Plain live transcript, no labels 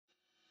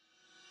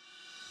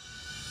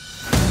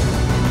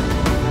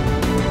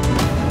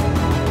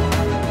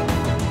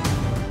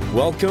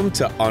Welcome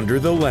to Under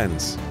the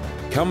Lens.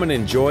 Come and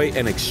enjoy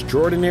an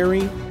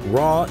extraordinary,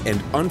 raw, and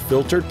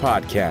unfiltered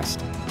podcast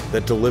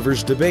that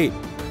delivers debate,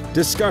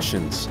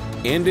 discussions,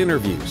 and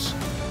interviews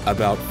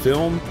about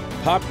film,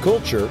 pop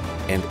culture,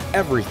 and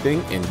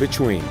everything in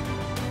between.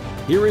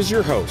 Here is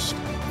your host,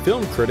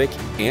 film critic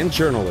and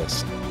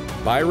journalist,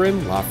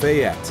 Byron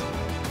Lafayette.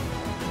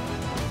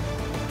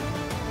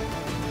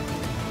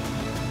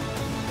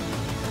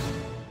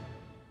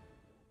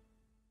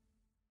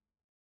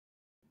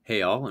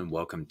 Hey all, and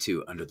welcome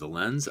to Under the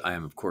Lens. I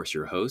am, of course,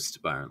 your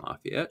host, Byron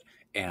Lafayette,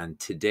 and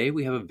today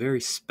we have a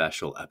very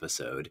special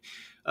episode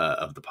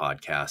of the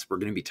podcast. We're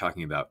going to be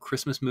talking about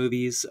Christmas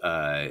movies,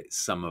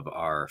 some of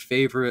our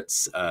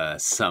favorites,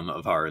 some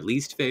of our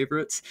least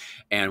favorites,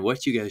 and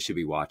what you guys should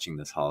be watching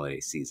this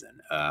holiday season.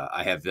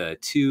 I have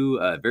two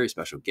very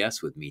special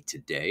guests with me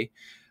today.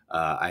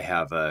 I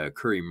have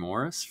Curry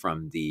Morris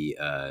from the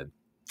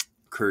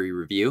Curry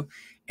Review.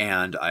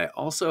 And I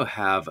also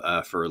have,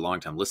 for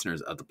longtime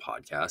listeners of the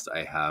podcast,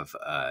 I have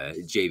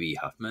JB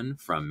Huffman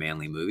from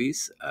Manly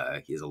Movies.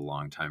 He's a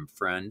longtime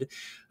friend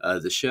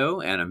of the show,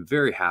 and I'm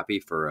very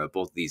happy for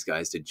both of these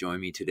guys to join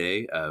me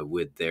today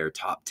with their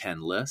top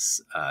 10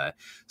 lists.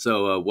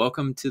 So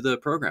welcome to the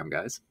program,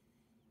 guys.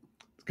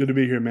 It's good to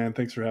be here, man.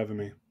 Thanks for having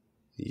me.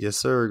 Yes,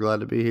 sir. Glad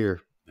to be here.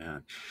 Yeah.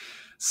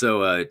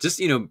 So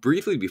just,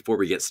 briefly before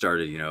we get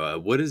started,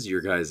 what is your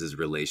guys'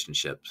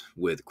 relationship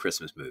with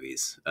Christmas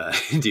movies?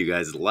 Do you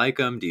guys like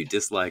them? Do you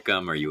dislike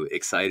them? Are you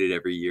excited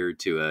every year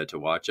to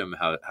watch them?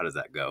 How does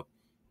that go?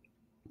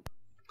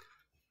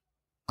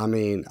 I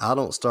mean, I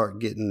don't start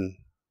getting,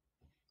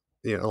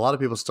 a lot of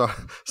people start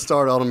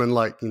on them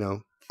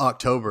in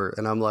October,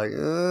 and I'm like,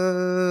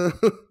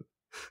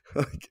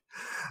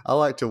 I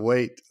like to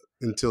wait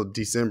until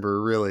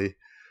December really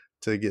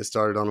to get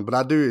started on them, but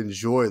I do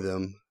enjoy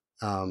them.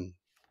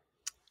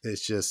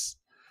 It's just,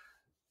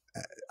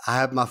 I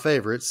have my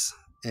favorites,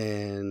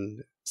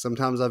 and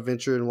sometimes I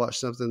venture and watch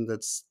something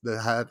that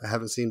I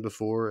haven't seen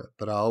before,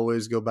 but I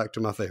always go back to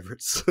my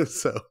favorites.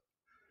 So,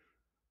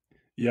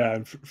 yeah,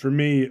 for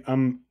me,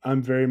 I'm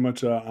very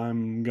much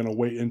I'm gonna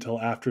wait until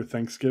after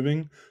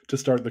Thanksgiving to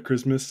start the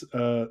Christmas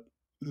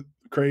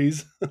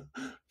craze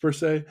per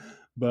se.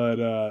 But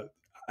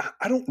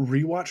I don't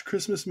rewatch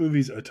Christmas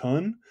movies a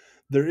ton.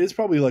 There is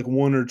probably like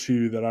one or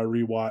two that I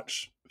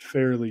rewatch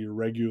fairly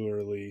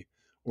regularly,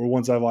 or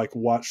ones I've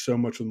watched so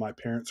much with my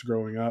parents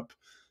growing up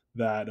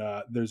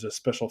that there's a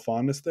special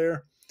fondness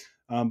there.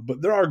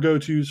 But there are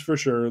go-tos for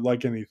sure,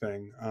 like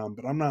anything.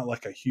 But I'm not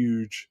like a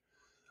huge,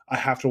 I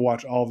have to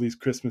watch all these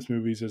Christmas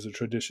movies as a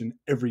tradition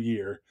every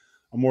year.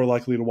 I'm more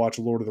likely to watch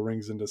Lord of the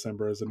Rings in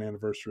December as an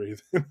anniversary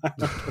than I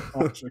have to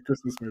watch a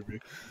Christmas movie.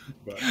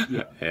 But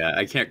yeah,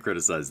 I can't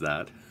criticize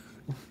that.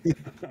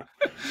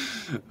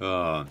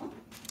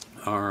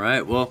 All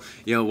right. Well,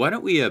 why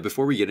don't we,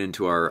 before we get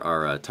into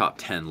our top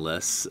 10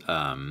 lists,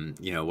 why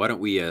don't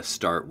we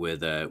start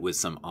with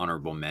some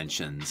honorable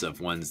mentions of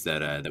ones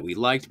that we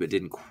liked but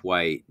didn't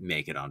quite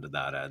make it onto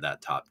that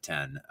top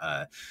 10.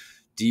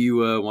 Do you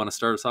want to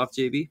start us off,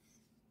 JB?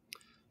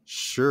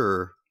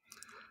 Sure.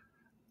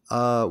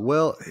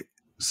 Well,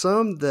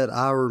 some that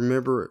I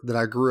remember that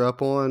I grew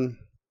up on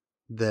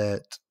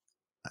that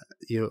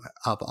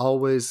I've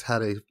always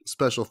had a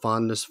special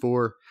fondness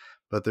for,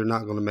 but they're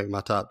not going to make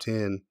my top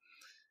 10.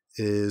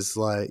 Is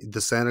like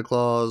the Santa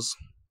Claus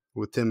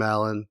with Tim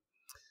Allen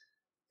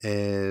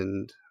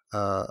and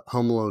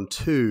Home Alone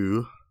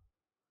 2,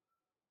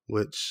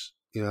 which,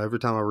 every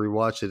time I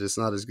rewatch it, it's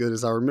not as good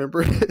as I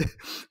remember it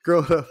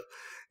growing up.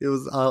 It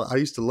was, I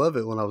used to love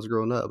it when I was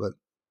growing up, but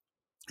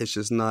it's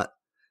just not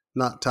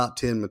top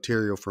 10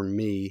 material for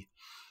me.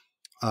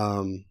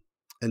 And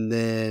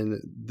then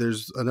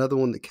there's another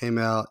one that came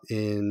out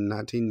in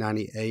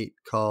 1998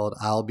 called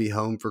I'll Be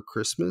Home for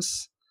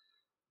Christmas,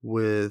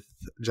 with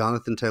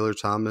Jonathan Taylor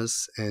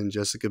Thomas and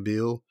Jessica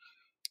Biel.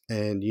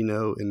 And, in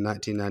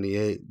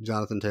 1998,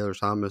 Jonathan Taylor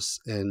Thomas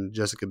and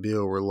Jessica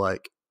Biel were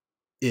like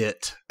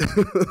it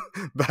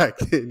back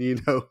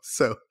then,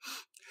 So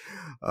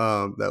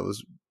that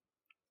was,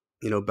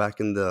 back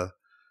in the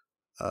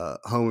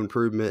Home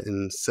Improvement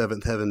and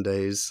Seventh Heaven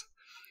days.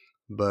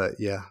 But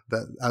yeah,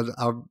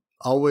 I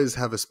always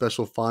have a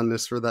special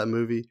fondness for that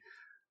movie,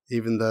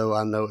 even though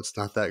I know it's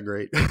not that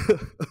great.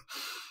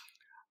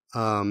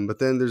 But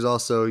then there's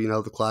also,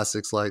 the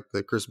classics like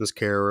the Christmas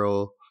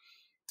Carol,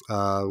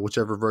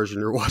 whichever version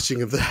you're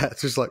watching of that.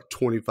 There's like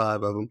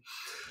 25 of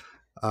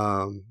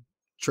them.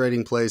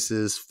 Trading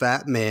Places,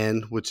 Fat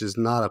Man, which is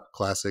not a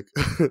classic,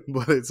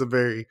 but it's a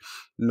very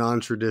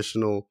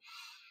non-traditional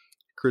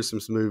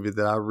Christmas movie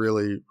that I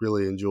really,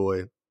 really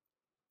enjoy.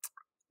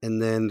 And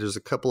then there's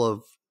a couple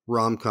of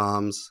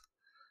rom-coms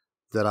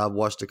that I've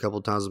watched a couple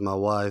of times with my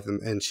wife,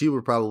 and she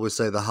would probably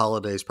say The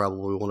Holiday is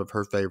probably one of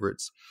her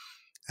favorites.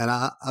 And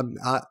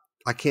I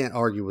can't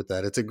argue with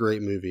that. It's a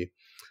great movie.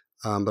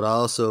 But I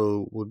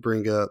also would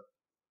bring up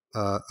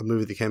a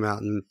movie that came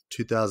out in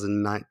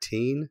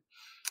 2019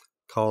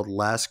 called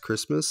Last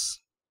Christmas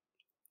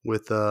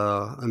with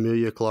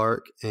Emilia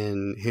Clarke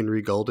and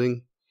Henry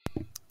Golding.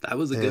 That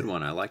was a good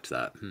one. I liked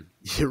that.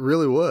 It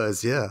really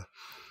was, yeah.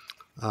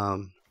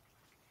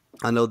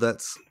 I know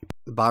that's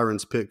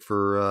Byron's pick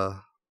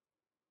for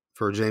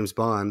James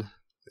Bond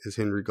is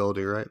Henry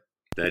Golding, right?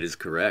 That is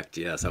correct.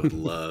 Yes, I would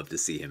love to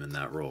see him in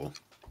that role.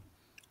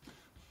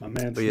 My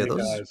man But yeah,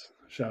 Snake Eyes,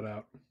 shout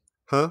out.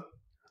 Huh?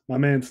 My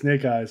man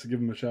Snake Eyes, give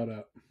him a shout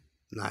out.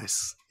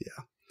 Nice,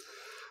 yeah.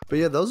 But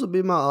yeah, those would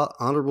be my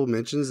honorable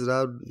mentions that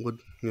I would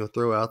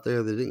throw out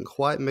there. They didn't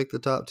quite make the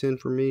top 10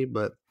 for me,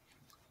 but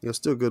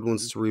still good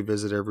ones to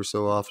revisit every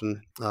so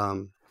often.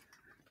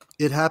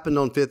 It Happened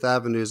on Fifth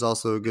Avenue is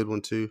also a good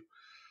one too.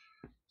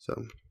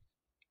 So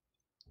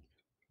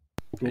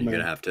Cool, You're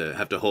man. gonna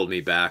have to hold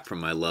me back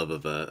from my love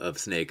of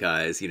Snake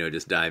Eyes.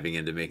 Just diving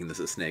into making this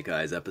a Snake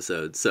Eyes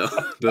episode. So,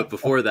 but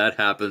before that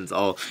happens,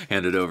 I'll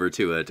hand it over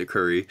to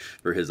Curry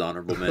for his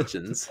honorable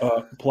mentions.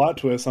 Plot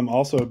twist, I'm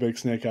also a big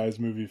Snake Eyes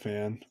movie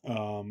fan.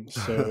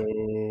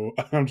 So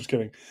I'm just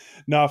kidding.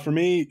 Now, for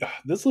me,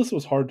 this list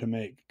was hard to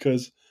make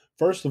because,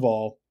 first of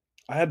all,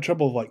 I had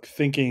trouble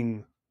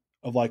thinking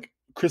of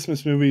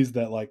Christmas movies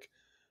that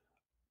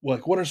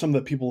what are some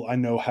that people I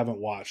know haven't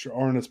watched or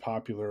aren't as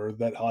popular or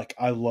that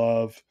I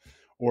love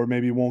or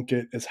maybe won't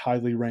get as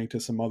highly ranked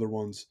as some other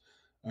ones.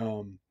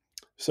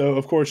 So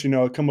of course,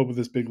 I come up with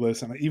this big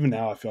list, and even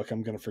now I feel like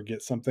I'm going to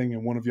forget something,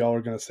 and one of y'all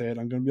are going to say it.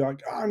 I'm going to be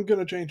like, I'm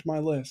going to change my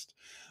list.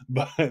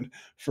 But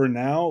for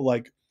now,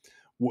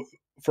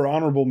 for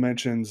honorable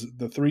mentions,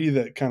 the three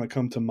that kind of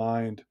come to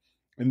mind,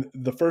 and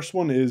the first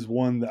one is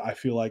one that I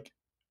feel like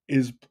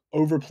is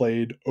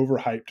overplayed,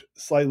 overhyped,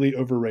 slightly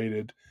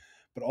overrated,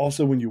 but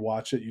also when you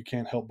watch it, you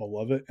can't help but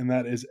love it, and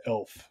that is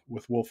Elf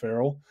with Will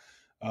Ferrell.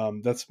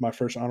 That's my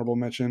first honorable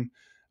mention.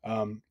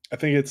 I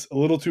think it's a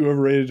little too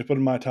overrated to put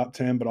in my top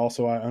 10, but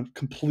also I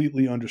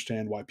completely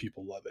understand why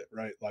people love it,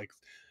 right?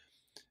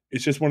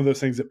 It's just one of those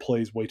things that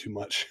plays way too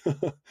much.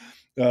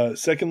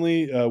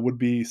 Secondly, would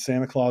be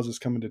Santa Claus is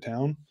Coming to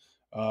Town,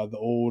 the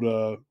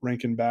old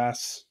Rankin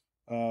Bass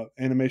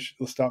animation,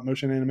 the stop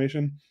motion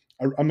animation.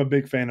 I'm a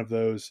big fan of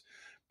those,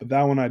 but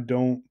that one I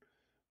don't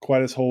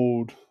quite as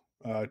hold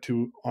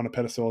to on a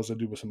pedestal as I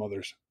do with some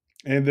others.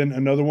 And then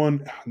another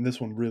one, and this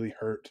one really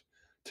hurt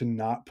to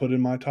not put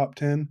in my top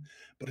 10,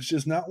 but it's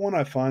just not one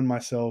I find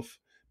myself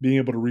being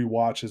able to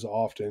rewatch as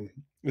often.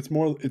 It's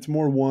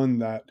more one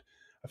that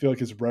I feel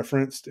like is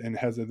referenced and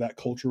has that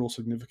cultural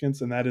significance,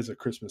 and that is A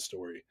Christmas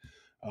Story.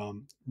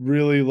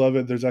 Really love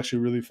it. There's actually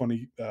a really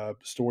funny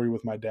story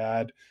with my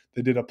dad.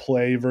 They did a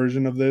play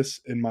version of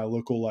this in my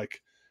local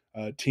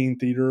teen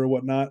theater or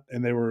whatnot,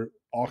 and they were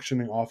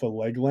auctioning off a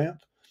leg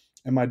lamp.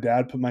 And my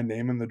dad put my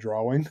name in the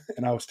drawing,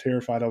 and I was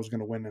terrified I was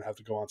going to win and have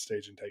to go on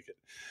stage and take it.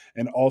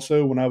 And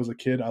also, when I was a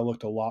kid, I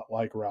looked a lot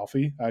like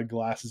Ralphie. I had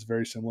glasses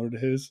very similar to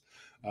his.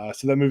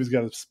 So that movie's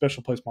got a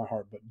special place in my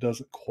heart, but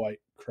doesn't quite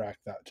crack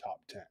that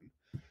top 10.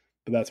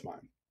 But that's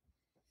mine.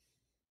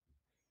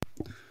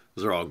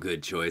 Those are all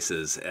good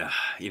choices.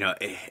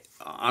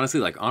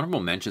 Honestly, honorable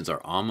mentions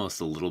are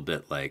almost a little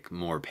bit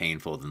more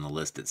painful than the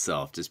list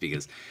itself, just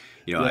because,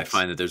 Yes. I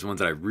find that there's ones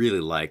that I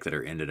really like that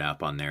are ended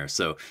up on there.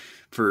 So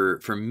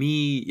for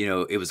me,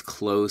 it was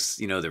close.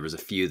 There was a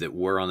few that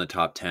were on the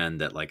top 10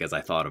 that as I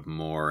thought of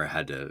more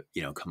had to,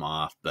 come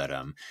off. But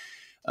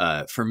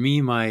for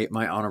me, my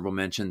honorable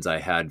mentions I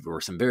had were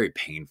some very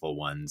painful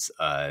ones.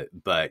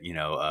 But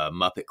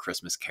Muppet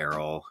Christmas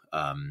Carol,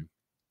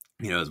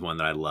 is one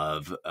that I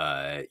love.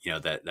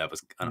 That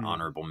was an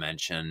honorable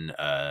mention.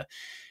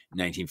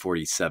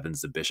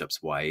 1947's The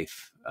Bishop's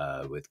Wife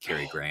with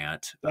Cary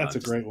Grant. That's a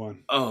great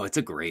one. Oh, it's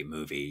a great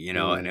movie,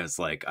 and it was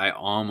I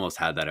almost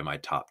had that in my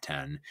top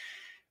 10.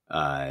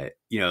 Then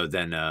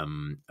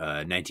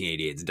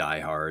 1988's Die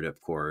Hard,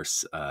 of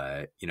course,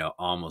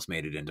 almost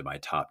made it into my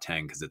top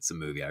 10 because it's a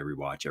movie I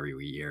rewatch every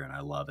year and I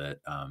love it.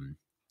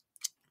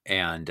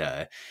 And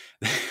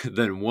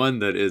then one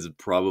that is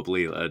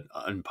probably an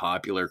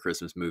unpopular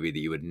Christmas movie that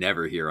you would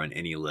never hear on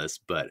any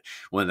list, but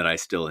one that I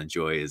still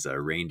enjoy is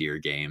Reindeer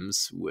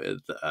Games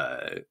with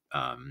Nice.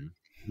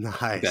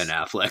 Ben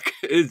Affleck.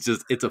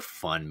 It's a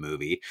fun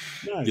movie.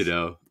 Nice.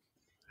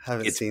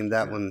 Haven't seen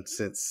that one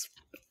since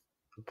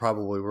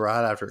probably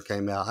right after it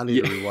came out. I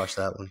need to rewatch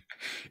that one.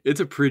 It's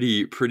a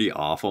pretty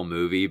awful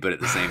movie, but at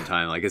the same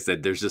time, like I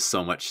said, there's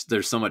so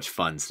much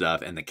fun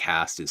stuff, and the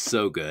cast is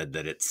so good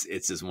that it's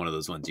just one of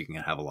those ones you can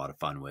have a lot of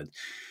fun with.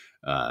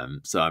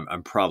 So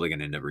I'm probably going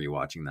to end up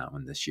rewatching that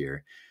one this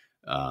year.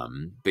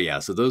 But yeah,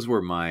 so those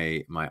were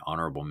my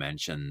honorable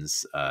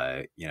mentions.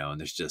 And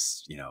there's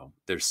just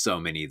there's so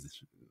many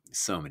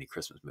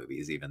Christmas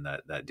movies even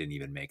that didn't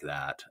even make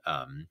that.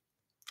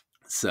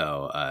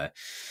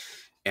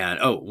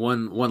 And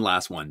one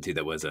last one too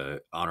that was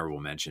a honorable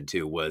mention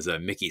too was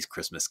Mickey's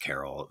Christmas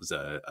Carol. It was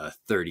a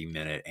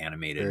 30-minute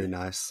animated Very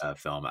nice.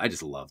 film. I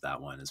just love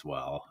that one as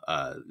well.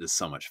 It's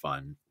so much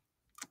fun.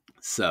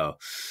 So,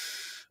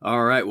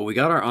 all right. Well, we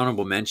got our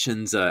honorable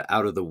mentions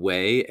out of the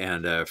way.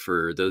 And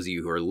for those of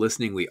you who are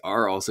listening, we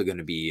are also going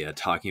to be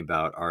talking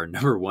about our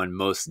number one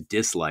most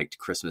disliked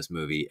Christmas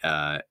movie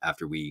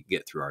after we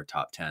get through our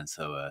top 10.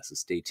 So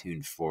stay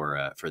tuned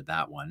for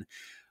that one.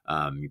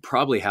 You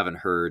probably haven't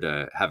heard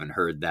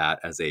that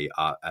as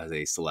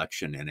a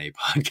selection in a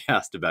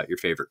podcast about your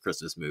favorite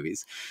Christmas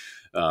movies.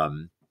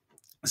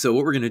 So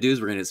what we're going to do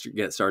is we're going to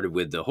get started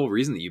with the whole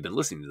reason that you've been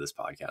listening to this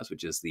podcast,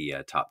 which is the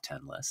top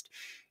 10 list.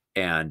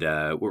 And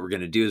what we're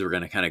going to do is we're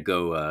going to kind of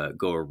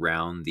go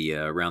around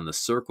the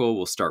circle.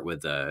 We'll start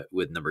with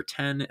number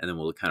 10, and then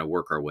we'll kind of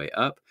work our way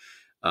up.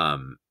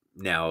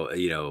 Now,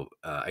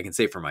 I can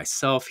say for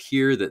myself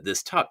here that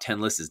this top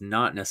 10 list is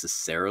not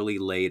necessarily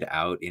laid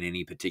out in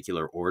any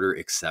particular order,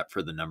 except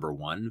for the number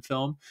 1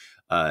 film.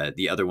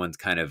 The other ones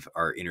kind of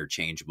are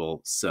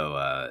interchangeable.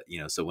 So,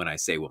 so when I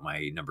say what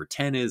my number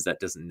 10 is, that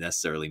doesn't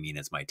necessarily mean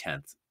it's my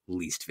 10th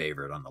least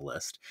favorite on the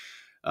list.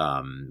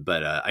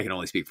 But I can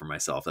only speak for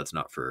myself. That's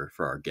not for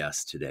our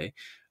guest today.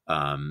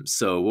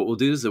 So what we'll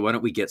do is why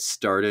don't we get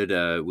started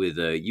with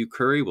you,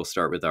 Curry. We'll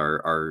start with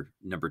our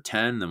number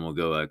 10, then we'll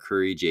go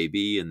Curry,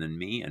 JB, and then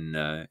me,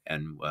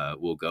 and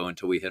we'll go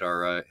until we hit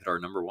our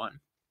number 1.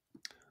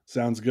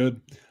 Sounds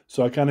good.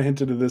 So I kind of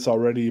hinted at this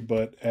already,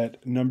 but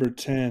at number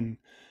 10,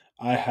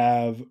 I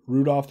have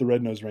Rudolph the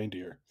Red-Nosed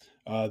Reindeer,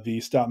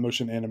 the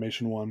stop-motion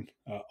animation one,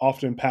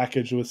 often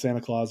packaged with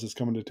Santa Claus is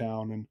Coming to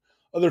Town and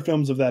other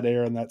films of that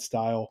era and that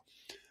style.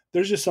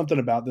 There's just something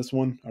about this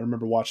one. I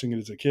remember watching it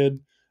as a kid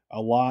a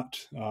lot.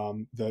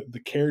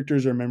 The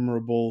characters are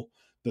memorable.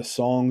 The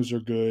songs are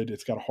good.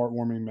 It's got a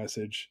heartwarming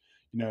message.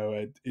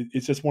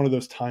 It's just one of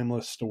those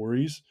timeless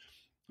stories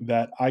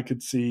that I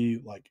could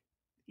see, like,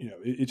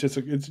 it's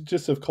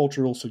just of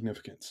cultural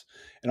significance.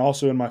 And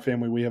also in my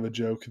family, we have a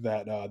joke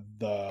that I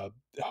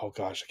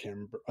can't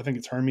remember. I think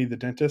it's Hermie the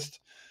dentist,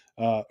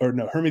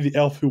 Hermie the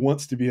elf who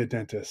wants to be a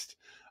dentist.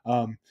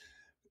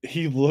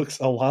 He looks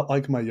a lot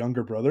like my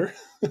younger brother.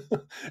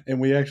 And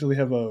we actually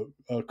have a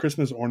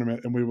Christmas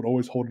ornament, and we would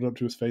always hold it up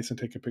to his face and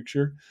take a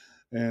picture.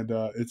 And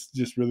it's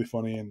just really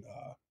funny. And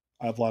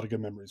I have a lot of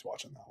good memories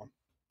watching that one.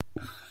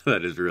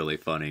 That is really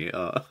funny.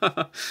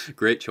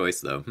 Great choice,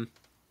 though.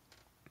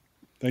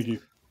 Thank you.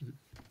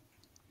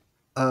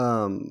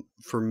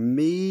 For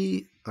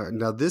me,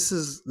 now this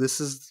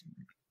is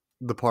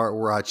the part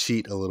where I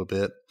cheat a little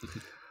bit.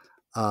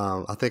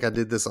 I think I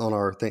did this on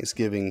our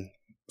Thanksgiving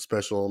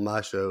special on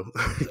my show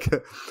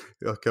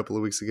a couple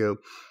of weeks ago.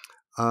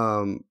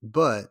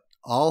 But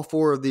all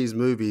 4 of these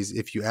movies,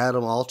 if you add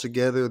them all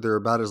together, they're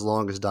about as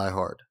long as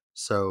Diehard.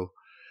 So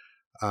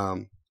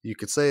you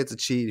could say it's a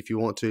cheat if you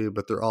want to,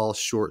 but they're all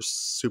short,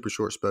 super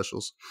short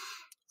specials.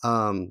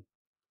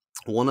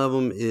 One of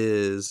them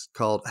is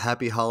called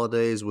Happy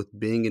Holidays with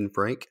Bing and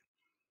Frank,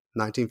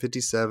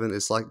 1957.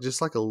 It's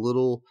just like a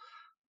little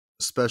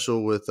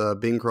special with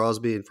Bing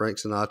Crosby and Frank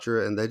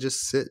Sinatra, and they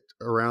just sit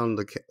around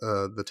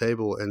the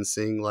table and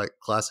sing like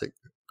classic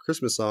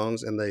Christmas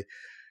songs, and they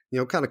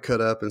kind of cut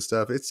up and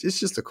stuff. It's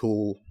just a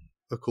cool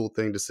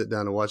thing to sit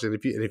down and watch. And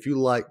if you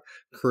like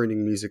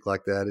crooning music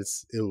like that,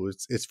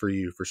 it's for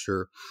you for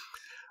sure.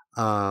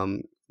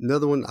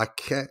 Another one, I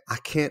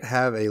can't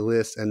have a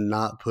list and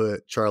not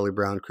put Charlie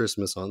Brown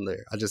Christmas on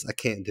there. I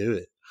can't do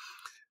it.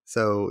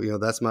 So,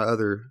 that's my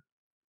other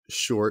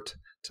short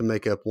to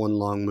make up one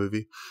long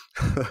movie.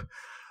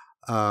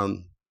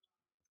 And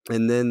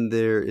then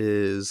there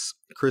is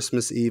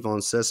Christmas Eve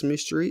on Sesame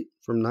Street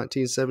from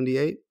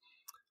 1978,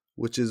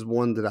 which is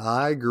one that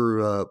I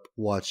grew up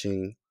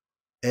watching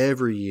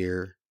every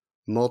year,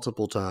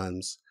 multiple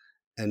times.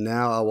 And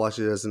now I watch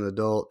it as an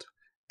adult,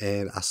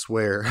 and I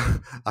swear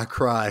I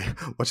cry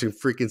watching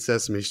freaking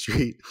Sesame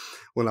Street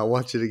when I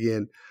watch it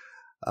again.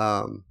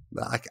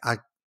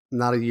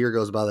 Not a year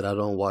goes by that I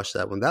don't watch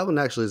that one. That one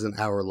actually is an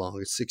hour long.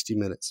 It's 60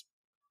 minutes.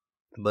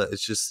 But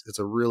it's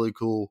a really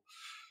cool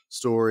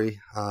story.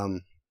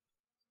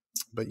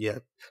 But yeah,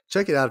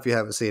 check it out if you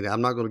haven't seen it.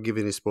 I'm not going to give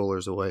any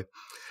spoilers away.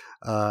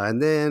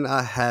 And then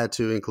I had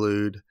to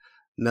include,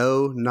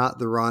 no, not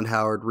the Ron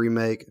Howard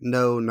remake.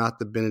 No, not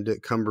the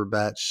Benedict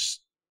Cumberbatch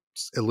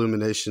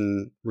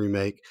Illumination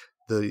remake.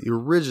 The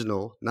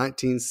original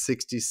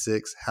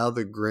 1966 How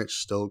the Grinch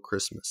Stole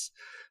Christmas,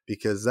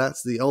 because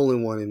that's the only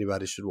one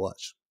anybody should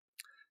watch.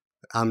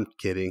 I'm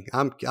kidding.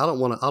 I don't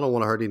want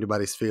to hurt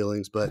anybody's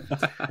feelings, but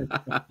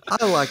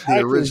I like the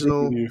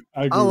original.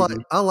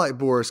 I like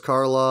Boris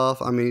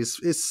Karloff. I mean,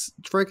 it's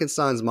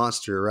Frankenstein's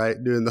monster,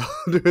 right? Doing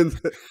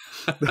the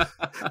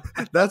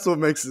that's what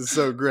makes it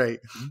so great.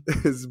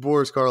 It's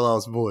Boris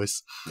Karloff's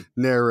voice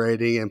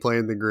narrating and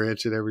playing the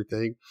Grinch and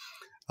everything.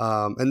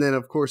 And then,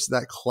 of course,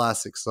 that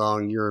classic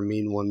song, "You're a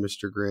Mean One,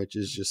 Mr. Grinch,"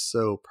 is just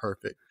so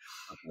perfect.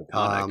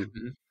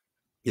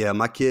 Yeah,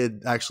 my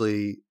kid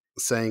actually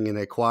sang in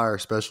a choir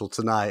special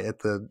tonight at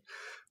the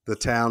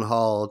town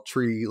hall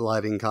tree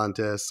lighting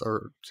contest,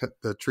 or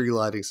the tree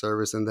lighting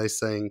service, and they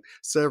sang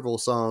several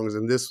songs,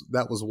 and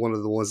that was one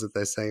of the ones that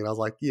they sang. And I was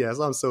like, yes,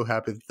 I'm so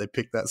happy that they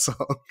picked that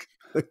song.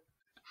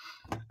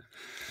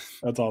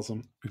 That's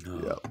awesome.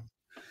 Oh. Yeah.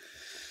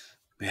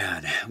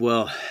 Man,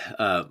 well,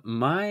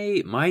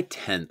 my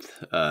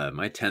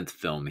 10th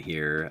film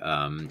here,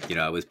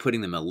 I was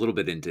putting them a little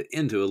bit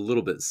into a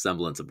little bit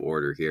semblance of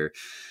order here.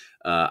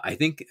 I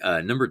think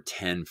number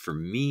 10 for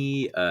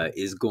me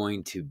is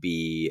going to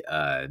be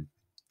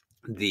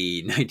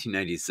the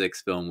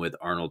 1996 film with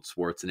Arnold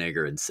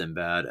Schwarzenegger and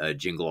Sinbad,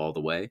 Jingle All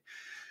the Way.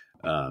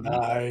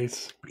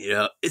 Nice.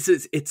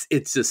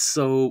 It's just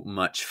so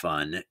much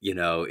fun.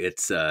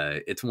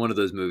 It's one of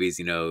those movies,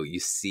 you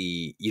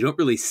don't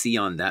really see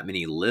on that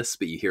many lists,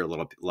 but you hear a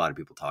lot of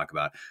people talk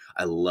about.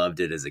 I loved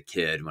it as a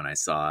kid when I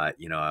saw it.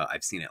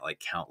 I've seen it like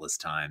countless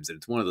times, and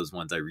it's one of those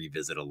ones I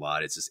revisit a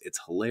lot. It's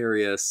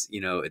hilarious.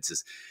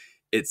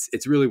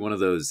 It's really one of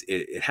those.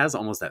 It has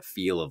almost that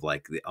feel of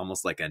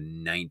almost like a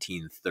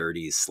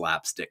 1930s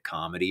slapstick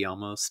comedy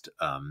almost.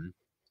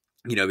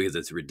 Because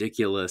it's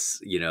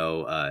ridiculous,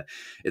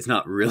 it's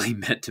not really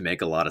meant to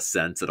make a lot of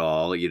sense at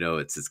all.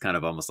 It's kind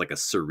of almost like a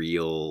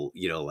surreal,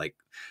 like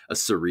a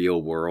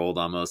surreal world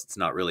almost. It's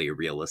not really a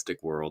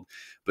realistic world,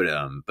 but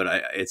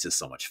it's just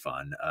so much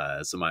fun.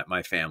 So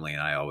my family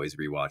and I always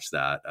rewatch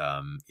that,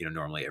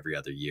 normally every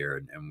other year,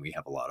 and we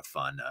have a lot of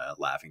fun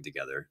laughing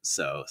together.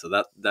 So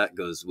that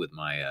goes with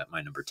my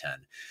my number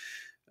 10.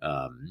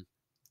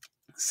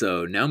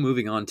 So now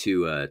moving on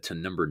to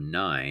number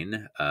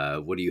 9.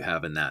 What do you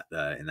have in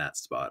that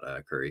spot,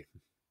 Curry?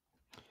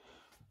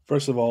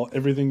 First of all,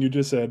 everything you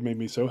just said made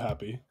me so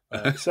happy.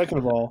 Second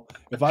of all,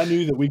 if I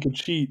knew that we could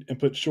cheat and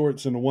put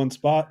shorts into one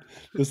spot,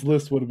 this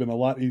list would have been a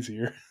lot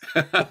easier.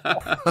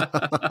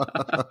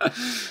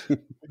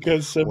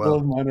 Because several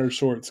of mine are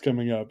shorts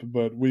coming up,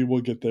 but we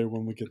will get there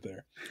when we get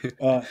there.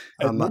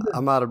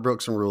 I'm out of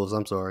Brooks and rules.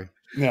 I'm sorry.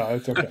 No,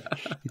 it's okay.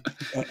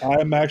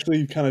 I'm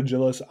actually kind of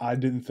jealous. I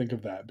didn't think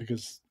of that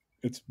because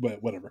it's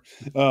whatever.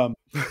 At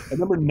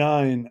number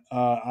 9,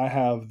 I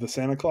have The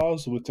Santa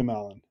Claus with Tim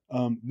Allen.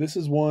 This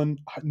is one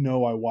I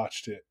know I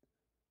watched it,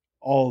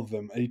 all of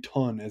them, a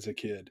ton as a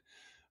kid.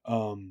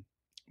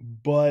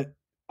 But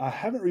I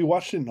haven't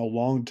rewatched it in a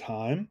long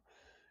time.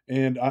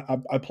 And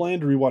I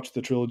plan to rewatch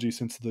the trilogy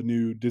since the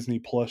new Disney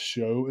Plus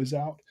show is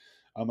out.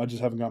 I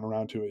just haven't gotten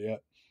around to it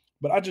yet.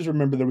 But I just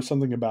remember there was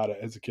something about it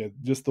as a kid.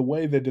 Just the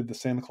way they did the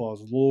Santa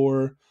Claus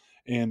lore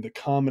and the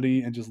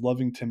comedy and just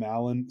loving Tim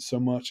Allen so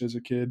much as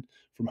a kid,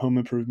 from Home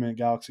Improvement,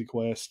 Galaxy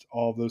Quest,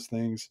 all of those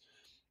things.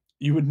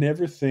 You would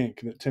never think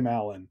that Tim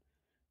Allen,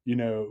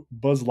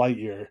 Buzz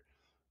Lightyear,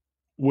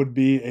 would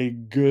be a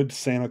good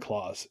Santa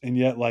Claus. And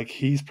yet,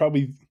 he's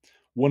probably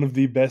one of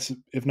the best,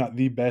 if not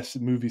the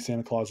best movie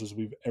Santa Clauses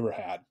we've ever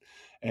had.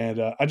 And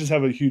I just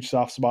have a huge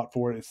soft spot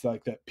for it. It's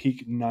like that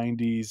peak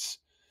 90s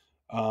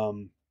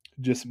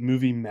just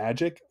movie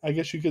magic, I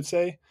guess you could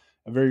say.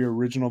 A very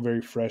original,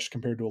 very fresh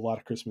compared to a lot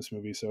of Christmas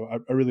movies. So I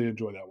really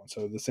enjoy that one.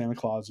 So The Santa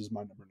Claus is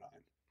my number 9.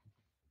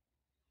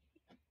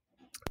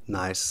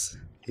 Nice.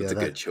 That's a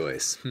good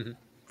choice.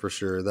 For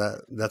sure.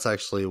 That's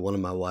actually one of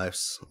my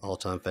wife's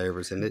all-time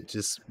favorites, and it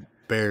just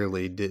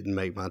barely didn't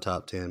make my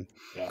top 10.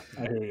 Yeah,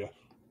 I hear you.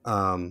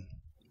 All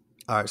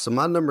right, so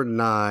my number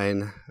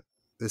 9,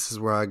 this is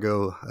where I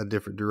go a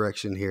different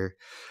direction here.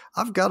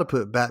 I've got to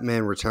put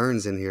Batman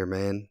Returns in here,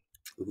 man.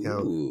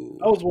 Ooh.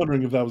 I was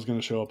wondering if that was going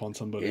to show up on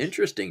somebody.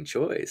 Interesting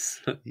choice.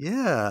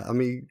 Yeah, I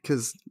mean,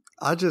 because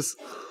I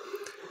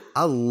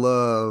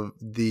love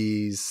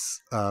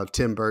these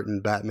Tim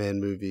Burton Batman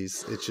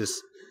movies. It's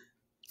just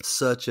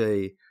such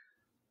a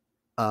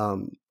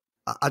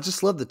I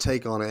just love the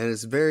take on it, and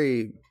it's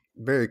very,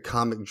 very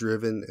comic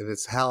driven, and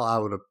it's how I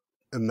would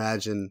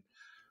imagine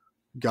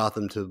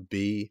Gotham to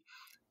be.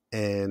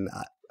 And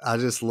I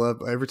just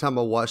love, every time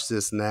I watch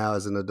this now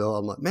as an adult,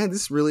 I'm like, man,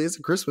 this really is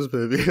a Christmas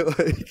movie.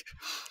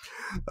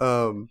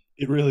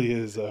 It really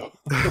is, though.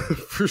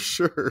 For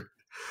sure.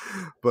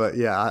 But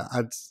yeah,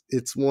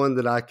 it's one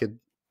that I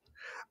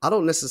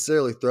don't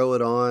necessarily throw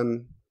it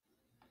on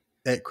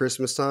at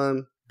Christmas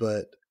time,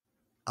 but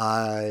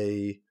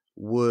I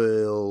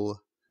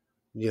will,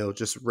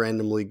 just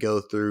randomly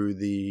go through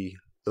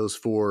those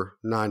 4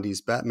 90s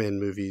Batman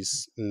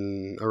movies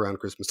around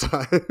Christmas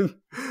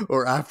time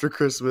or after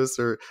Christmas.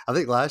 Or I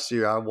think last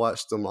year I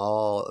watched them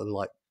all in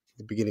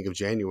the beginning of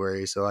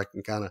January, so I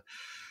can kind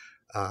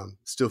of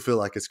still feel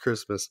like it's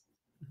Christmas.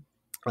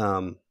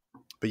 But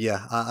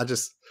yeah,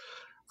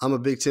 I'm a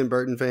big Tim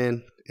Burton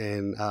fan,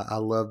 and I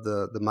love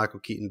the Michael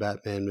Keaton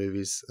Batman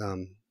movies.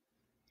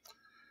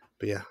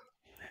 But yeah.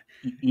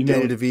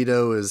 Danny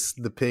DeVito is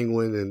the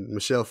Penguin and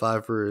Michelle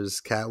Pfeiffer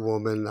is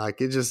Catwoman.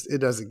 It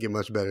doesn't get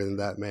much better than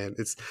that, man.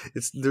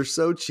 They're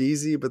so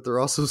cheesy, but they're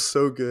also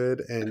so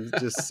good and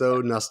just so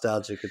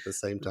nostalgic at the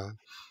same time.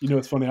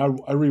 It's funny. I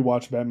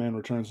rewatched Batman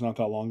Returns not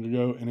that long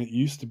ago, and it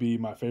used to be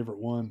my favorite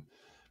one.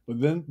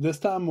 But then this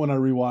time when I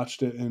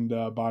rewatched it, and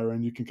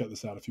Byron, you can cut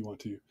this out if you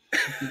want to.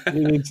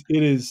 It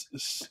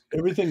is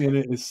everything in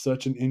it is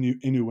such an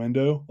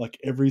innuendo, like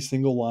every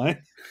single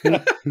line.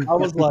 I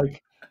was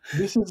like,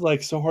 this is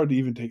so hard to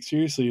even take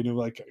seriously. And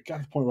I got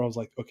to the point where I was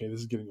like, okay, this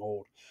is getting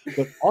old.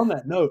 But on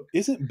that note,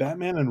 isn't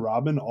Batman and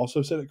Robin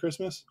also set at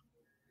Christmas?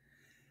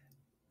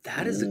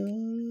 That is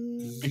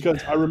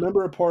because I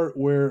remember a part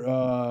where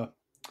Arnold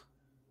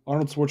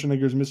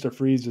Schwarzenegger's Mr.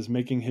 Freeze is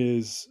making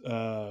his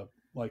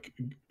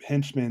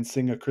henchmen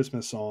sing a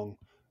Christmas song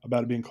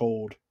about it being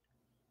cold.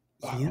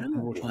 You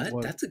know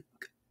what?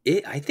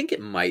 I think it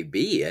might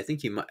be. I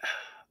think you might.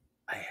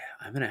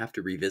 I'm gonna have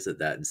to revisit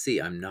that and see.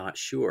 I'm not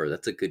sure.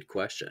 That's a good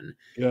question.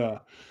 Yeah.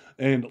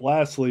 And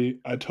lastly,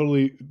 I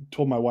totally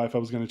told my wife I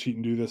was going to cheat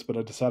and do this, but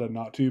I decided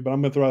not to. But I'm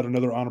going to throw out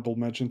another honorable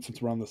mention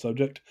since we're on the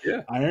subject.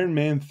 Yeah. Iron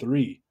Man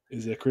 3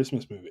 is a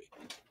Christmas movie.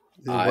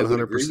 It I would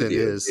agree with 100%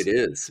 you. is. It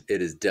is.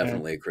 It is And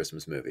definitely a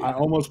Christmas movie. I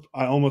almost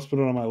put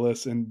it on my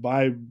list, and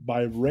by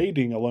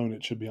rating alone,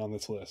 it should be on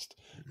this list.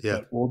 Yeah,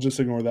 But we'll just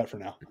ignore that for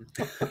now.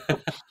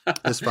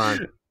 it's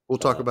fine. We'll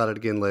talk about it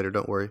again later.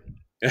 Don't worry.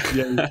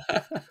 Yeah.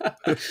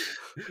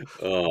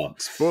 Oh,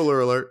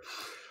 Spoiler alert.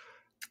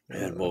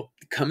 man, well,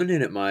 coming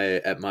in at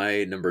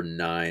my number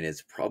 9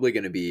 is probably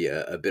going to be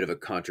a bit of a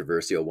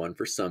controversial one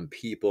for some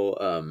people,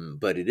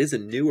 but it is a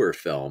newer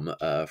film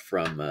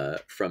from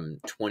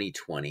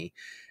 2020,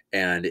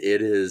 and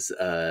it is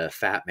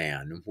Fat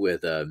Man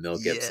with Mel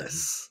Gibson.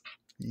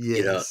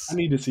 Yes. I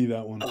need to see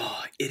that one.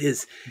 Oh, it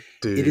is.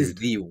 Dude. It is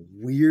the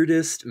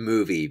weirdest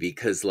movie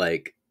because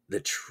like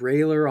the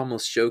trailer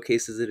almost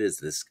showcases it as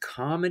this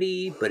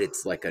comedy, but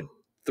it's like a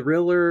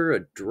thriller,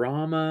 a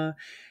drama.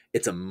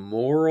 It's a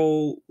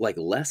moral like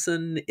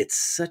lesson. It's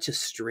such a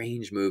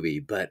strange movie,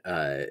 but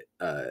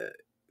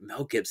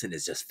Mel Gibson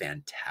is just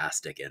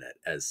fantastic in it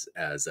as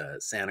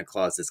Santa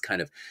Claus. Is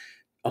kind of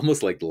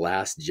almost like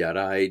Last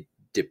Jedi,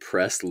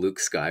 depressed Luke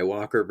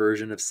Skywalker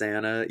version of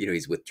Santa.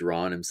 He's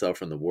withdrawn himself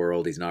from the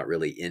world. He's not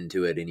really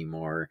into it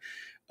anymore.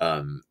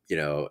 And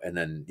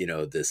then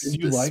this.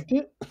 And you liked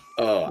it?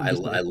 Oh, I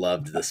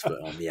loved this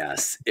film.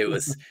 Yes, it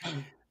was.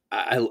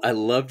 I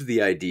loved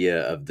the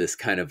idea of this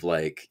kind of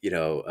like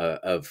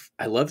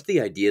I loved the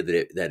idea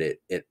that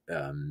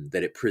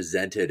it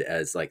presented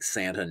as like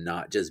Santa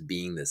not just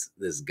being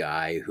this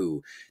guy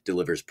who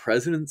delivers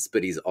presents,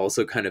 but he's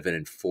also kind of an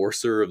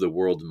enforcer of the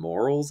world's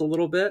morals a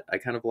little bit. I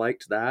kind of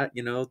liked that,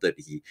 that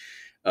he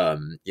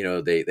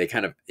they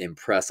kind of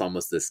impress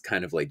almost this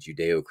kind of like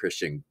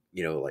Judeo-Christian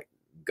like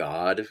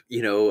God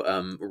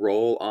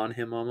role on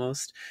him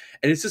almost,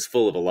 and it's just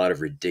full of a lot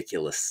of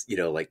ridiculous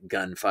like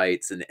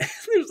gunfights, and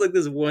there's like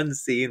this one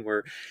scene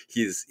where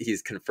he's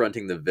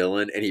confronting the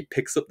villain and he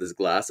picks up this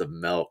glass of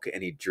milk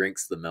and he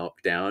drinks the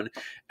milk down,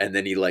 and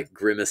then he like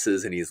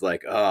grimaces and he's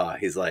like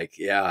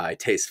yeah, I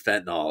taste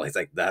fentanyl. He's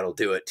like, that'll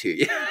do it to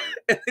you.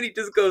 And then he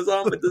just goes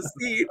on with the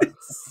scene.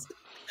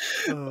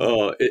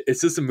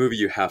 It's just a movie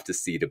you have to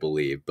see to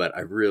believe, but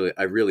I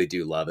really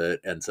do love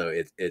it, and so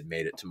it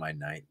made it to my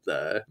ninth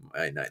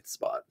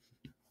spot.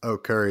 Oh,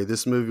 Curry,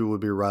 this movie would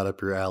be right up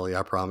your alley.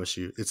 I promise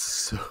you.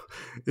 It's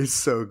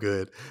so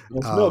good. Well,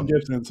 it's Mel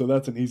Gibson, so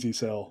that's an easy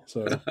sell.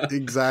 So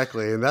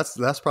exactly, and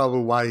that's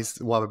probably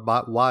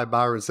why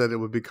Byron said it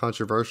would be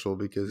controversial,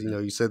 because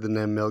you said the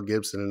name Mel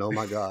Gibson, and oh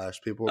my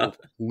gosh, people will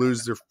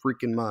lose their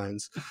freaking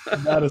minds.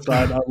 That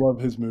aside, I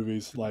love his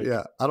movies. Like,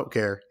 yeah, I don't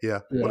care. Yeah.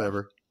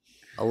 Whatever.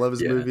 I love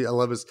his movie. I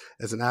love his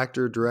as an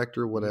actor,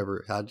 director,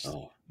 whatever.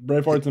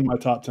 Braveheart's in my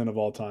top 10 of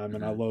all time,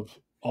 and I love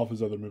all of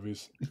his other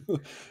movies.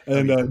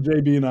 And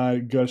JB and I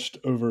gushed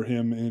over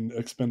him in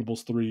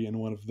Expendables 3 in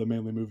one of the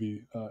Manly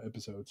Movie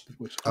episodes,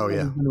 which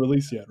hasn't been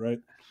released yet, right?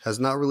 Has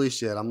not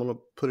released yet. I'm going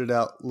to put it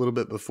out a little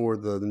bit before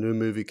the new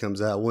movie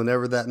comes out,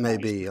 whenever that may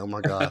be. Oh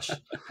my gosh.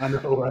 I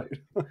know, right?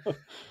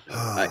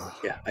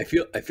 I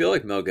feel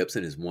like Mel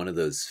Gibson is one of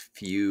those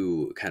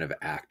few kind of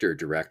actor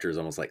directors,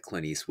 almost like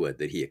Clint Eastwood,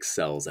 that he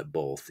excels at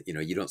both.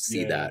 You don't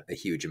see that a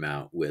huge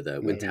amount with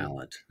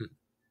talent.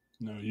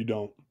 No, you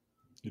don't.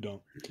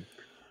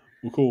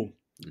 Well, cool.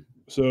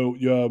 So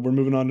we're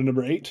moving on to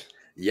number 8.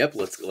 Yep,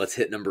 let's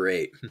hit number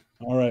 8.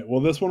 All right.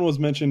 Well, this one was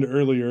mentioned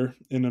earlier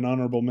in an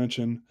honorable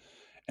mention,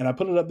 and I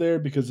put it up there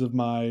because of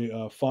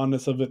my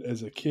fondness of it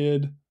as a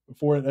kid.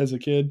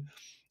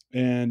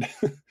 And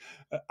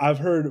I've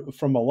heard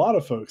from a lot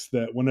of folks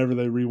that whenever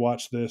they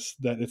rewatch this,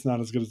 that it's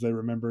not as good as they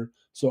remember.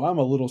 So I'm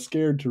a little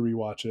scared to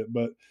rewatch it,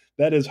 but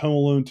that is Home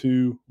Alone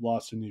 2: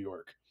 Lost in New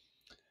York.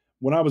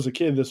 When I was a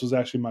kid, this was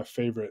actually my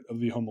favorite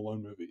of the Home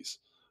Alone movies,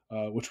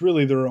 which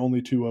really there are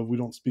only 2 of. We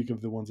don't speak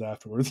of the ones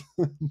afterwards.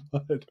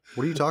 But,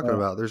 what are you talking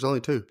about? There's only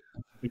 2.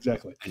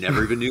 Exactly. I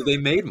never even knew they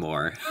made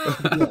more.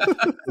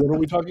 What are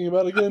we talking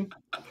about again?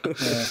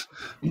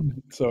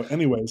 So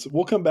anyways,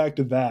 we'll come back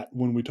to that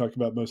when we talk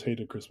about most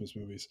hated Christmas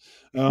movies.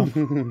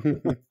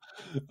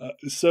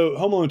 So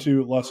Home Alone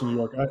 2: Lost in New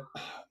York,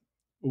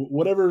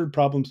 whatever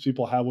problems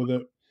people have with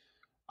it,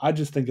 I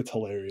just think it's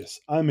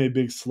hilarious. I'm a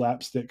big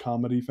slapstick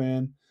comedy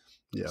fan.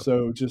 Yeah.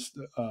 So just,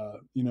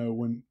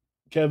 when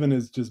Kevin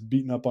is just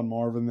beating up on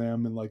Marv and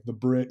them, and like the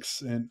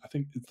bricks, and I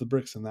think it's the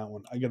bricks in that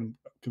one. I get them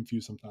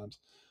confused sometimes.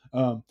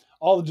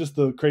 All of just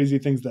the crazy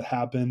things that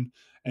happen.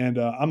 And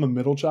I'm a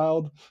middle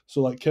child.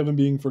 So like Kevin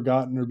being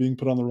forgotten or being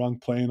put on the wrong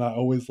plane, I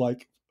always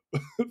like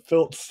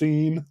felt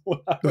seen when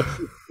I was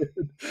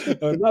a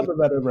kid. Not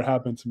that ever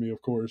happened to me,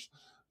 of course.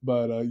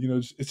 But,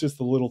 it's just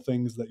the little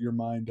things that your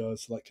mind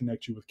does to like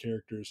connect you with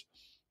characters.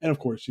 And of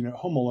course,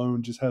 Home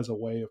Alone just has a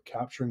way of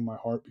capturing my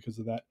heart because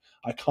of that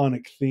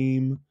iconic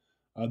theme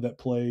that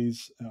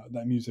plays.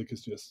 That music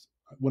is just,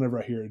 whenever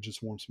I hear it, it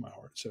just warms my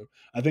heart. So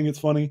I think it's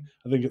funny.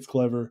 I think it's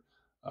clever.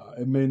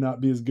 It may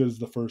not be as good as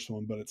the first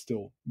one, but it's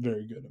still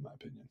very good in my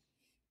opinion.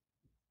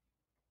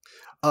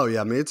 Oh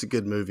yeah, I mean it's a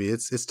good movie.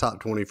 It's top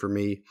 20 for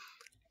me.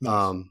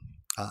 Nice.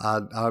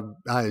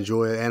 I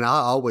enjoy it, and I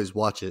always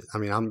watch it. I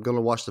mean, I'm going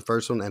to watch the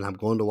first one, and I'm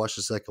going to watch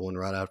the second one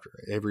right after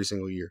every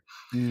single year.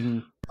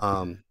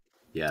 Mm-hmm.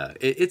 Yeah,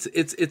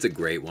 it's a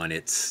great one.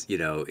 It's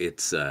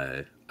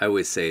I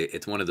always say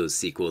it's one of those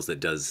sequels that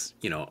does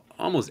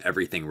almost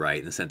everything right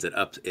in the sense it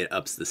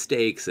ups the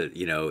stakes.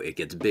 It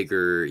gets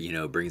bigger.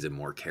 Brings in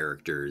more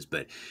characters.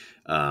 But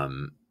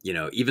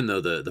even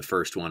though the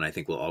first one I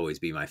think will always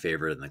be my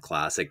favorite and the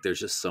classic, there's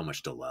just so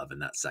much to love in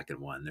that second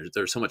one.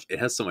 There's so much. It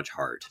has so much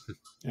heart.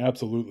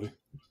 Absolutely.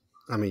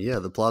 I mean, yeah,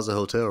 the Plaza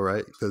Hotel,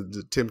 right?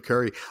 The Tim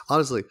Curry.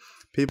 Honestly,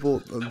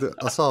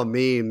 I saw a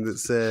meme that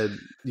said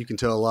you can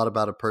tell a lot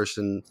about a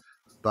person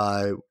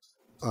by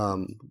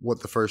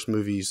what the first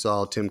movie you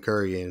saw Tim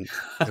Curry in.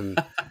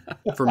 And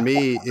for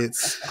me,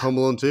 it's Home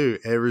Alone 2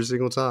 every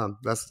single time.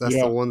 That's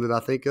the one that I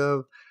think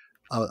of.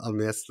 I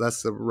mean,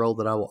 that's the role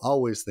that I will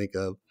always think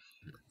of.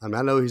 I mean,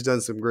 I know he's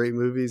done some great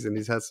movies and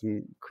he's had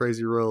some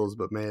crazy roles,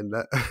 but man,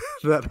 that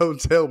that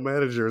hotel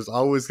manager is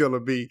always going to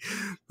be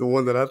the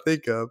one that I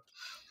think of.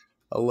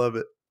 I love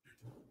it.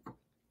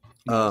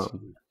 Nice.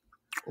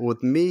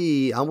 With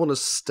me, I'm going to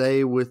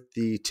stay with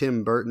the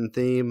Tim Burton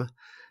theme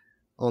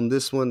on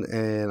this one,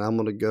 and I'm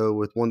going to go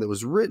with one that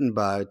was written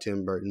by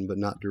Tim Burton but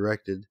not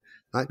directed.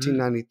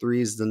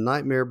 1993 is The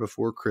Nightmare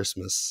Before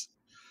Christmas.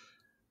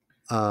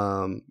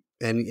 And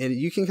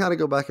you can kind of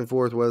go back and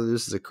forth whether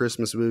this is a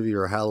Christmas movie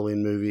or a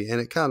Halloween movie,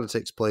 and it kind of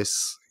takes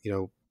place,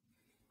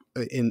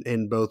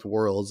 in both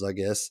worlds, I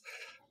guess.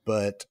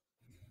 But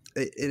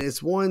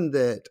it's one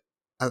that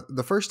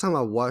the first time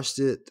I watched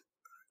it,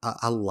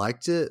 I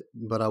liked it,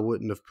 but I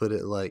wouldn't have put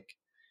it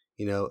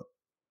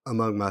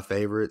among my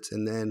favorites.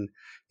 And then,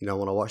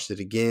 when I watched it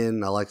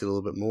again, I liked it a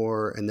little bit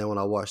more. And then when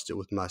I watched it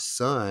with my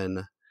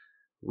son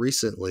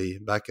recently,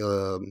 back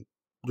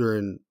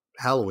during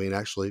Halloween,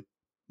 actually,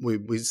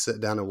 we sat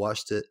down and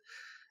watched it,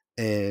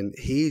 and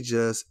he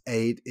just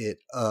ate it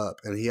up.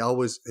 And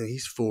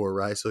he's 4,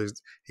 right? So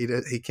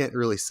he can't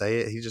really say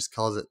it. He just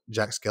calls it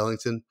Jack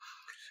Skellington.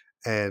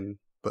 And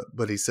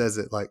but he says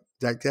it like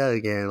Jack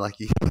again, like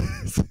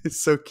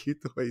it's so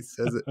cute the way he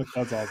says it.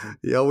 That's awesome.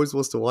 He always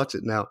wants to watch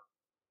it now,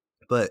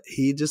 but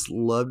he just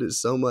loved it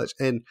so much.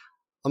 And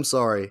I'm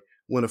sorry,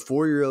 when a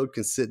 4-year-old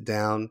can sit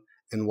down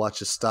and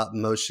watch a stop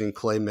motion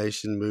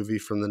claymation movie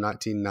from the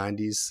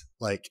 1990s,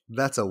 like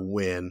that's a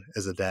win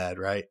as a dad,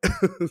 right?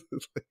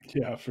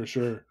 Yeah, for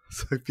sure.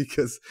 So,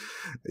 because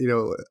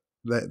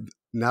that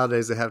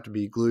nowadays they have to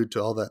be glued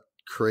to all that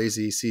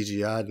crazy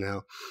CGI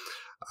now.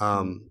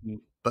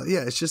 But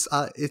yeah, it's just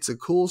it's a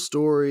cool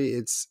story.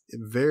 It's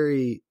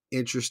very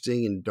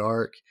interesting and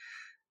dark,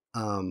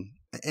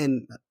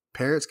 and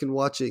parents can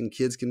watch it and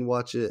kids can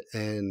watch it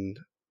and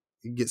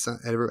get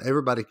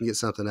everybody can get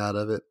something out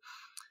of it.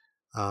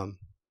 But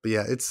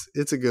yeah,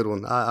 it's a good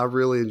one. I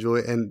really enjoy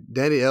it. And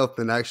Danny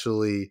Elfman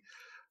actually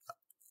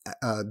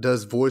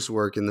does voice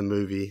work in the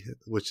movie,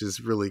 which is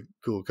really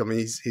cool. I mean,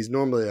 he's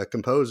normally a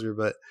composer,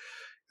 but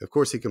of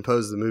course he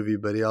composed the movie,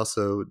 but he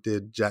also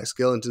did Jack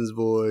Skellington's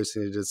voice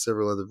and he did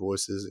several other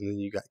voices. And then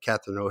you got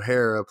Catherine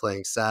O'Hara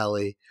playing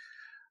Sally,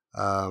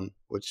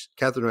 which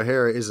Catherine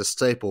O'Hara is a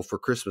staple for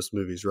Christmas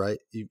movies, right?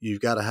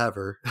 You've got to have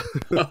her.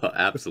 Oh,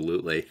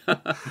 absolutely.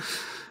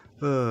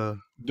 Don't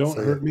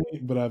hurt me,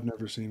 but I've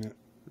never seen it.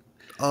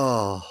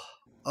 Oh,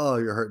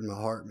 you're hurting my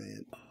heart,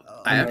 man.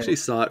 I actually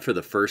saw it for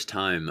the first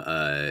time.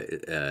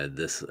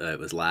 It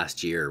was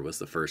last year was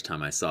the first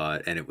time I saw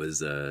it, and it was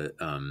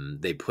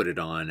they put it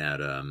on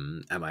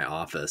at my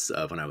office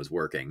when I was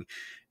working,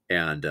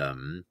 and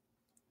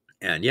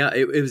yeah,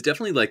 it was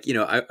definitely like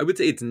I would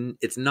say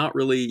it's not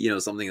really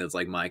something that's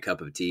like my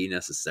cup of tea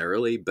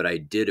necessarily, but I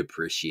did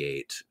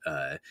appreciate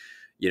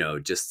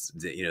just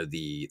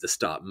the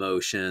stop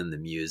motion, the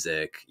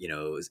music,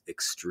 is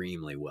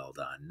extremely well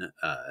done.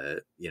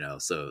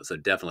 So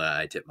definitely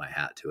I tip my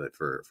hat to it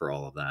for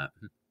all of that.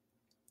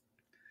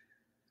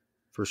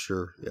 For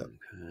sure. Yeah.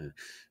 Okay.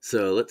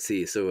 So let's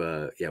see.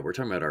 So yeah, we're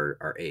talking about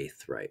our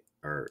eighth, right?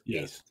 Our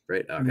eighth,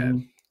 right? Okay. Mm-hmm.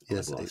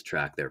 Yes, lost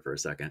track there for a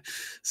second.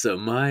 So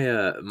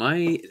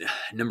my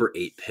number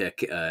 8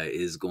 pick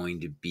is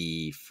going to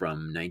be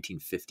from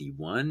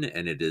 1951,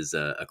 and it is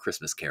a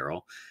Christmas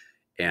Carol.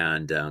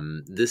 And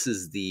this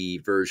is the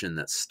version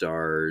that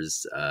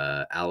stars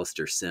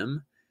Alistair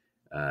Sim,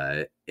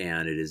 and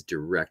it is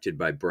directed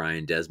by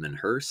Brian Desmond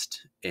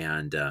Hurst.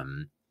 And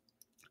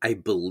I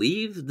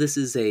believe this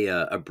is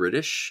a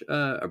British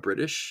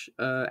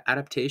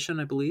adaptation,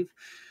 I believe.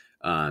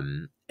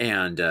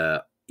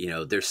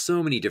 There's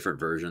so many different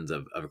versions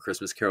of A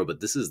Christmas Carol, but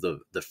this is the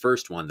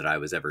first one that I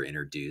was ever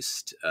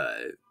introduced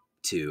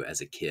to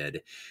as a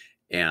kid.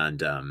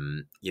 And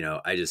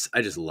I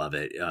just love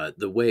it.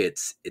 The way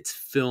it's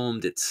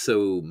filmed, it's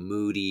so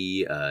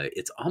moody.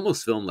 It's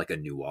almost filmed like a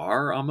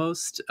noir,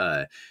 almost.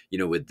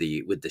 With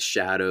the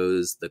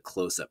shadows, the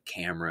close up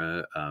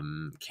camera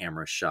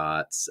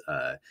shots.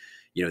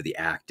 the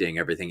acting,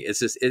 everything. It's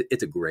just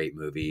it's a great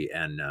movie,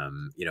 and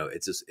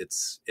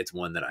it's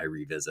one that I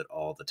revisit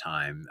all the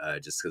time,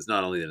 just because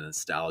not only the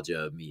nostalgia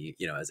of me,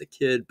 as a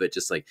kid, but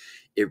just like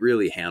it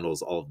really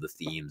handles all of the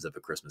themes of A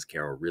Christmas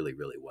Carol really,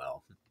 really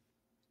well.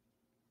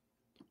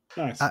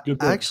 Nice. I, Good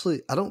pick.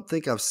 actually, I don't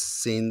think I've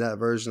seen that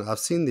version. I've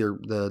seen the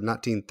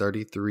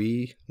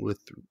 1933 with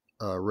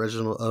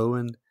Reginald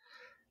Owen,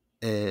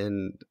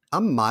 and I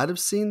might have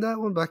seen that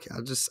one, but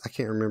I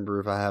can't remember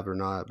if I have or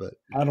not. But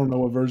I don't know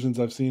what versions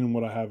I've seen and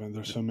what I haven't.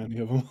 There's so many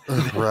of them.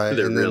 right,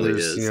 There and then really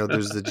there's is.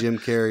 there's the Jim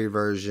Carrey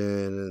version,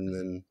 and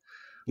then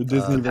The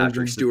Disney The Patrick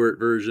version. Stewart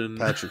version.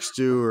 Patrick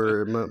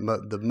Stewart,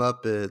 the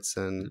Muppets,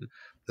 and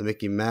the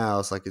Mickey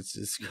Mouse. Like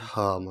it's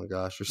oh my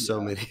gosh, there's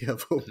so many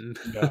of them.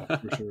 Yeah,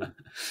 for sure.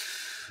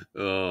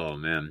 Oh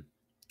man.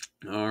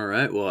 All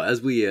right. Well, as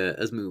we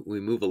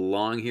move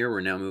along here,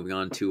 we're now moving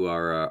on to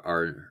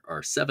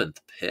our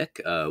seventh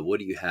pick. What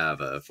do you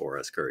have for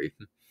us, Curry?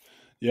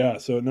 Yeah.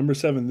 So at number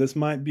 7, this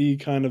might be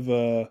kind of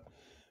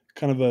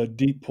a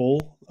deep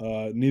pull.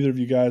 Neither of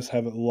you guys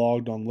have it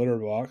logged on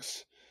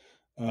Letterboxd,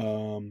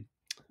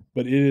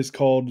 but it is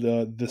called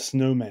The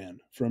Snowman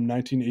from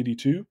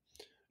 1982,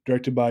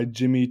 directed by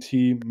Jimmy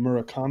T.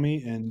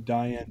 Murakami and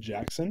Diane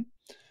Jackson.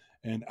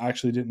 And I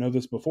actually didn't know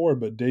this before,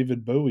 but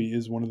David Bowie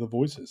is one of the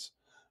voices.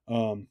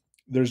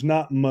 There's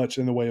not much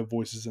in the way of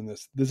voices in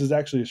this. This is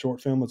actually a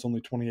short film. It's only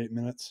 28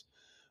 minutes.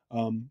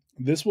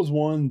 This was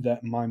one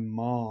that my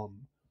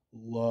mom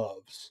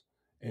loves.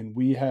 And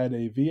we had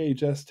a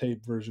VHS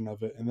tape version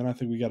of it. And then I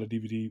think we got a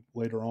DVD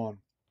later on.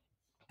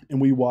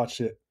 And we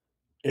watched it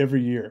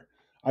every year.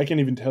 I can't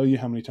even tell you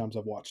how many times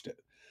I've watched it.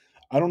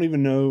 I don't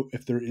even know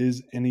if there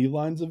is any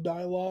lines of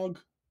dialogue.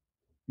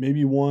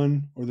 Maybe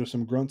one, or there's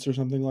some grunts or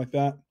something like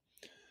that.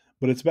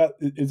 But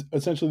it's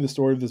essentially the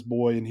story of this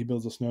boy, and he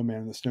builds a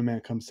snowman, and the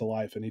snowman comes to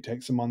life, and he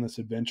takes him on this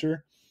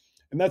adventure.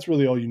 And that's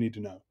really all you need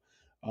to know.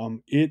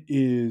 It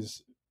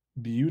is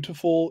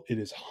beautiful. It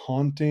is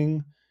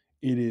haunting.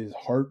 It is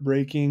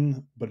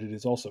heartbreaking, but it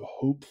is also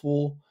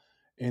hopeful.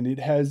 And it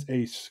has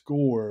a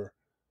score,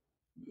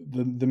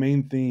 the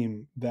main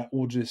theme, that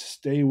will just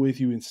stay with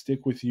you and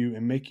stick with you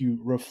and make you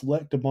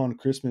reflect upon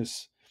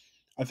Christmas,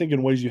 I think,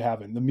 in ways you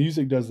haven't. The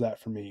music does that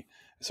for me.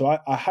 So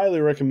I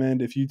highly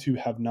recommend, if you two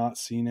have not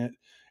seen it.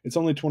 It's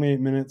only 28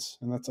 minutes,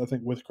 and that's, I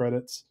think, with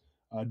credits.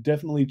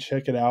 Definitely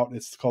check it out.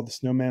 It's called The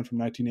Snowman from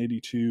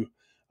 1982.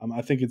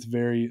 I think it's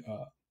very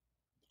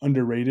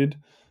underrated,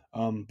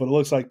 but it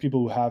looks like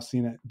people who have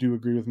seen it do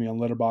agree with me on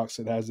Letterboxd.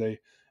 It has a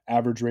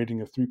average rating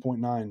of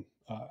 3.9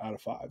 out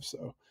of 5.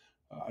 So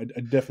I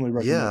definitely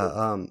recommend it.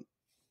 Yeah,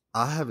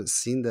 I haven't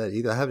seen that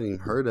either. I haven't even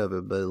heard of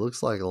it, but it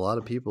looks like a lot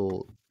of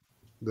people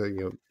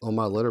that on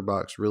my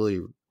Letterboxd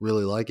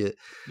really like it.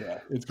 Yeah,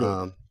 it's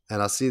good.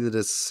 And I see that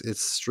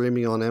it's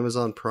streaming on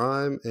Amazon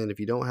Prime, and if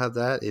you don't have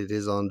that, it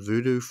is on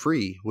Vudu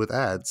free with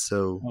ads.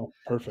 So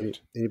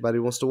perfect. Anybody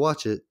who wants to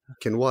watch it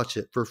can watch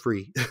it for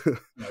free.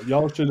 Yeah,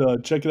 y'all should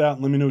check it out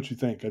and let me know what you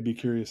think. I'd be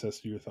curious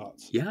as to your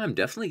thoughts. Yeah, I'm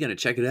definitely going to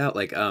check it out.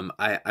 Like,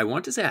 I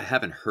want to say I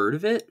haven't heard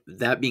of it.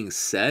 That being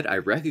said, I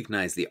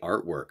recognize the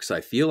artwork. So I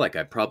feel like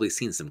I've probably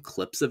seen some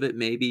clips of it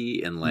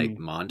maybe in like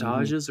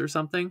montages or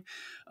something.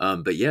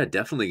 But yeah,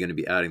 definitely going to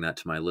be adding that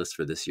to my list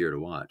for this year to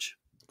watch.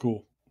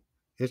 Cool.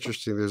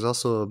 Interesting. There's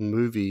also a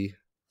movie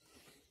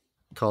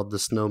called The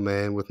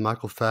Snowman with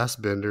Michael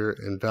Fassbender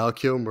and Val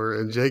Kilmer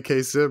and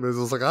J.K. Simmons. I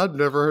was like, I've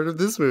never heard of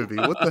this movie.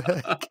 What the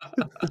heck?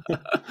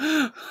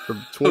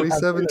 From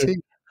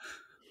 2017.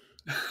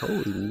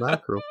 Holy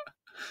mackerel.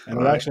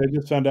 And I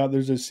just found out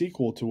there's a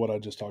sequel to what I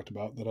just talked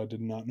about that I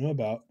did not know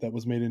about that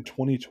was made in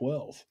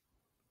 2012.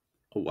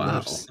 Oh, wow.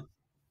 Nice.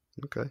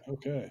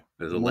 Okay.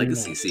 There's a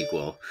legacy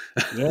sequel.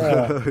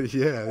 Yeah.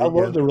 Yeah. I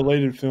love the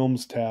related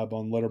films tab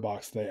on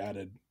Letterboxd they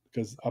added,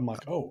 because I'm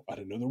like, oh, I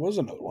didn't know there was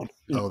another one.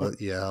 I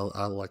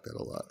like that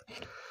a lot.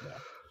 Yeah.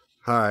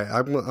 All right,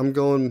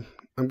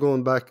 I'm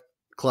going back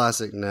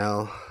classic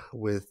now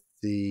with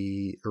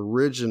the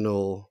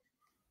original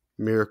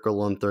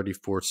Miracle on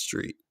 34th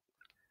Street,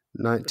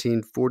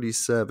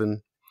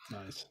 1947.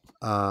 Nice.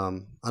 I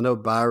know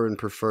Byron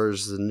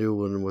prefers the new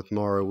one with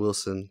Mara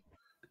Wilson,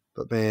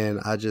 but man,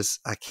 I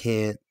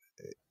can't.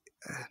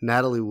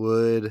 Natalie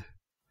Wood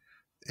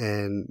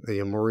and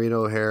Maureen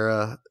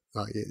O'Hara,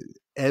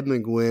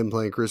 Edmund Gwynn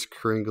playing Kris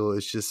Kringle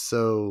is just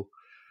so.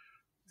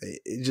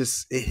 It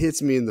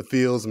hits me in the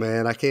feels,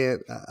 man. I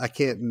can't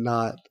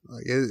not.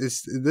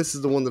 This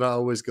is the one that I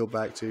always go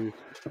back to.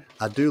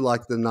 I do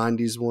like the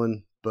 '90s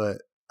one, but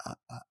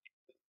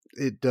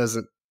it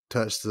doesn't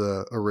touch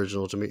the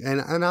original to me.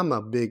 And I'm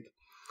a big,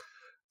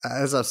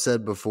 as I've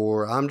said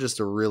before, I'm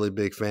just a really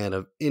big fan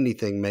of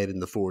anything made in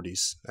the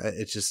 '40s.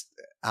 It's just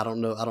I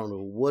don't know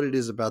what it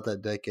is about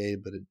that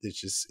decade, but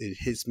it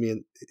hits me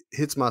and it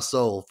hits my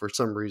soul for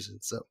some reason.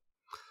 So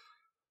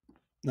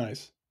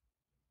nice.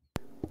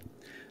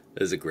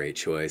 That is a great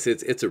choice.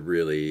 It's a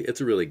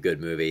really good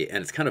movie,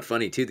 and it's kind of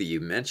funny too that you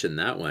mentioned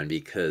that one,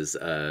 because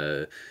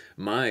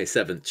my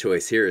seventh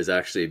choice here is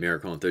actually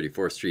Miracle on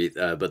 34th Street,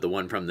 but the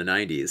one from the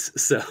 90s.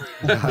 So,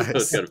 nice. So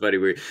it's kind of funny.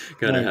 We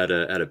kind of had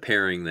a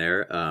pairing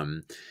there.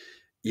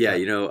 Yeah,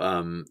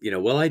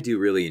 well, I do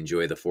really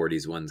enjoy the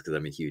 '40s ones because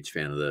I'm a huge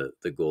fan of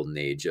the golden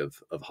age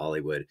of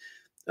Hollywood.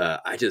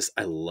 I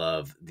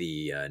love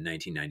the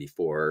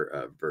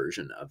 1994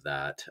 version of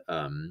that.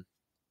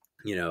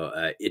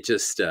 It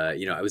just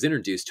I was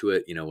introduced to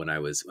it, when I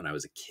was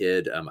a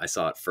kid. I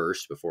saw it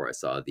first before I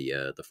saw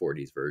the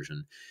 '40s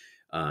version.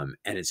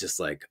 And it's just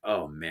like,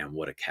 oh man,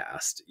 what a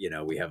cast.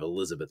 We have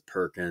Elizabeth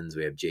Perkins,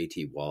 we have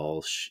JT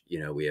Walsh,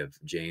 we have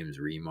James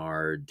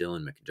Remar,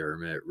 Dylan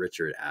McDermott,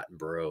 Richard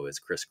Attenborough as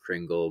Kris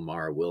Kringle,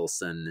 Mara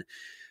Wilson,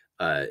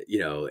 and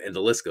the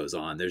list goes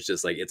on. There's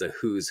just like, it's a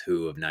who's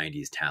who of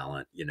 '90s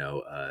talent,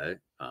 in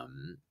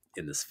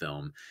this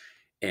film.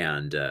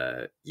 And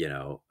it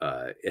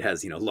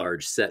has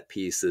large set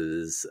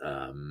pieces,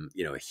 a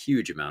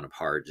huge amount of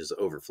heart just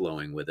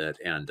overflowing with it.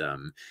 And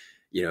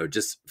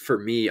just for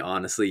me,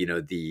 honestly,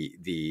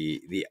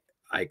 the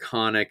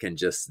iconic and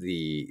just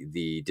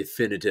the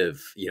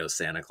definitive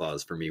Santa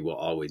Claus for me will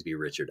always be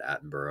Richard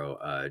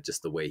Attenborough.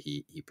 Just the way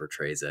he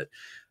portrays it.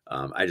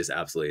 I just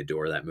absolutely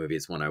adore that movie.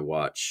 It's one I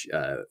watch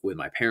with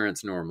my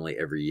parents normally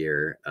every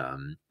year.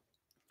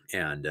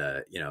 And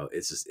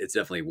it's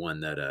definitely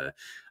one that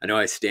I know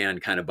I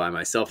stand kind of by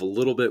myself a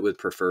little bit with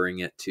preferring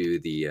it to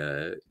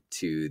the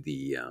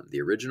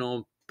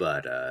original,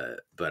 but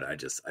I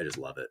just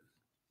love it.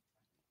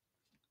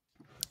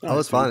 Oh,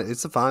 it's fine.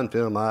 It's a fine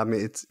film. I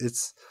mean,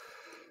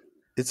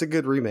 it's a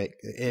good remake,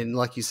 and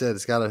like you said,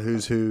 it's got a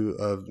who's who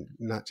of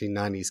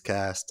 1990s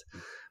cast.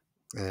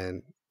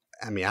 And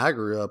I mean, I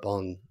grew up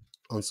on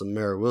some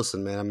Mara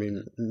Wilson, man. I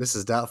mean,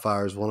 Mrs.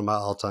 Doubtfire is one of my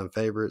all-time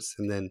favorites,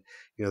 and then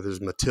there's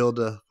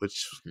Matilda,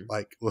 which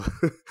like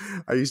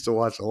I used to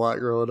watch a lot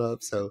growing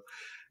up. So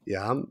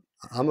yeah,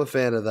 I'm a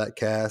fan of that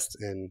cast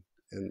and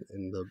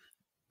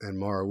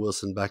Mara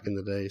Wilson back in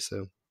the day.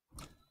 So.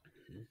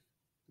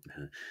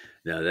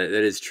 No, that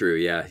is true.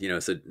 Yeah.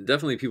 So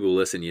definitely people who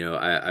listen,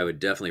 I would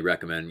definitely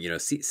recommend,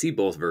 see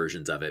both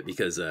versions of it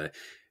because the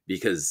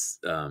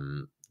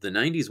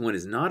 '90s one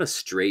is not a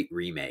straight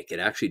remake. It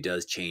actually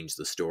does change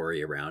the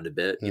story around a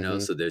bit,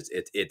 so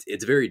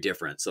it's very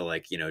different. So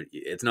like,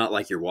 it's not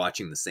like you're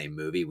watching the same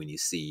movie when you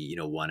see,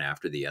 one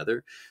after the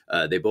other.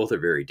 They both are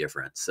very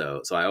different.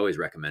 So I always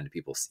recommend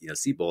people,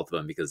 see both of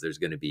them because there's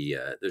going to be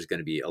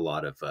a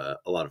lot of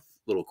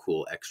little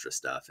cool extra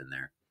stuff in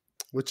there.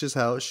 Which is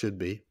how it should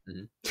be.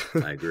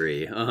 Mm-hmm. I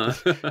agree.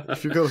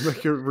 If you're going to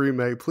make a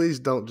remake, please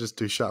don't just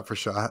do shot for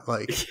shot.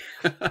 Like,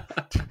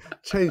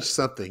 change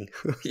something.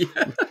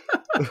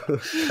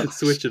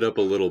 Switch it up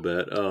a little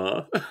bit.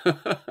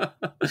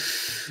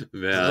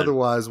 Man.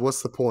 Otherwise,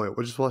 what's the point?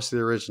 We'll just watch the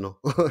original.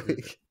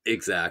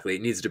 Exactly.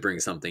 It needs to bring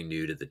something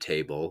new to the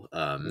table.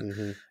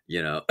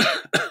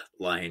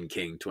 Lion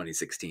King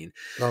 2016.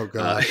 Oh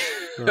God.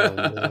 Oh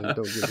man,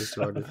 don't get me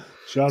started.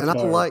 I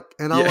like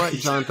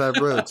Jon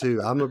Favreau too.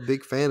 I'm a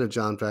big fan of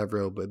Jon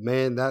Favreau, but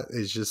man, that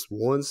is just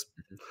one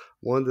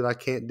that I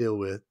can't deal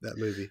with, that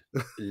movie.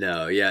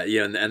 No, yeah,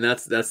 and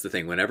that's the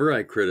thing. Whenever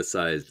I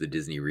criticize the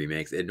Disney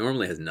remakes, it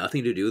normally has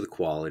nothing to do with the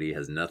quality,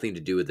 has nothing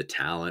to do with the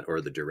talent or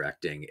the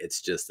directing.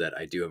 It's just that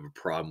I do have a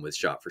problem with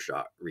shot for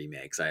shot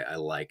remakes. I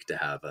like to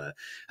have a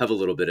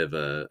little bit of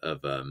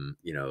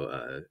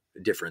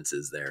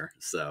differences there.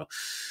 So,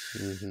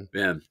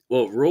 man,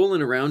 well,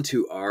 rolling around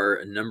to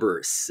our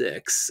number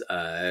 6,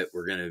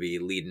 we're going to be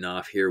leading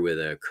off here with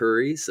a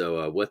Curry.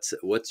 So,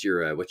 what's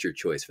your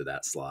choice for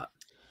that slot?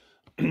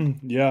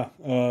 Yeah,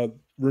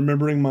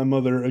 remembering my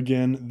mother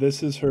again.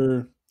 This is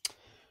her.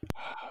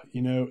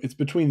 It's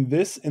between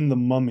this and The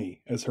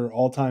Mummy as her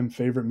all-time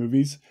favorite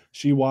movies.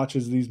 She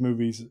watches these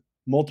movies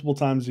multiple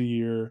times a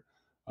year.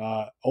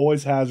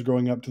 Always has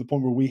growing up, to the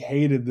point where we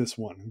hated this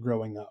one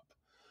growing up.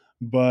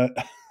 But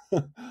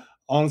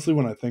honestly,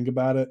 when I think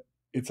about it,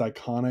 it's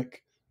iconic,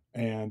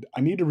 and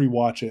I need to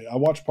rewatch it. I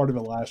watched part of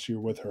it last year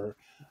with her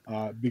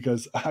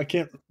because I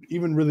can't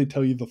even really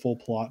tell you the full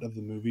plot of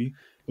the movie.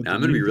 Now,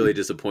 I'm going to be really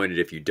disappointed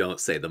if you don't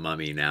say The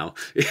Mummy now.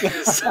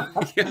 It's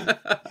not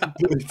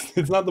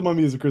The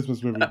Mummy as a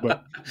Christmas movie,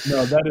 but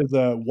no, that is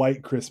a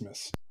White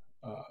Christmas.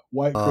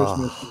 White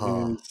Christmas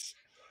is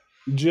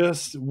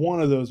just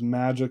one of those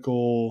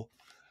magical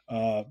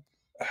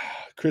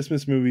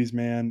Christmas movies,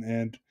 man.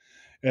 And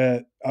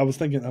I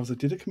was like,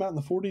 did it come out in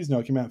the 40s? No,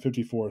 it came out in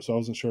 54. So I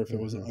wasn't sure if it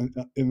was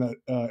in that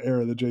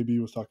era that JB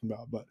was talking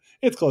about, but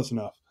it's close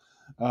enough.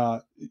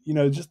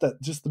 Just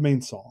the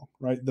main song,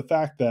 right? The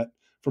fact that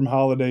from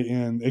Holiday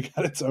Inn, it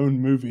got its own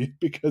movie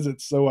because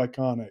it's so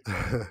iconic,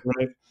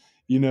 right?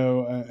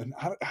 And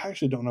I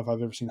actually don't know if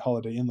I've ever seen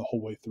Holiday Inn the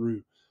whole way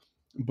through,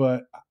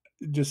 but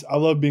I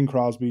love Bing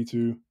Crosby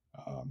too.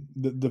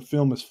 The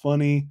film is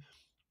funny.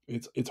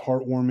 It's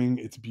heartwarming.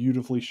 It's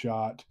beautifully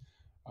shot.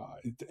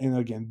 And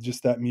again,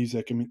 just that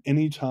music. I mean,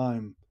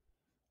 anytime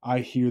I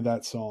hear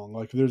that song,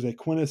 like there's a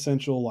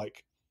quintessential,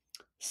 like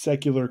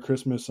secular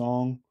Christmas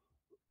song,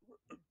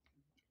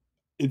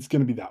 it's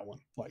going to be that one.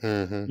 Like,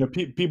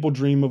 people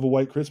dream of a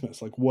white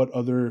Christmas. Like, what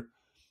other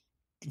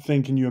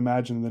thing can you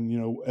imagine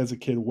than, as a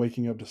kid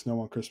waking up to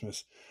snow on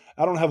Christmas?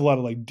 I don't have a lot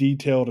of like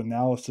detailed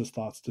analysis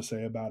thoughts to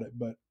say about it,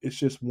 but it's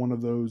just one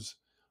of those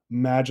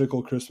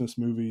magical Christmas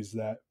movies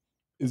that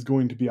is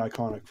going to be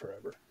iconic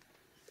forever.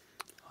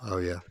 Oh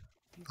yeah.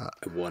 I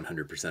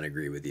 100%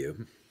 agree with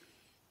you.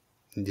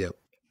 Yep.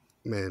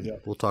 Man,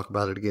 Yep. we'll talk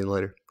about it again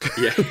later.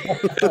 Yeah.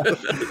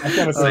 I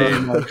kind of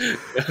Same.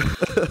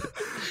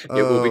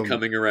 It will be Um,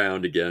 coming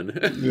around again.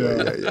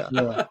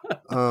 Yeah.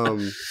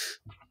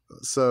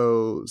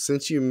 So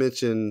since you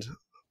mentioned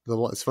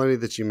it's funny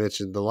that you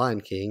mentioned The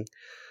Lion King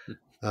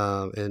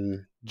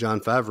and Jon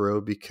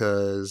Favreau,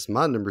 because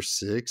my number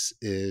 6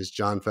 is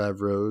Jon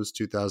Favreau's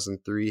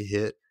 2003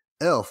 hit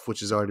Elf,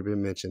 which has already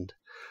been mentioned.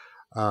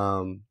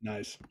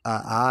 Nice.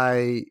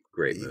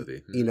 Great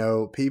movie. You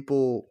know,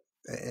 people,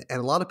 and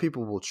a lot of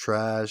people will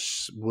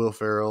trash Will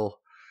Ferrell,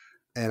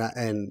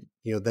 and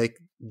you know,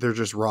 they're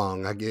just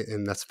wrong. I get,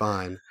 and that's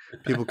fine.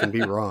 People can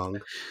be wrong.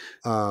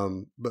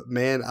 But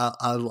man,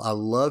 I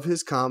love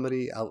his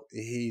comedy.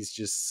 He's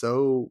just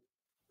so,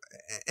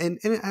 and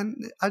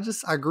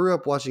I grew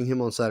up watching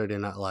him on Saturday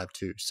Night Live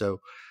too. So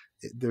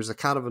there's a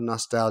kind of a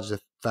nostalgia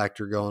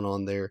factor going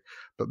on there.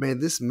 But man,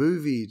 this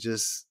movie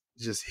just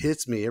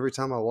hits me every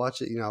time I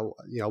watch it. You know,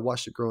 I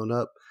watched it growing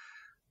up.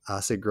 I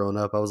say growing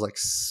up, I was like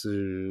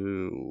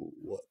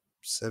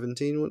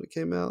 17 when it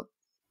came out,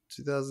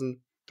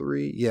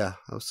 2003. Yeah,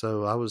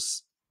 so I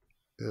was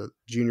a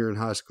junior in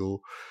high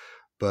school.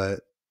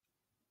 But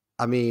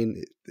I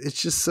mean,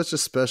 it's just such a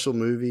special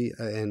movie,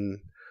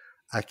 and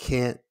I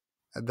can't.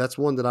 That's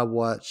one that I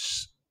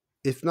watch,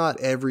 if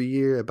not every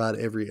year, about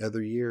every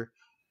other year.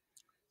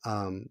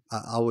 I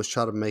always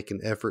try to make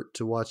an effort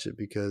to watch it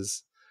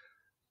because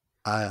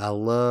I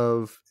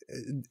love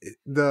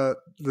the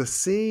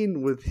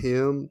scene with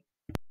him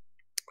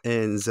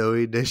and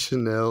Zoe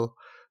Deschanel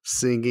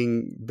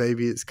singing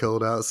 "Baby It's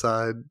Cold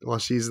Outside" while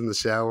she's in the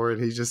shower,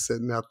 and he's just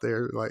sitting out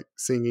there like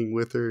singing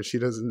with her, and she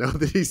doesn't know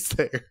that he's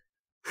there.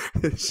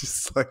 It's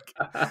just like,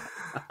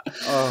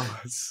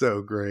 oh, it's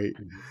so great.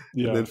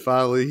 Yeah. And then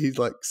finally he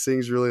like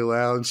sings really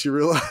loud and she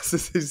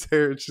realizes he's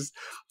there. It's just,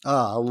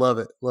 I love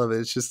it.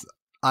 It's just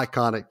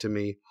iconic to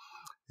me.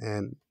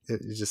 And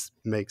it just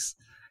makes,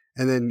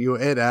 and then, you know,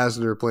 Ed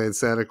Asner playing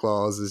Santa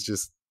Claus is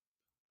just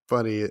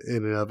funny in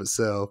and of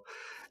itself.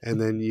 And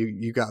then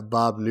you got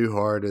Bob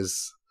Newhart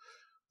as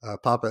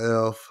Papa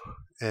Elf.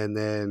 And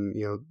then,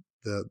 you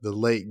know, the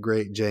late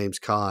great James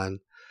Caan,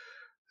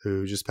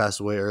 who just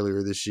passed away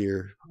earlier this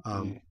year.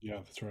 Yeah,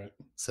 that's right.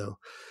 So,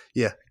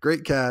 yeah,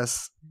 great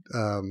cast,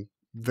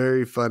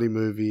 very funny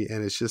movie,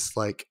 and it's just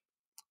like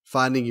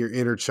finding your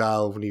inner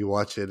child when you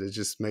watch it. It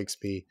just makes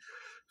me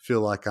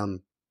feel like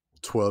I'm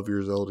 12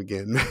 years old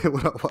again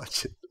when I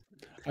watch it.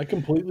 I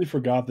completely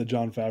forgot that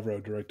Jon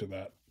Favreau directed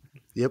that.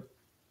 Yep.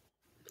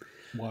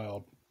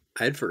 Wild.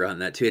 I had forgotten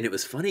that too, and it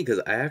was funny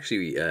because I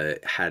actually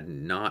had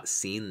not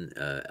seen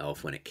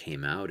Elf when it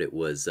came out. It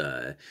was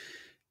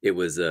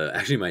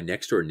actually my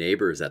next door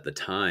neighbors at the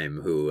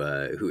time who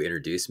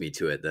introduced me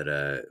to it.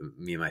 That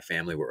me and my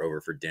family were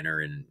over for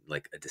dinner in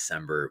like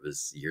December. It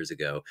was years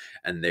ago,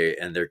 and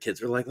their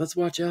kids were like, "Let's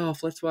watch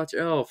Elf. Let's watch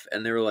Elf."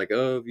 And they were like,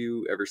 "Oh, have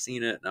you ever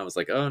seen it?" And I was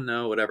like, "Oh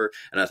no, whatever."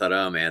 And I thought,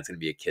 "Oh man, it's gonna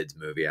be a kids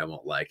movie. I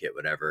won't like it,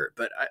 whatever."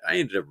 But I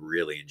ended up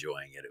really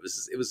enjoying it. It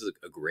was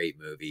a great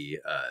movie,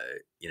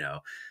 you know,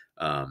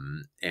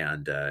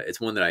 and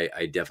it's one that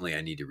I definitely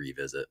I need to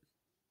revisit.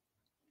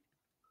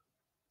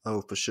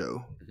 Oh, for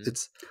sure.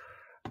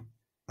 Mm-hmm.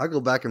 I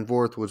go back and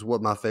forth with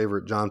what my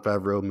favorite Jon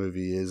Favreau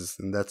movie is,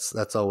 and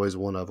that's always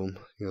one of them.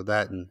 You know,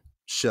 that and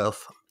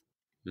Chef.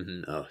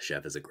 Mm-hmm. Oh,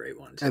 Chef is a great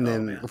one too. And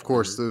then, of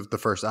course, mm-hmm. the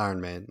first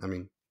Iron Man. I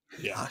mean,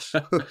 yeah, gosh.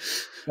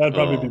 that'd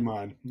probably be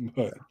mine.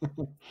 But.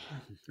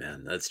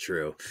 Man, that's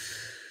true.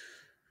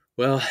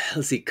 Well,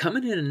 let's see.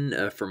 Coming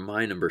in for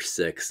my number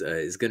 6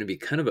 is going to be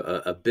kind of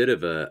a bit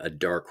of a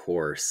dark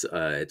horse.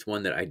 It's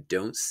one that I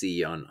don't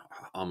see on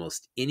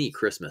almost any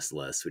Christmas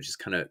list, which is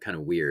kind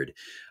of weird.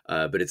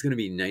 But it's going to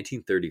be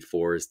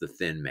 1934's The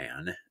Thin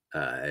Man.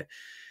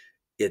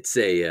 It's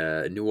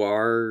a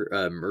noir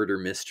murder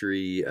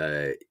mystery.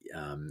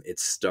 It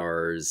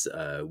stars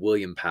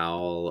William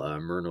Powell,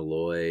 Myrna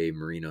Loy,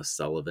 Maureen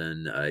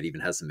O'Sullivan. It even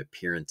has some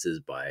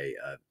appearances by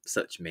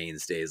such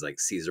mainstays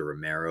like Cesar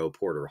Romero,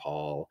 Porter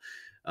Hall.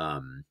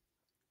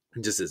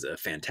 Just is a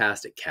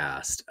fantastic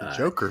cast.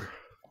 Joker.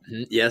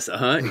 Yes,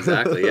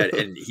 exactly. Yeah,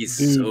 and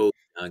he's so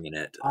young in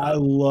it. I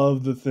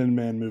love the Thin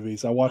Man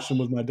movies. I watched them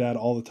with my dad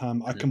all the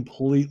time. I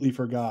completely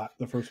forgot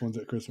the first ones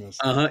at Christmas.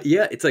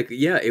 Yeah, it's like,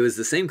 yeah, it was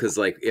the same because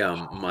like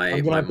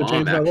my mom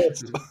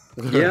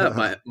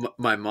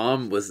my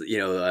mom was, you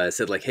know,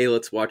 said like, hey,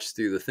 let's watch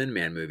through the Thin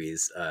Man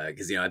movies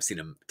because you know I've seen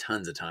them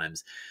tons of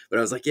times, but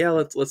I was like, yeah,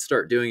 let's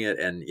start doing it.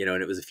 And you know,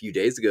 and it was a few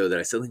days ago that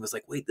I suddenly was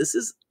like, wait, this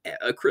is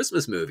a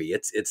Christmas movie.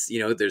 It's you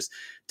know, there's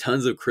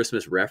tons of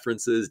Christmas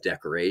references,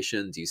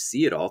 decorations, you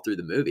see it all through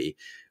the movie.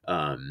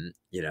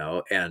 You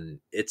know, and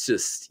it's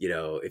just, you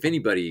know, if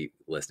anybody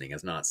listening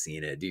has not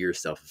seen it, do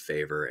yourself a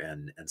favor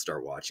and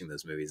start watching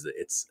those movies.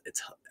 It's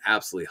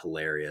absolutely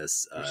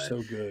hilarious. They're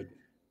so good.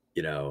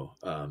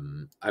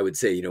 I would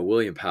say,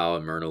 William Powell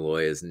and Myrna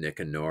Loy as Nick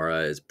and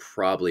Nora is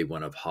probably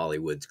one of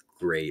Hollywood's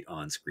great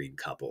on-screen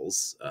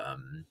couples.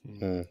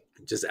 Mm,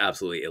 Just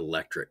absolutely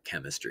electric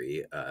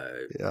chemistry.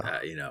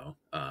 yeah.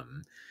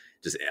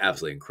 Just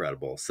absolutely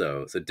incredible.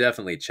 So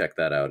definitely check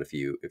that out if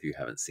you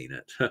haven't seen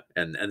it.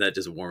 and that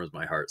just warms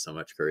my heart so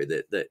much, Curry,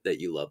 that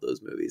you love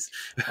those movies.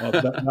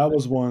 That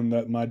was one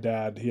that my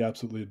dad, he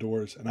absolutely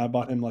adores. And I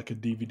bought him like a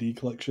DVD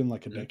collection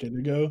like a decade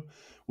ago,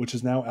 which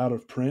is now out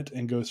of print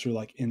and goes for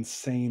like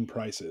insane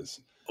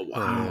prices. Oh,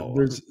 And wow.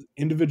 there's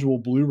individual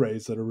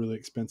Blu-rays that are really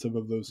expensive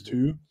of those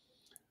two.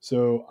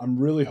 So I'm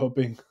really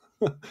hoping,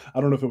 I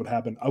don't know if it would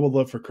happen. I would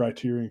love for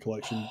Criterion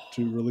Collection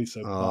to release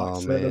a box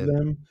Oh, set of man.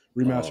 them,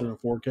 remastered Oh. in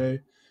 4K,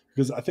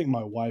 because I think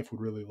my wife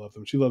would really love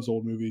them. She loves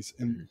old movies,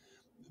 and Mhm.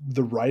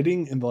 the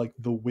writing and like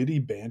the witty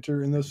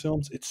banter in those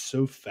films, it's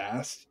so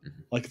fast.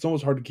 Mhm. Like it's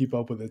almost hard to keep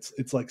up with.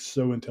 It's like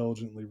so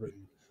intelligently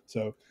written.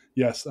 So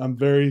yes, I'm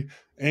very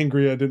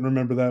angry I didn't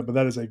remember that, but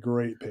that is a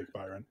great pick,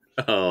 Byron.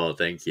 Oh,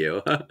 thank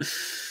you. Yeah,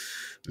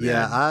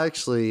 Man. I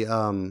actually,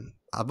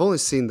 I've only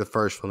seen the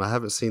first one. I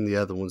haven't seen the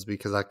other ones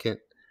because I can't.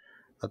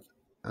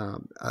 I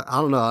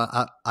don't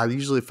know. I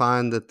usually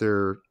find that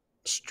they're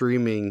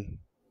streaming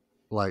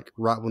like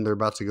right when they're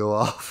about to go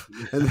off,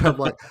 and then I'm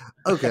like,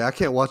 okay, I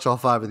can't watch all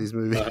 5 of these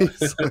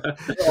movies. They're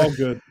all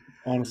good,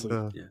 honestly.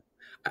 Yeah.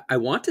 I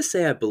want to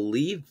say I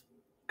believe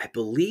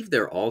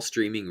they're all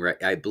streaming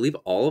right. I believe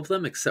all of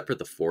them except for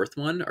the fourth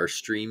one are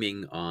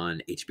streaming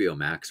on HBO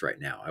Max right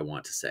now, I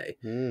want to say.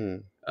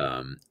 Mm.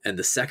 And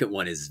the second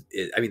one is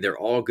I mean, they're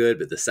all good,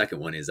 but the second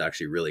one is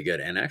actually really good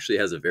and actually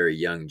has a very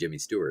young Jimmy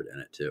Stewart in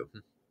it too.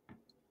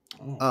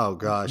 Oh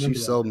gosh, you remember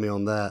that. sold me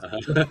on that.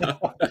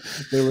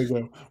 There we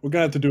go. We're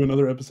gonna have to do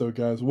another episode,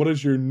 guys. What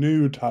is your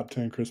new top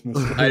 10 Christmas?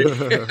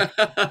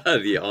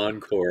 The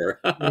encore.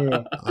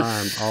 Yeah.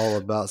 I'm all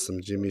about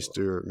some Jimmy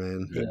Stewart,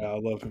 man. Yeah, I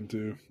love him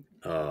too.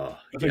 Oh,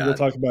 I think we'll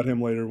talk about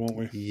him later, won't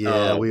we?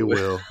 Yeah, we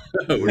will.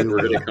 We're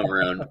going to come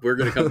around. We're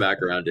going to come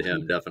back around to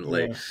him,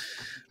 definitely.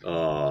 Yeah.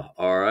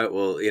 All right.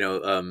 Well,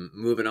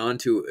 moving on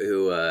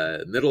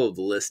to middle of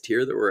the list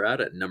here that we're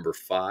at number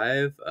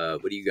 5.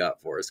 What do you got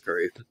for us,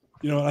 Curry?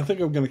 I think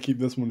I'm going to keep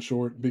this one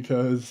short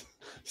because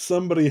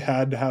somebody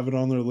had to have it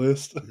on their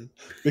list.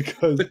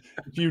 Because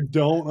if you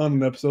don't on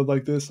an episode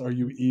like this, are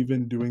you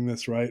even doing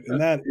this right?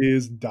 And that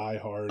is Die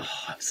Hard.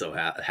 Oh, I'm so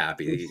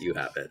happy that you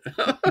have it.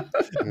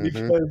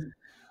 Because,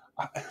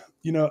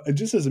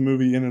 just as a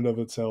movie in and of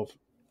itself,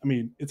 I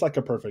mean, it's like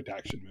a perfect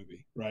action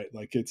movie, right?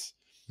 Like it's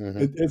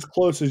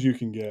close as you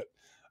can get.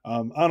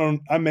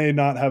 I may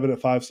not have it at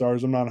 5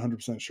 stars. I'm not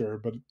 100% sure,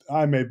 but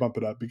I may bump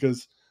it up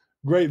because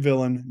great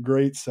villain,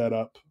 great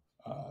setup,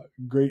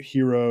 great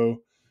hero,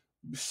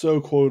 so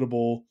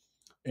quotable,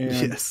 and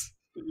Yes.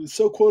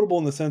 so quotable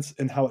in the sense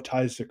and how it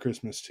ties to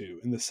Christmas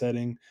too, in the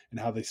setting and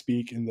how they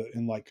speak in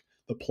like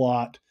the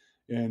plot,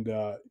 and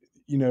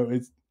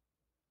it's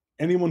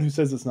anyone who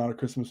says it's not a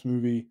Christmas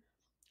movie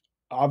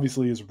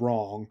obviously is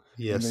wrong.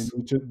 Yes.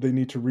 And they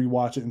need to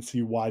rewatch it and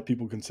see why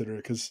people consider it,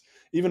 because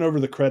even over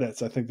the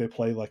credits, I think they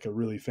play like a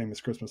really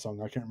famous Christmas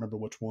song. I can't remember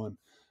which one.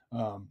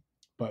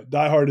 But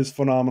Die Hard is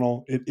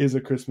phenomenal. It is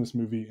a Christmas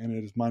movie, and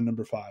it is my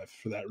number 5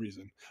 for that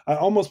reason. I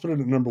almost put it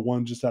at number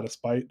 1 just out of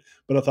spite,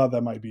 but I thought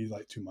that might be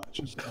like too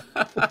much. So.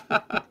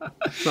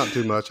 Not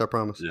too much, I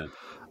promise. Yeah.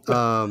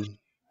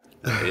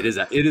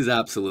 It is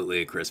absolutely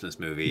a Christmas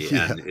movie,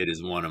 Yeah. and it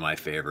is one of my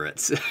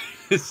favorites.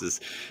 This is,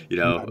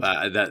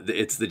 that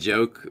it's the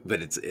joke,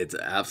 but it's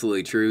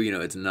absolutely true.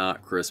 It's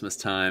not Christmas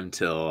time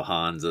till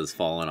Hans has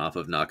fallen off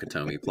of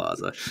Nakatomi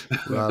Plaza.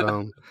 Right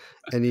on.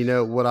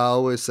 And what I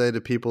always say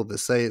to people that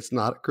say it's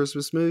not a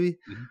Christmas movie,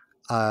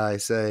 I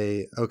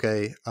say,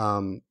 okay,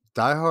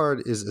 Die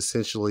Hard is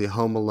essentially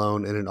Home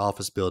Alone in an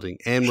office building,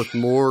 and with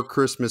more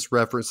Christmas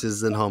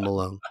references than Home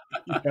Alone.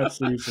 Yeah,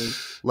 seriously.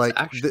 Like,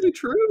 it's actually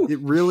true. It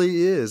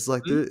really is.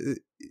 Like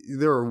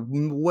there are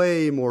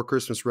way more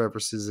Christmas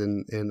references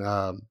in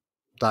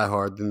Die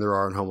Hard than there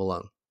are in Home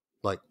Alone.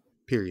 Like,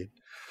 period.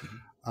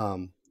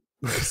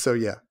 So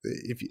yeah,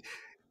 if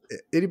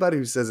anybody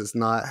who says it's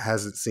not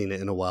hasn't seen it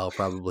in a while,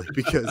 probably,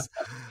 because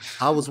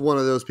I was one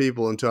of those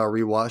people until I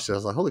rewatched it. I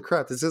was like, holy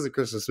crap, this is a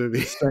Christmas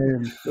movie.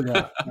 Same.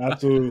 Yeah,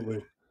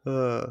 absolutely.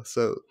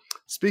 So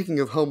speaking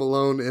of Home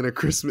Alone in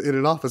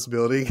an office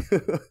building,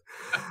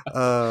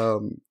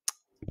 Home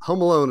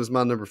Alone is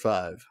my number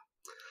 5.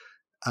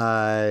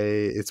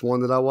 It's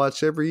one that I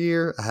watch every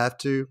year. I have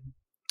to.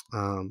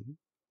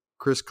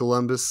 Chris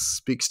Columbus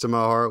speaks to my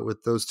heart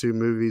with those 2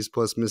 movies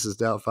plus Mrs.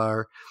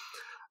 Doubtfire.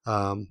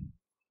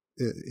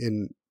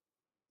 It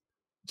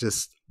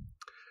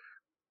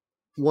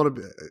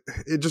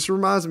just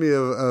reminds me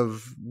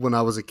of when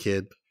I was a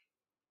kid,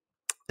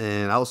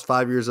 and I was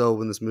 5 years old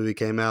when this movie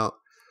came out,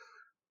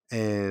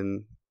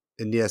 and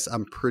yes,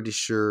 I'm pretty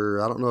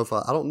sure I don't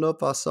know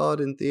if I saw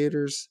it in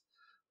theaters,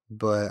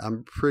 but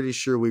I'm pretty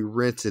sure we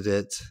rented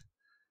it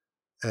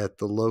at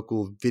the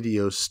local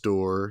video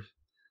store.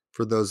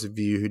 For those of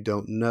you who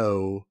don't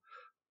know,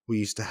 we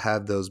used to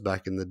have those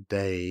back in the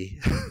day.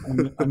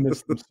 I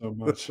miss them so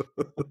much.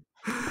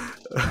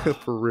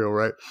 For real,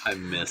 right? I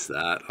miss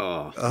that.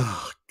 Oh,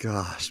 Oh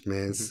gosh,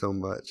 man, so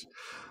much.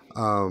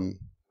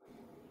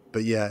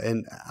 But yeah,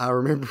 and I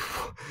remember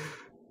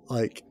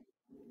like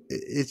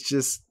it's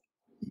just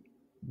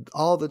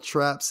all the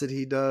traps that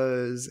he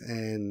does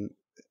and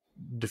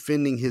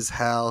defending his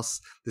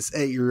house, this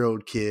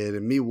 8-year-old kid,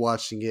 and me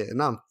watching it,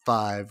 and I'm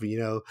 5,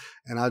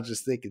 and I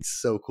just think it's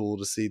so cool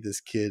to see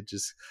this kid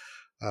just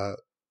uh,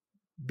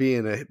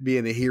 being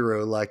a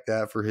hero like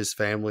that for his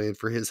family and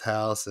for his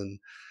house, and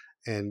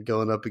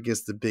going up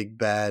against the big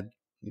bad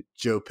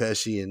Joe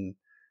Pesci and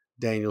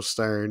Daniel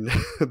Stern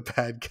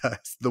bad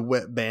guys, the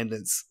wet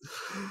bandits.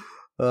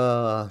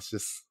 It's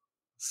just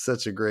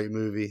such a great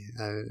movie.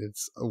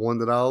 It's one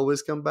that I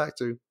always come back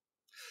to.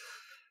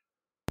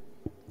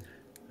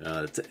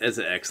 It's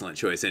an excellent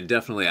choice, and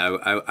definitely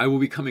I will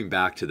be coming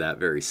back to that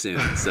very soon.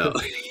 So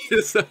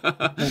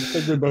I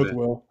think we both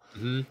will.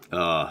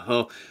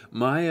 Well,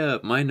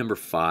 my number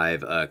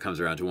 5 comes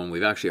around to one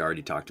we've actually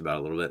already talked about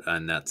a little bit,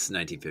 and that's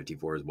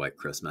 1954's White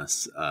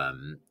Christmas.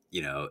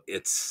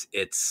 It's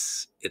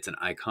an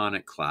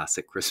iconic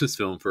classic Christmas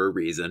film for a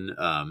reason.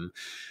 The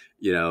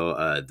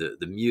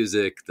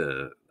music,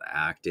 the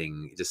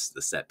acting, just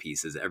the set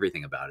pieces,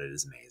 everything about it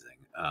is amazing.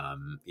 I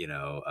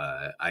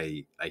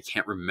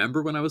can't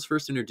remember when I was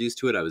first introduced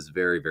to it. I was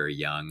very, very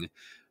young.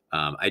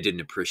 I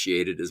didn't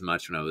appreciate it as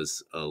much when I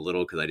was a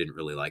little because I didn't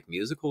really like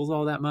musicals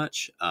all that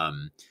much.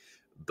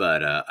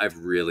 But I've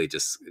really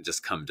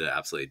just come to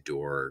absolutely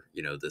adore,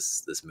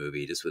 this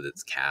movie just with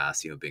its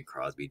cast, Bing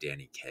Crosby,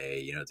 Danny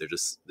Kaye,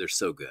 they're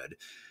so good.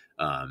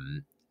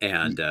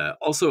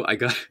 Also I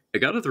got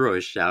to throw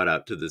a shout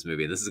out to this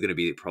movie. And this is going to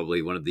be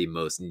probably one of the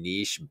most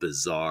niche,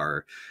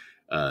 bizarre,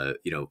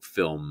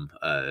 film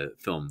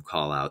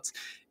call outs,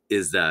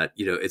 is that,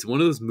 it's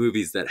one of those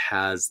movies that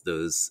has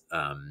those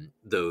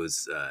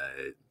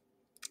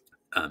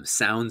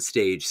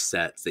soundstage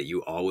sets that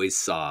you always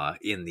saw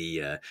in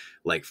the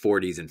like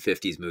 40s and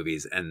 50s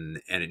movies, and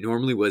it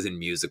normally was in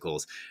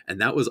musicals, and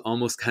that was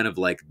almost kind of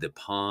like the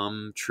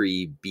palm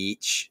tree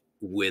beach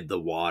with the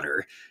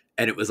water.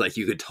 And it was like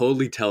you could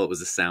totally tell it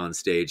was a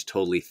soundstage,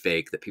 totally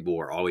fake, that people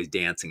were always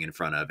dancing in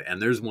front of. And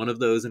there's one of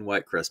those in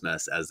White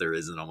Christmas, as there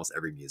is in almost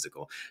every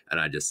musical. And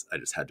I just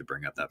had to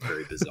bring up that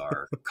very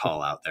bizarre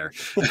call out there.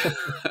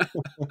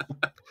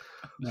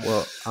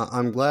 Well,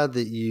 I'm glad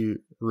that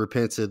you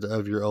repented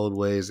of your old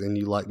ways and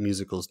you like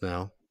musicals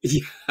now.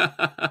 Yeah.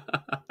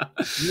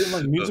 You didn't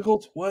like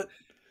musicals? What?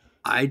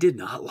 I did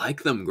not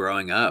like them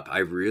growing up. I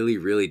really,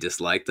 really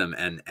disliked them.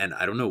 And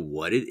I don't know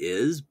what it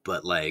is,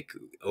 but like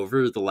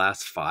over the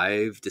last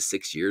 5 to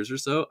 6 years or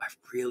so, I've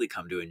really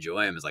come to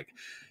enjoy them. It's like,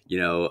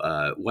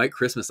 White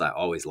Christmas I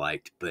always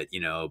liked, but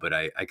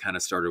I kind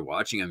of started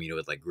watching them,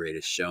 with like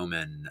Greatest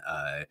Showman,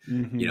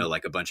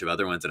 like a bunch of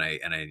other ones.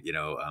 And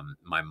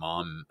my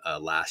mom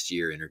last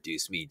year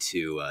introduced me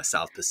to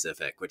South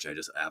Pacific, which I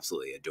just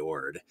absolutely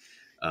adored.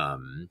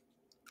 So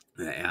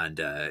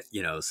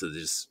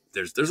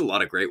there's a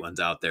lot of great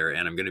ones out there,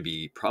 and I'm going to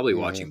be probably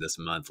watching this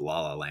month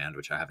La La Land,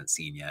 which I haven't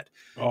seen yet.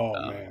 Oh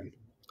man.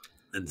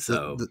 And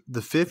so the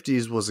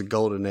 50s was a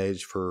golden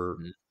age for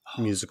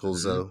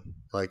musicals, though.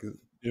 Like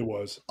it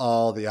was.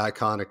 All the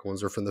iconic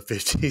ones are from the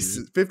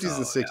 50s, 50s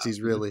and 60s,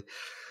 yeah. Really.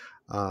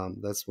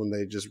 That's when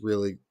they just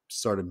really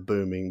started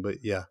booming.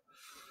 But yeah,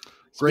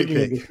 great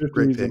pick.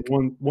 Great pick.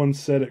 One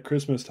set at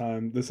Christmas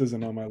time. This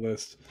isn't on my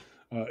list.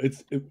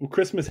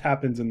 Christmas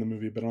happens in the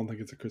movie, but I don't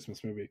think it's a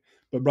Christmas movie.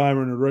 But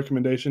Byron, a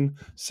recommendation: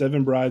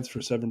 7 Brides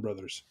for 7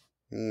 Brothers.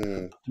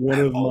 I've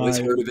always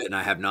heard of it, and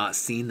I have not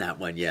seen that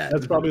one yet.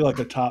 That's probably like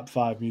a top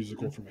 5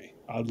 musical for me.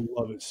 I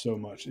love it so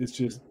much. It's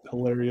just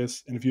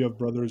hilarious, and if you have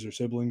brothers or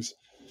siblings,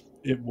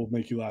 it will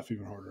make you laugh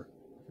even harder.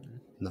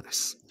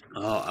 Nice.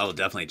 Oh, I will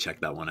definitely check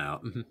that one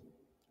out.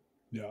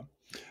 Yeah.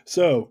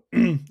 So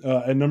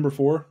at number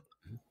 4.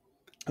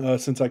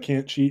 Since I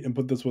can't cheat and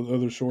put this with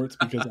other shorts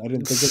because I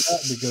didn't think of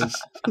that because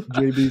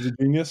JB's a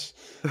genius.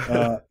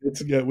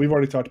 We've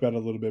already talked about it a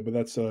little bit, but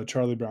that's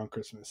Charlie Brown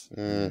Christmas.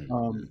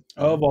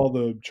 Of all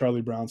the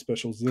Charlie Brown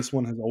specials, this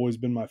one has always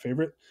been my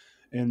favorite,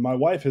 and my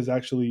wife has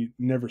actually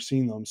never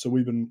seen them, so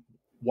we've been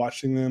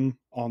watching them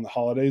on the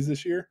holidays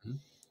this year.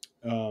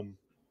 So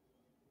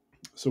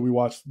we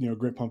watched,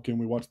 Great Pumpkin.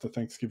 We watched the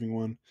Thanksgiving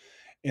one,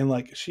 and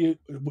like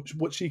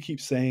what she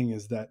keeps saying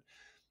is that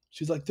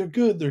she's like, they're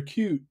good, they're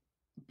cute,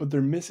 but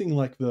they're missing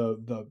like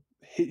the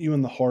hit you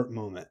in the heart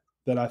moment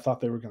that I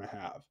thought they were going to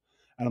have.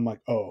 And I'm like,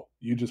 oh,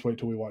 you just wait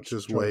till we watch.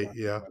 Just wait.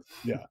 Yeah.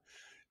 Yeah.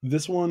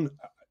 This one,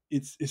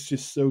 it's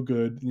just so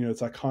good.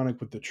 It's iconic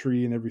with the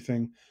tree and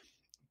everything.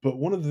 But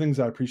one of the things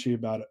I appreciate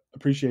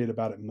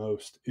about it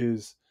most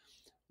is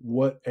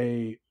what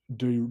a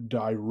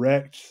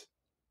direct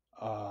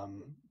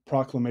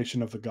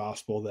proclamation of the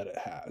gospel that it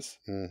has.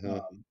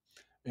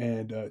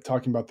 And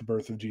talking about the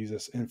birth of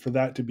Jesus, and for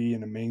that to be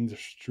in a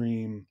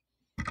mainstream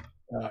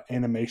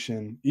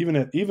animation,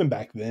 even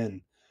back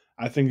then,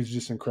 I think is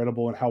just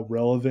incredible, and how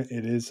relevant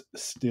it is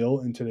still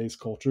in today's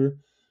culture.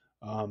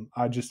 I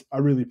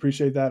really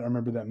appreciate that. I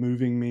remember that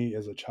moving me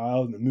as a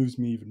child, and it moves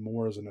me even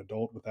more as an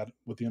adult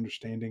with the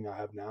understanding I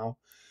have now.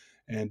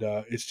 and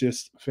it's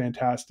just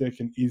fantastic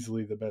and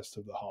easily the best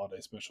of the holiday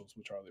specials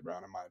with Charlie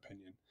Brown, in my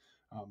opinion.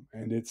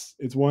 And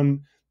it's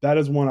one that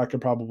is one I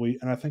could probably,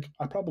 and I think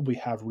I probably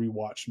have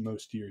rewatched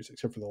most years,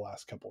 except for the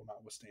last couple,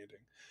 notwithstanding.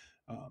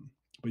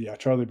 But yeah,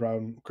 Charlie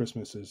Brown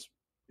Christmas is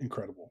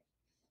incredible.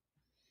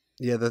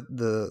 Yeah,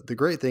 the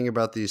great thing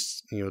about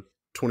these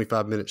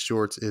 25-minute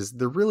shorts is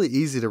they're really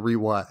easy to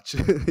rewatch.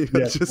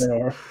 Yes, they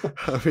are.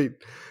 I mean,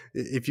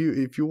 if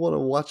you want to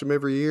watch them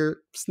every year,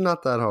 it's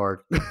not that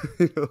hard.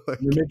 They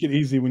make it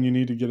easy when you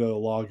need to get a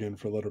login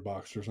for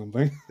Letterboxd or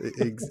something.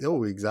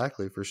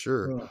 Exactly, for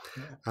sure. Oh,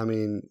 yeah. I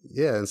mean,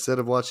 yeah, instead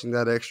of watching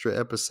that extra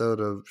episode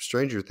of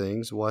Stranger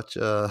Things, watch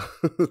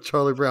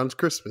Charlie Brown's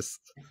Christmas.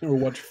 Or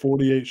watch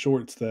 48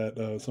 shorts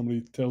that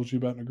somebody tells you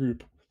about in a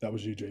group. That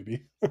was you,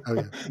 JB. Oh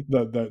yeah,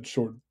 that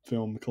short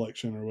film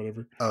collection or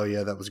whatever. oh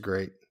yeah, that was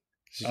great.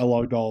 I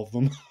logged all of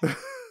them.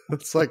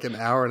 It's like an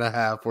hour and a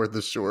half worth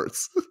of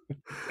shorts,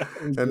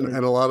 and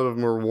great. a lot of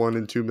them are 1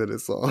 and 2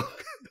 minutes long.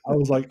 I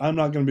was like, I'm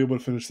not going to be able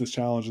to finish this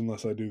challenge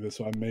unless I do this,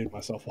 so I made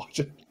myself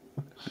watch it.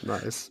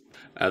 Nice.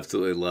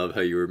 Absolutely love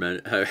how you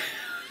were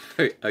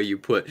how you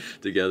put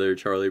together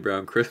Charlie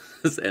Brown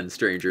Christmas and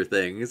Stranger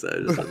Things. I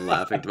just am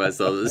laughing to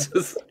myself. This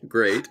is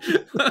great.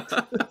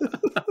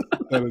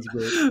 That is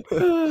great.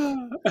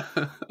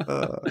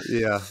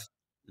 Yeah.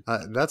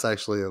 That's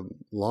actually a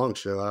long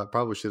show. I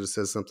probably should have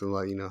said something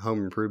like,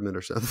 Home Improvement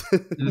or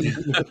something.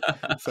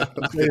 So,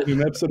 In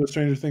an episode of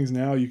Stranger Things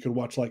now, you could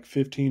watch like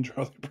 15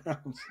 Charlie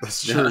Browns.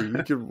 that's true.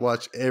 You could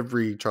watch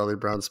every Charlie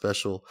Brown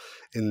special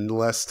in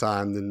less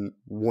time than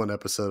one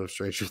episode of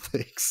Stranger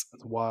Things.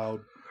 That's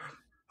wild.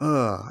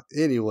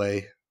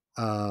 Anyway,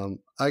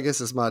 I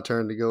guess it's my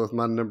turn to go with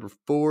my number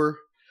 4.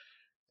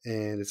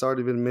 And it's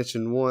already been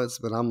mentioned once,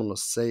 but I'm going to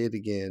say it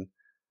again.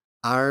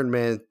 Iron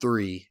Man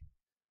 3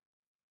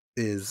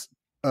 is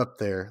up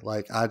there.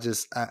 Like,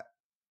 it's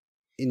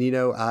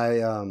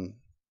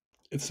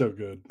so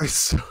good.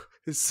 It's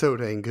so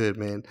dang good,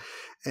 man.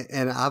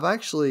 And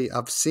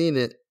I've seen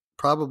it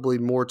probably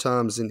more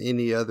times than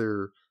any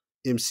other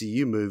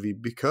MCU movie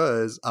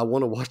because I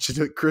want to watch it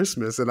at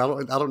Christmas and I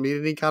don't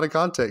need any kind of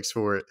context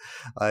for it.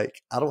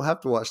 Like, I don't have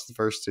to watch the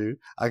first 2.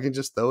 I can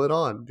just throw it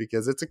on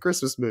because it's a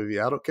Christmas movie.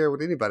 I don't care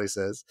what anybody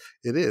says.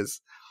 It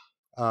is.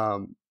 I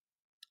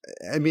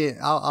mean,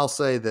 I'll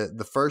say that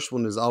the first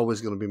one is always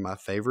going to be my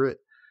favorite,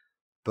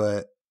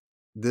 but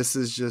this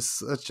is just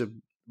such a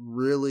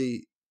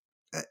really,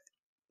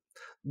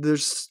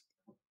 there's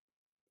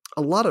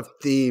a lot of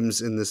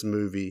themes in this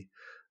movie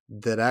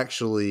that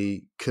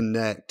actually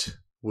connect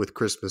with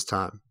Christmas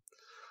time.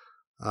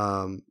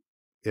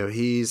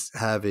 He's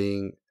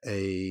having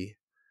he's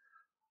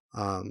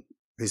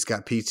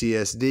got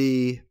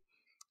PTSD,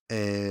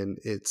 and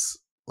it's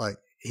like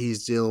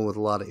he's dealing with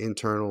a lot of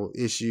internal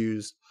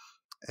issues,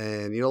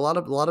 and a lot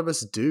of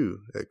us do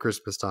at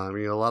Christmas time.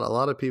 A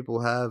lot of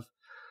people have,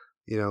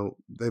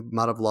 they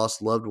might have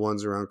lost loved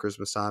ones around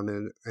Christmas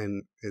time,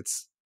 and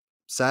it's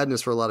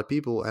sadness for a lot of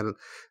people,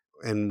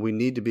 and we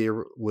need to be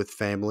with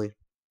family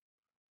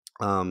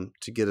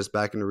to get us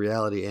back into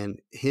reality. And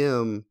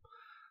him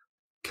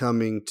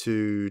coming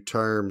to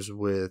terms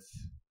with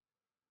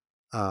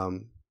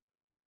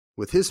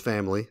his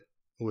family,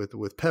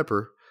 with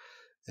Pepper,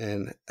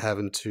 and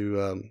having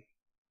to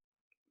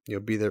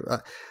be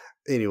there.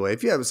 Anyway,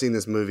 if you haven't seen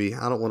this movie,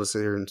 I don't want to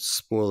sit here and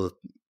spoil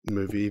the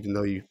movie, even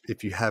though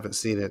if you haven't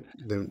seen it,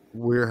 then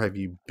where have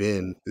you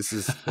been? This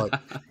is like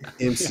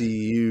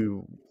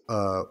MCU.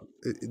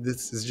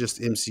 This is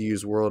just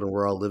MCU's world, and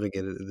we're all living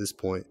in it at this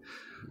point.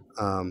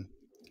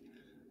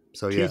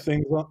 So yeah,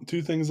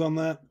 two things on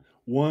that.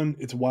 One,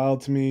 it's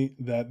wild to me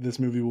that this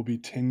movie will be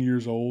 10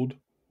 years old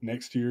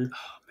next year.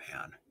 Oh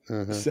man.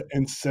 Mm-hmm.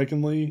 And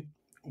secondly,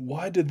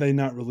 why did they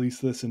not release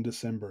this in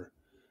December?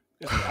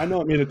 I know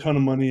it made a ton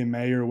of money in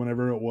May or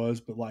whenever it was,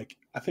 but like,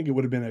 I think it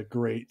would have been a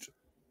great,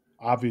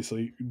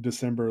 obviously,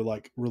 December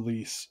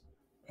release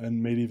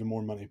and made even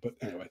more money. But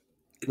anyway.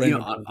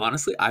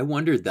 Honestly, I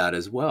wondered that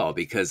as well,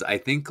 because I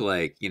think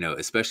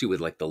especially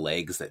with the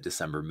legs that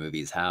December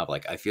movies have,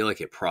 I feel like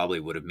it probably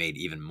would have made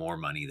even more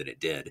money than it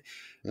did,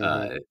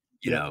 Mm-hmm.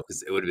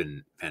 because it would have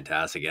been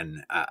fantastic.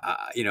 And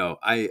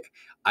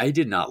I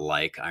did not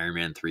like Iron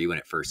Man 3 when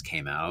it first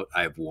came out.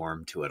 I've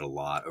warmed to it a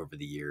lot over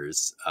the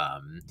years.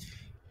 And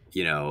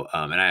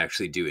I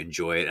actually do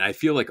enjoy it. And I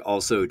feel like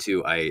also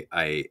too,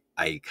 I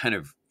kind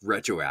of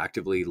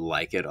retroactively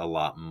like it a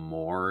lot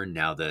more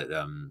now that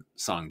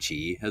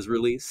Shang-Chi has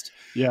released.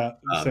 Yeah,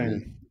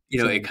 same.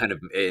 It kind of,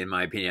 in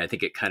my opinion, I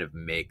think it kind of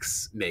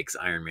makes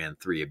Iron Man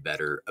 3 a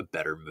better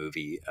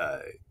movie,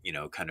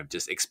 kind of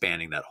just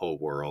expanding that whole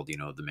world,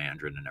 the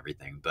Mandarin and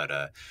everything. But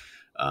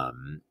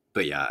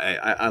yeah,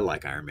 I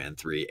like Iron Man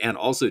 3. And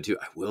also too,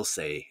 I will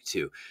say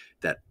too,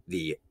 that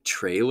the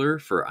trailer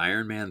for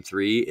Iron Man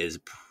 3 is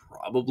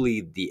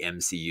probably the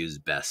MCU's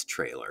best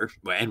trailer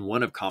and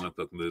one of comic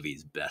book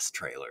movies' best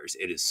trailers.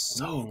 It is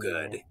so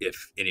good.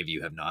 If any of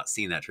you have not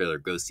seen that trailer,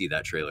 go see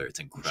that trailer. It's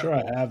incredible.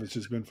 I'm sure I have. It's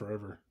just been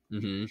forever.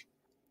 Mm-hmm.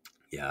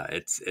 Yeah,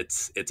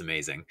 it's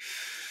amazing.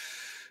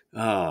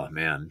 Oh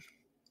man.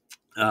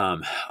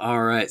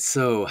 All right.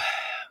 So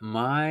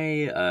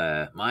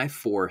my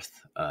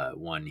fourth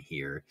one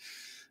here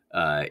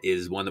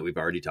is one that we've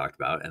already talked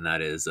about, and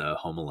that is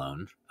Home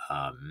Alone.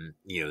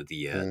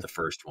 The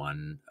first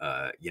one.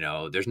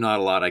 There's not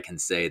a lot I can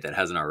say that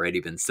hasn't already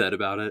been said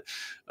about it.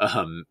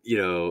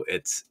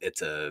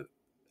 It's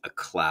a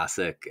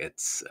classic.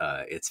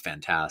 It's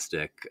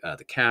fantastic.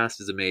 The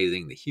cast is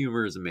amazing. The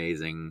humor is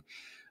amazing.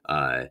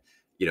 Uh,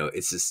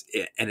 it's just,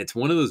 and it's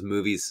one of those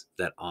movies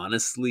that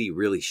honestly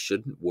really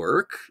shouldn't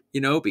work,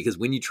 because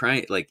when you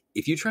try, like,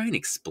 if you try and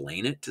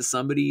explain it to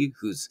somebody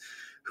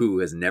who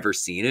has never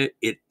seen it,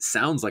 it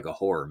sounds like a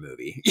horror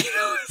movie.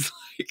 It's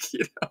like,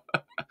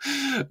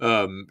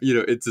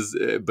 it's just,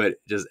 but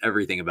just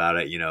everything about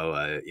it,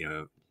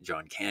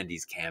 John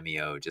Candy's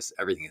cameo, just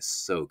everything is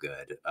so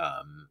good,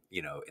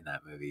 in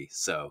that movie.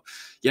 So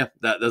yeah,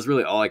 that's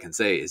really all I can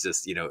say is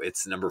just,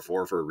 it's number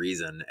 4 for a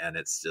reason. And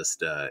it's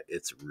just,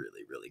 it's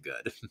really, really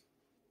good.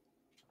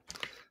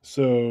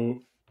 So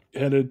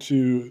headed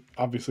to,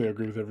 obviously I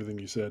agree with everything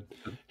you said.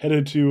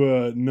 Headed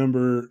to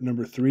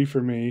number 3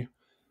 for me.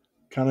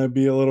 Kind of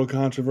be a little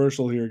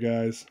controversial here,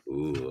 guys.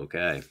 Ooh,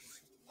 okay.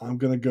 I'm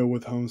going to go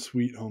with Home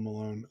Sweet Home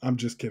Alone. I'm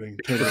just kidding.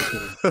 Totally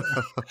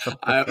kidding.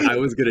 I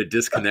was going to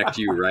disconnect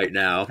you right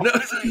now. No,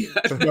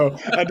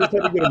 I just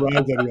had to get a rise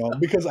out of y'all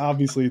because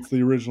obviously it's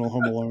the original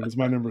Home Alone is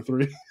my number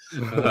 3.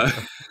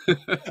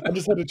 I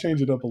just had to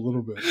change it up a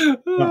little bit.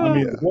 No, I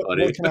mean,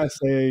 what can I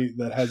say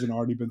that hasn't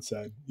already been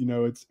said?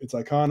 It's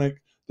iconic.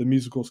 The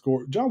musical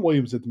score. John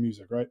Williams did the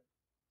music, right?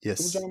 Yes.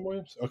 Was it John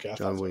Williams? Okay.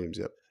 John Williams,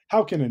 yep.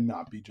 How can it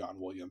not be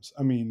John Williams?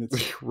 I mean,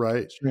 it's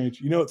right.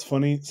 Strange. It's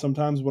funny.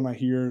 Sometimes when I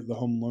hear the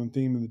Home Alone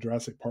theme and the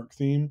Jurassic Park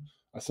theme,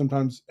 I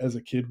sometimes, as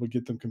a kid, would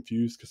get them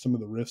confused because some of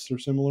the riffs are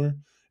similar.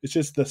 It's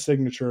just the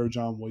signature of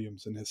John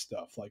Williams and his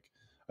stuff. Like,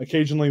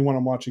 occasionally when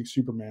I'm watching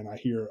Superman, I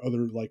hear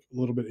other, like, a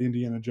little bit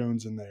Indiana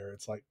Jones in there.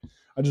 It's like,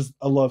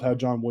 I love how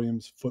John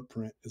Williams'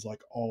 footprint is,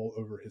 like, all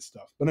over his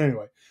stuff. But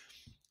anyway,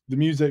 the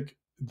music,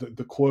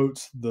 the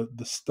quotes, the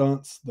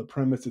stunts, the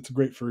premise, it's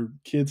great for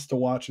kids to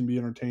watch and be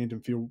entertained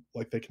and feel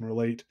like they can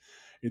relate.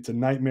 It's a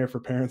nightmare for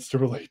parents to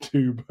relate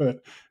to, but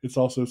it's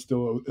also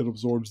still, it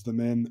absorbs them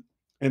in.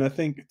 And I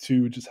think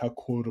too, just how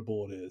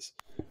quotable it is.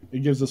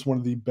 It gives us one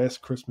of the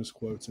best Christmas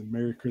quotes, and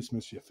Merry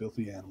Christmas, you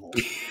filthy animals.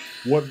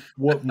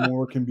 What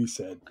more can be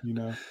said,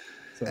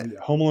 So yeah,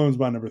 Home Alone is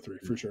my number 3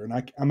 for sure.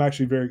 And I'm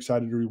actually very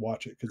excited to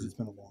rewatch it because it's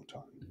been a long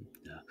time.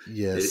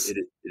 Yes,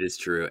 it is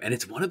true. And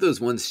it's one of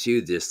those ones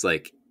too, just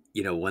like,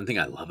 one thing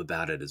I love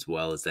about it as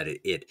well is that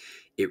it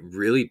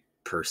really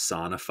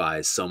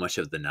personifies so much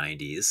of the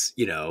 90s,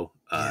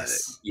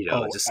 yes.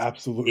 Just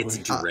absolutely. It's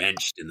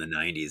drenched in the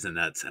 90s, and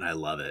I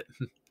love it.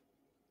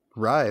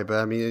 Right, but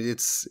I mean,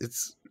 it's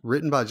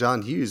written by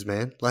John Hughes,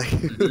 man. Like,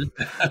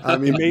 I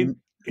mean,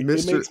 it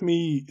makes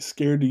me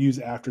scared to use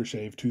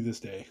aftershave to this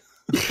day.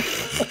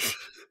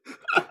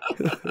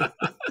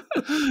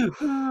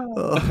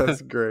 Oh,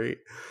 that's great.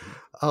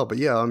 Oh, but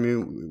yeah, I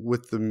mean,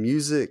 with the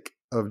music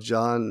of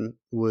John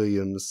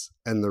Williams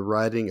and the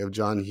writing of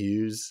John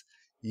Hughes,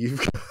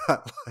 you've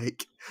got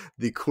like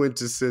the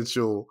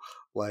quintessential,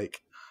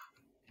 like,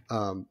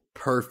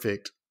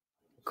 perfect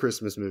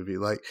Christmas movie.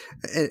 Like,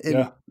 and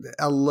yeah.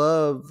 I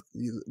love,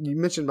 you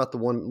mentioned about the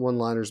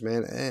one-liners,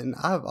 man. And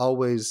I've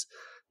always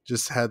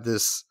just had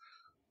this,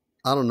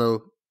 I don't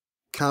know,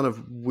 kind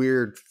of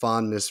weird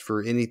fondness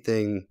for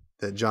anything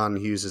that John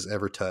Hughes has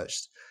ever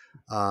touched.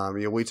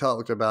 We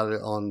talked about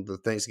it on the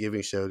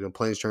Thanksgiving show.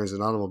 Planes, Trains,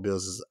 and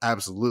Automobiles is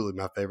absolutely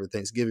my favorite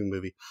Thanksgiving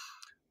movie.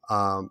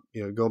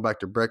 Going back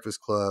to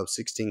Breakfast Club,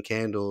 16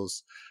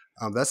 Candles,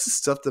 that's the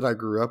stuff that I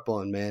grew up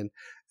on, man.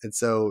 And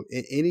so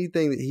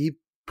anything that he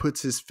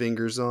puts his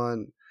fingers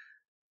on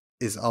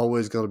is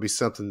always going to be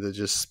something that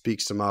just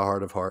speaks to my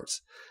heart of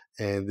hearts.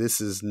 And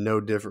this is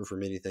no different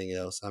from anything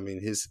else. I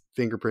mean, his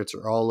fingerprints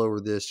are all over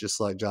this,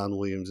 just like John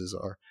Williams's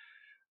are.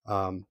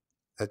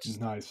 That's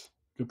just nice.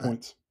 Good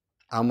points.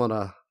 I'm going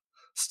to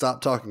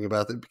stop talking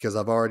about it because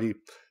I've already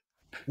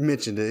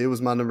mentioned it. It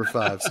was my number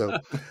 5. So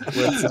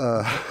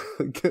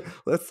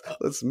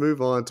let's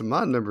move on to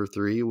my number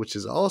 3, which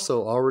has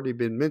also already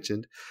been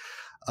mentioned.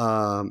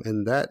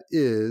 And that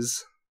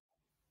is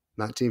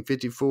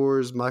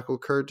 1954's Michael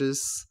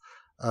Curtis,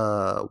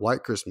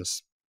 White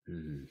Christmas.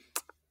 Mm-hmm.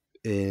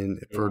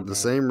 And for the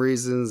same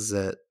reasons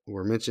that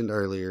were mentioned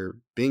earlier,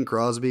 Bing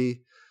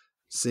Crosby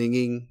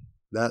singing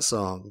that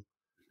song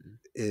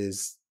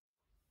is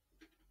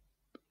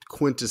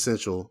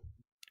quintessential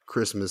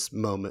Christmas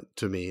moment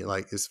to me.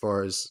 Like, as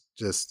far as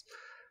just,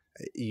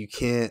 you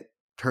can't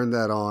turn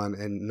that on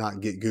and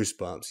not get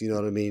goosebumps. You know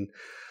what I mean?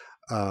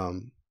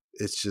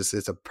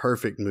 It's a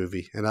perfect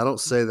movie. And I don't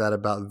say that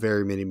about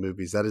very many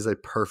movies. That is a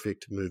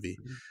perfect movie.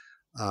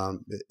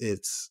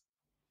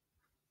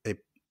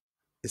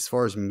 As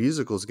far as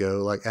musicals go,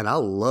 like, and I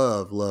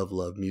love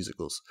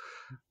musicals.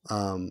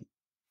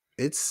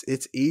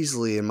 It's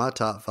easily in my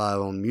top 5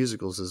 on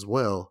musicals as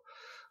well.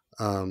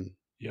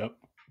 Yep.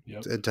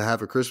 To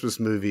have a Christmas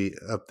movie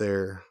up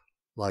there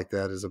like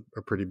that is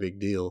a pretty big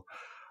deal.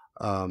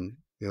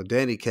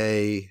 Danny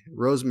Kaye,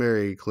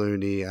 Rosemary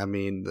Clooney. I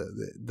mean,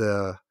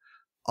 the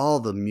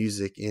all the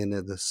music in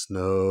it, the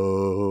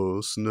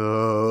snow,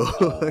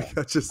 like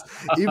I just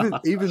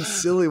even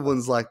silly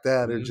ones like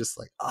that are just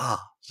like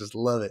just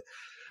love it.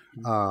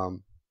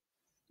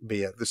 But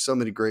yeah, there's so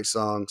many great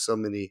songs, so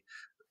many,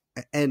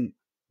 and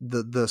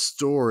the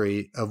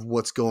story of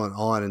what's going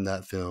on in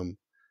that film,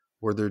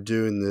 where they're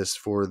doing this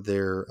for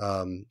their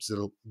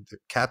their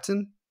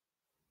captain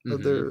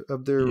of their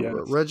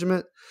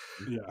regiment.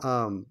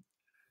 Yeah.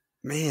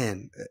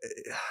 Man,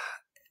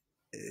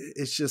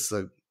 it's just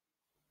a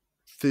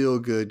feel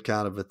good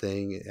kind of a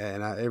thing,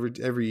 and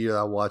every year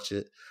I watch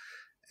it,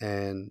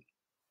 and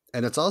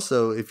it's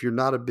also, if you're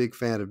not a big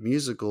fan of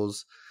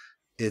musicals,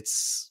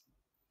 it's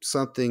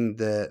something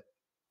that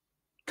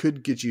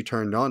could get you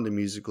turned on to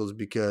musicals,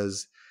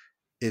 because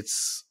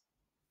it's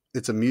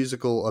a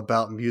musical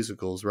about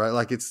musicals, right?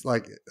 Like it's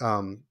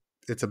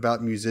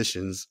about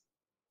musicians,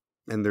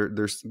 and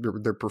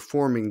they're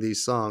performing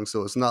these songs,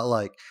 so it's not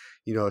like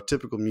a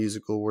typical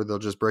musical where they'll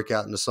just break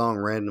out in a song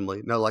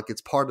randomly. No, like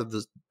it's part of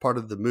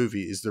the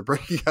movie is they're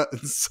breaking out in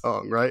the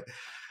song, right?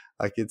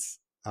 Like it's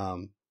I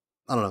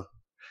don't know.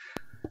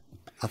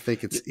 I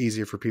think it's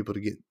easier for people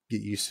to get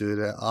used to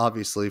it.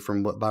 Obviously,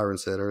 from what Byron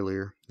said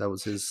earlier, that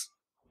was his.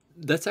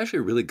 That's actually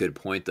a really good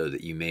point, though,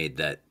 that you made.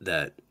 That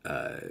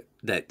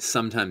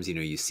sometimes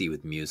you see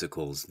with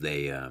musicals,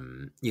 they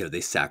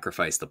they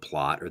sacrifice the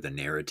plot or the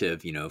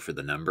narrative for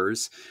the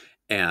numbers.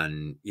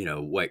 And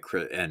White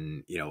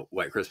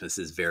Christmas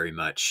is very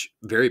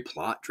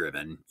plot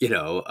driven,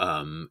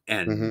 and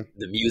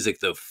the music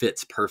though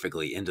fits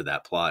perfectly into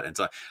that plot. And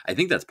so I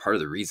think that's part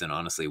of the reason,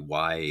 honestly,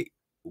 why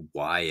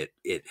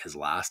it has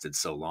lasted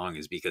so long,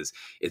 is because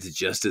it's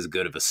just as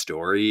good of a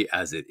story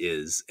as it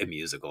is a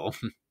musical.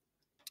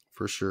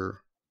 For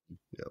sure.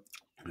 Yep.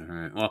 All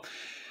right. Well,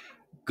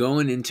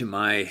 going into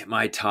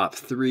my top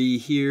three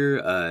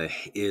here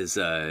is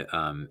as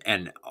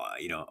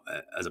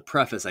a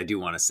preface, I do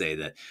want to say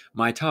that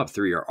my top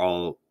three are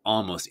all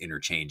almost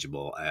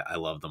interchangeable. I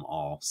love them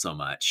all so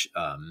much.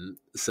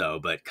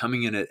 But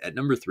coming in at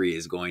number three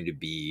is going to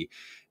be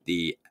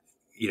the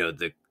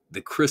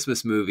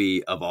Christmas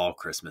movie of all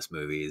Christmas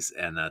movies,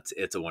 and that's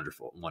It's a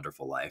Wonderful,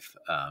 Wonderful Life.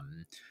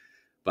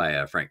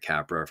 By Frank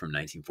Capra from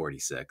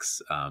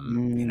 1946. So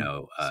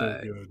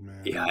good,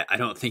 man. Yeah, I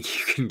don't think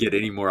you can get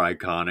any more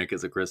iconic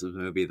as a Christmas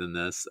movie than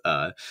this.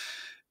 The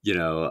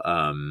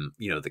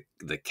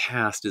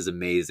cast is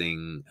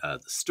amazing. The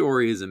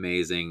story is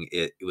amazing.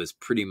 It was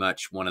pretty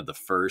much one of the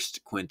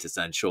first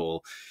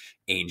quintessential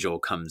angel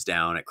comes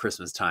down at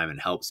Christmas time and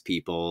helps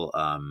people.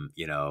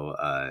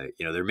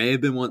 There may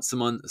have been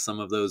some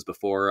of those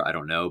before, I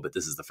don't know, but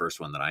this is the first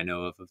one that I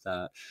know of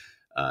that.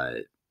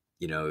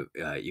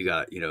 You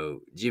got,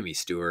 Jimmy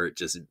Stewart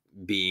just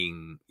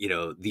being,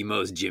 the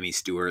most Jimmy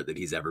Stewart that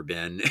he's ever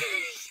been.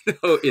 And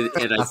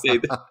I say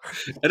that,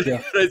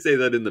 I say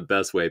that in the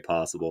best way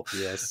possible.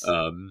 Yes.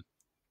 So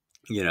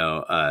and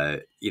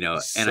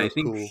I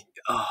think, cool.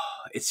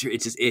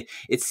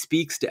 It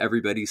speaks to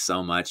everybody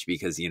so much,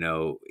 because,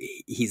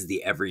 he's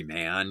the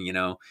everyman,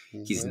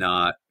 he's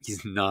not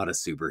a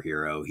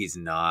superhero. He's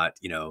not,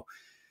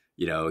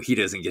 he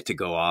doesn't get to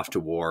go off to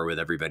war with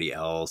everybody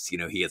else. He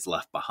gets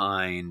left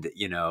behind,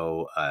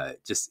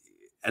 just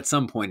at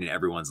some point in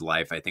everyone's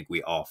life. I think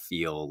we all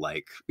feel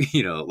like,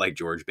 like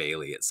George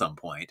Bailey at some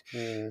point.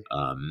 It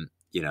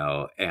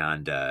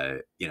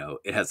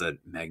has a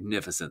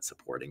magnificent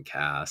supporting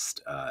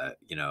cast.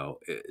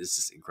 It's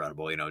just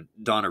incredible.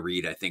 Donna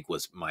Reed, I think,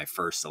 was my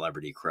first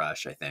celebrity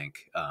crush, I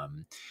think.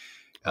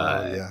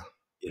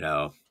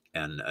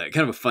 And kind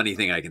of a funny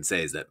thing I can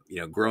say is that,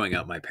 growing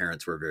up, my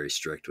parents were very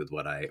strict with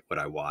what I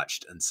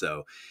watched. And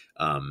so,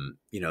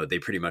 they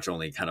pretty much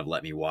only kind of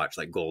let me watch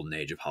like golden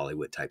age of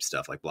Hollywood type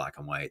stuff, like black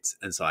and whites.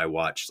 And so I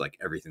watched like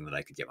everything that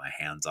I could get my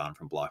hands on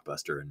from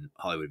Blockbuster and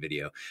Hollywood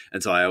Video.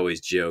 And so I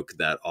always joke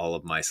that all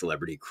of my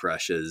celebrity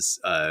crushes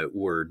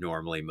were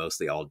normally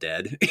mostly all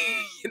dead.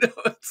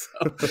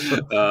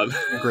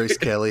 Grace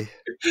Kelly.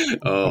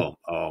 Oh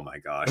my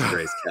gosh,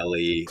 Grace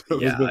Kelly.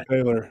 Elizabeth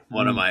Taylor.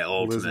 One of my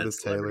ultimate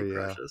Elizabeth Taylor,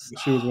 crushes.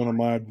 She was one of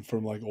mine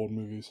from like old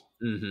movies.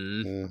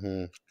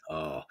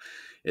 Oh,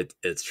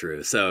 it's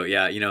true. So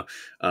yeah,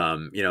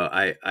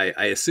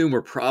 I assume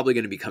we're probably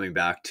going to be coming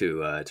back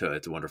to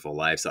It's a Wonderful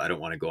Life. So I don't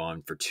want to go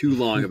on for too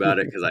long about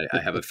it, because I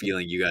have a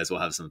feeling you guys will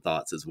have some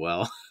thoughts as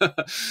well.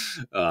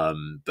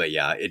 But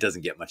yeah, it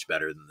doesn't get much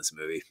better than this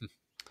movie.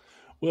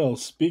 Well,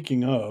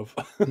 speaking of,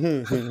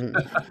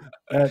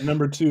 at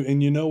number two,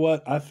 and you know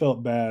what? I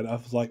felt bad. I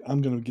was like,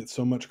 I'm going to get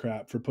so much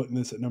crap for putting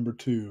this at number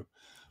two.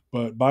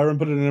 But Byron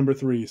put it at number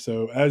three.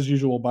 So, as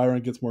usual,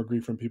 Byron gets more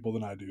grief from people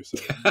than I do. So,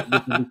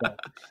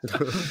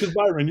 because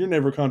Byron, you're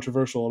never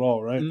controversial at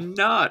all, right?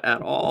 Not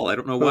at all. I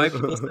don't know why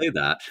people say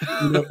that.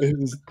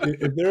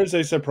 If there is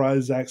a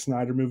surprise Zack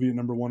Snyder movie at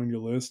number one on your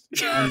list,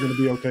 I'm going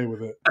to be okay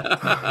with it.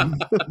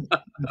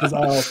 Because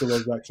I also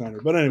love Zack Snyder.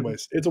 But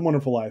anyways, It's a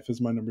Wonderful Life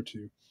is my number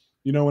two.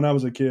 When I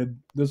was a kid,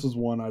 this was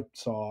one I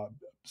saw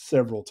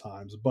several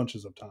times,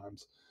 bunches of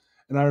times.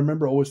 And I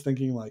remember always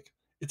thinking, like,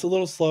 it's a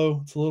little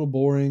slow, it's a little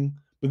boring,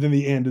 but then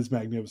the end is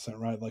magnificent,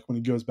 right? Like when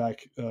he goes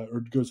back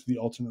or goes to the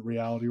alternate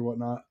reality or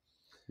whatnot,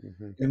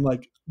 and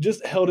like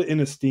just held it in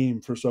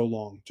esteem for so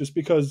long, just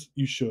because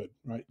you should,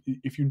 right?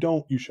 If you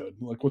don't, you should.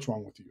 Like, what's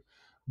wrong with you?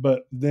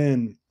 But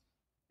then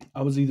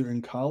I was either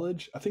in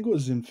college, I think it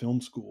was in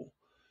film school.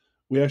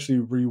 We actually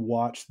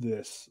rewatched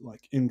this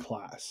like in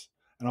class,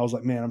 and I was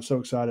like, man, I'm so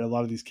excited. A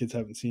lot of these kids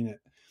haven't seen it.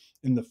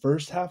 In the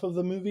first half of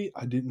the movie,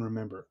 I didn't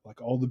remember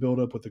like all the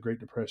buildup with the Great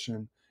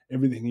Depression,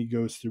 everything he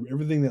goes through,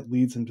 everything that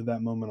leads him to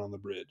that moment on the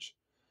bridge.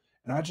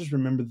 And I just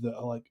remember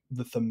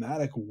the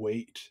thematic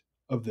weight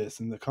of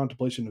this and the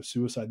contemplation of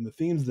suicide and the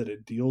themes that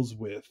it deals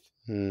with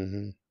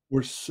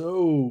were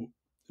so,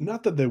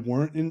 not that they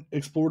weren't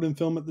explored in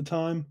film at the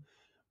time,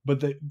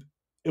 but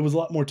it was a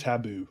lot more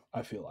taboo,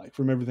 I feel like,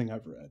 from everything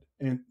I've read.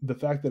 And the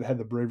fact that it had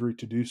the bravery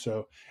to do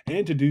so,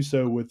 and to do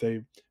so with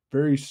a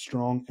very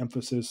strong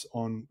emphasis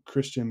on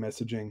Christian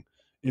messaging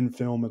in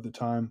film at the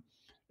time,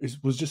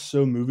 was just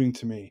so moving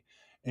to me.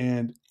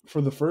 And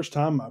for the first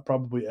time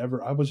probably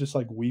ever, I was just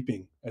like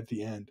weeping at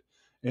the end.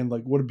 And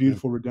like, what a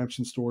beautiful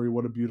redemption story.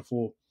 What a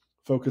beautiful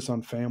focus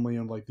on family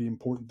and like the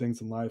important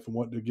things in life and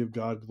what to give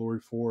God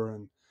glory for.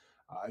 And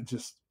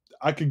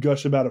I could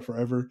gush about it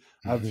forever.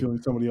 I have a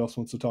feeling somebody else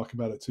wants to talk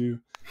about it too.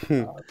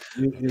 It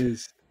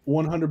is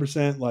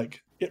 100%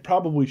 like, it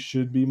probably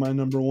should be my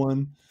number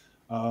one.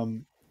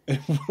 And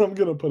what I'm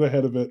going to put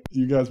ahead of it,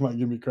 you guys might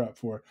give me crap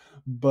for,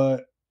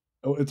 but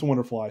It's a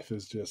Wonderful Life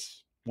is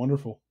just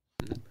wonderful.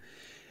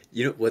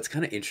 You know, what's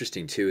kind of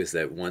interesting too is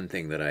that one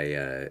thing that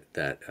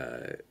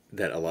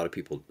that a lot of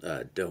people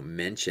don't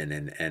mention,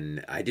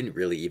 and I didn't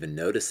really even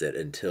notice it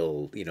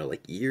until, you know,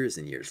 like years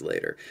and years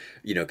later,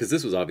 you know, because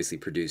this was obviously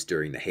produced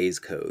during the Hays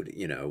Code,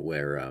 you know,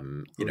 where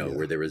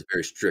where there was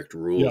very strict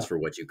rules for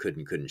what you could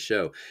and couldn't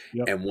show.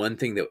 Yep. And one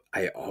thing that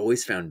I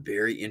always found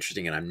very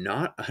interesting, and I'm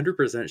not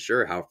 100%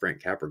 sure how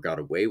Frank Capra got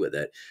away with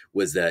it,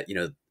 was that, you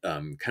know,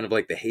 kind of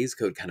like the Hays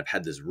Code kind of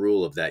had this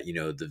rule of that, you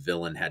know, the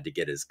villain had to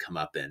get his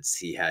comeuppance.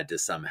 He had to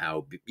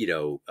somehow, you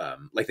know,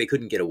 like they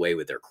couldn't get away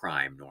with their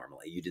crime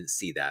normally. You didn't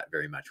see that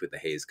very much with the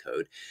Hays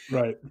Code.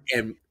 Right.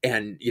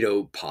 And you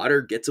know,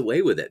 Potter gets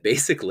away with it,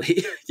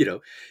 basically. You know,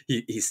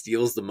 he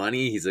steals the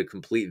money. He's a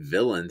complete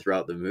villain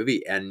throughout the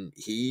movie. And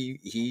he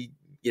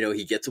you know,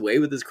 he gets away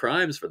with his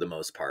crimes for the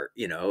most part,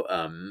 you know,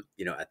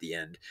 at the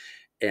end.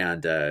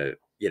 And,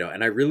 you know,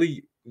 and I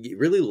really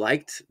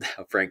liked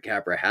how Frank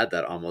Capra had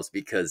that almost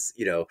because,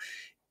 you know,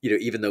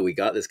 even though we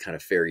got this kind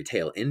of fairy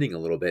tale ending a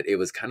little bit, it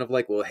was kind of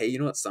like, well, hey, you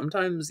know what?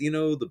 Sometimes, you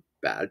know, the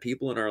bad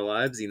people in our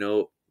lives, you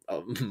know,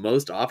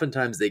 most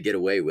oftentimes they get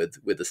away with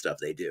the stuff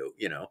they do,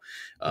 you know,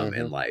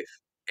 in life.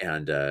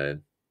 And,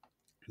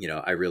 you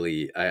know,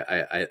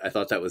 I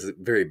thought that was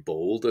very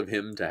bold of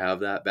him to have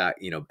that back,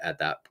 you know, at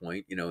that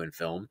point, you know, in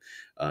film,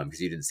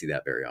 because you didn't see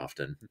that very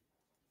often.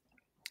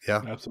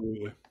 Yeah,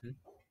 absolutely.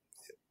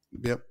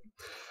 Yep.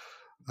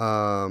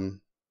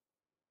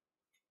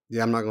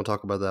 Yeah, I'm not going to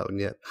talk about that one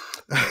yet.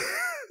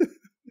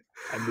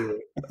 I knew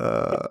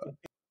it.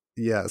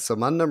 Yeah, so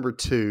my number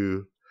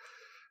 2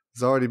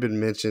 has already been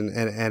mentioned,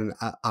 and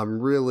I'm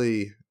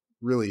really,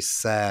 really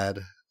sad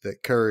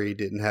that Curry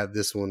didn't have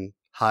this one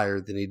higher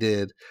than he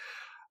did.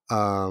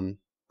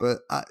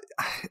 But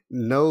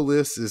no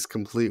list is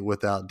complete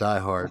without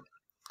Diehard.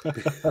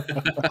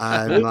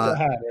 I'm not,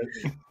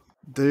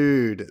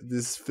 dude,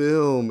 this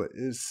film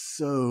is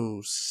so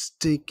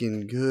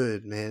stinking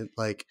good, man.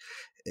 Like,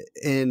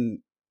 and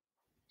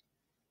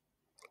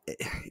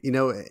you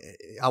know,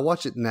 I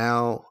watch it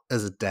now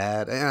as a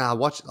dad, and I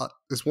watch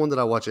it's one that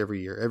I watch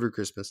every year, every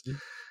Christmas.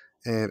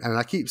 And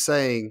I keep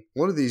saying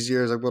one of these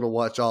years I'm going to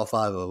watch all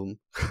 5 of them,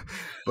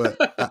 but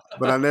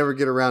I never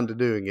get around to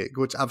doing it.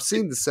 Which I've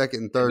seen the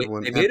second and third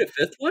one. They made a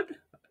 5th one.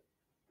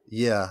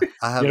 Yeah,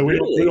 I have. Yeah,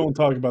 we don't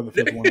talk about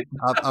the 5th one.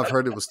 I've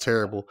heard it was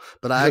terrible,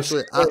 but I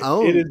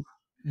own it.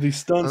 The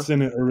stunts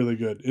in it are really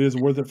good. It is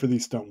worth it for the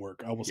stunt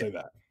work. I will say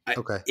that.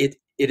 Okay, it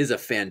is a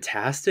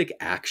fantastic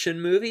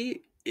action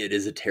movie. It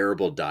is a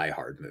terrible Die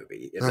Hard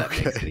movie, if that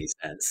makes any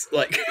sense.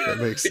 Like, that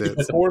makes sense.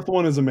 The 4th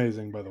one is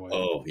amazing, by the way.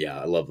 Oh yeah,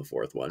 I love the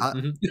 4th one.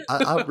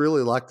 I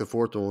really liked the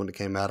 4th one when it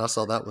came out. I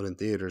saw that one in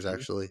theaters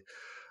actually,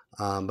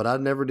 but I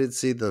never did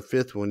see the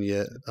 5th one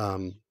yet.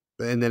 And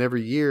then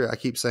every year I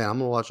keep saying I'm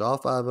gonna watch all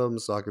 5 of them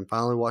so I can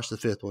finally watch the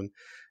 5th one.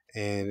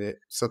 And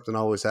something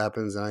always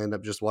happens, and I end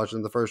up just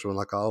watching the first one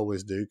like I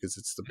always do because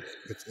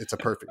it's a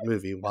perfect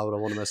movie. Why would I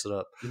want to mess it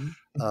up?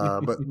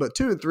 But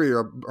 2 and 3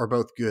 are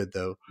both good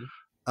though.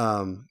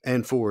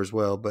 And 4 as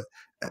well. But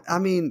I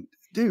mean,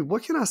 dude,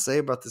 what can I say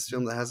about this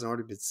film that hasn't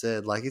already been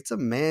said? Like, it's a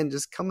man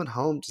just coming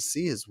home to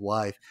see his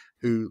wife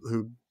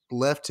who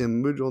left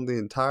him, moved on the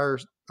entire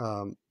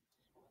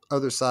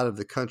other side of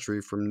the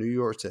country from New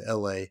York to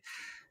LA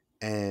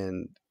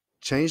and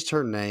changed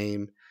her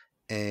name.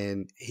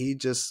 And he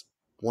just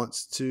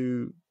wants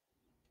to,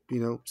 you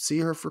know, see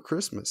her for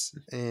Christmas.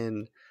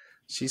 And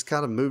she's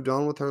kind of moved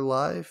on with her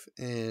life.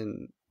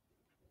 And,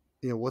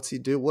 you know, what's he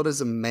do? What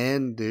does a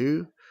man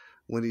do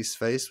when he's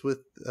faced with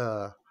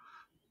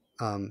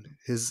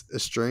his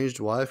estranged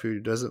wife who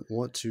doesn't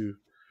want to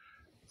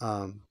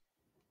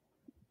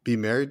be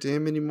married to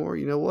him anymore,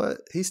 you know what?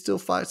 He still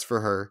fights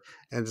for her.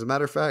 And as a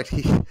matter of fact,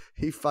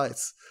 he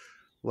fights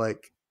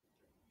like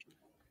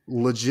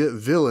legit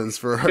villains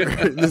for her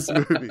in this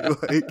movie.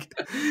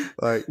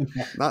 Like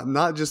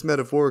not just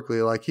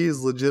metaphorically, like he's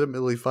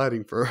legitimately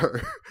fighting for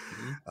her.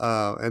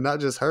 And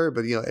not just her,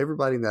 but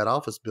everybody in that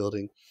office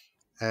building.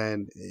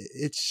 And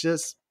it's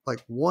just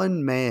like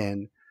one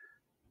man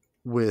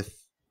with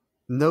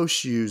no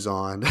shoes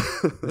on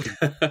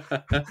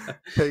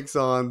takes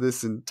on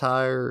this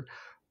entire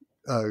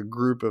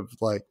group of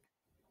like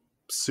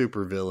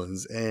super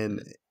villains,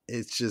 and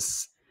it's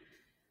just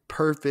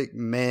perfect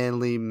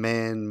manly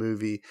man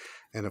movie.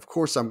 And of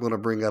course I'm going to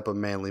bring up a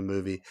manly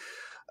movie,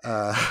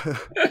 but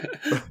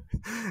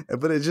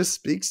it just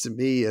speaks to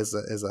me as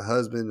a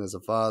husband, as a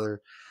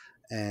father,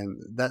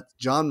 and that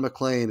John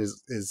McClane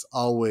is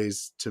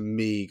always to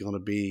me going to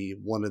be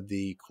one of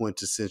the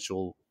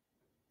quintessential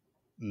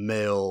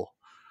male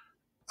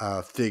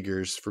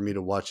figures for me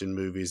to watch in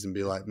movies and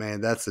be like,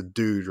 man, that's a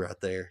dude right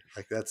there.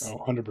 Like that's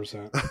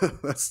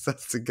 100%.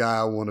 that's the guy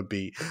I want to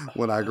be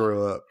when I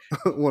grow up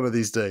one of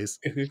these days.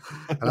 And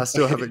I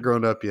still haven't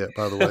grown up yet,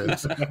 by the way.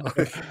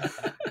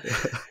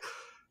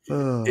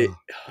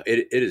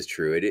 It is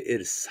true. It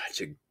is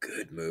such a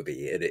good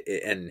movie.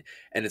 And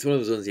it's one of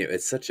those ones,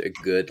 it's such a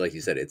good, like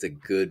you said, it's a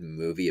good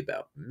movie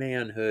about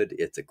manhood.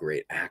 It's a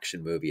great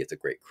action movie. It's a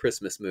great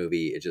Christmas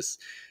movie. It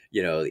just,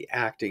 the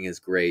acting is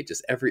great.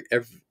 Just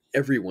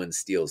everyone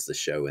steals the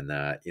show in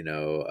that.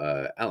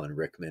 Alan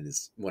Rickman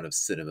is one of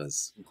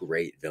cinema's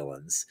great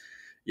villains.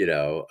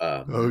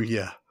 Oh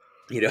yeah.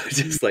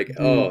 Just like,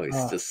 oh,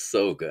 he's just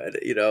so good.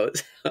 I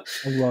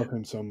love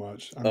him so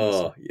much. I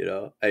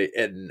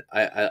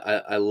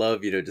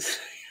love, just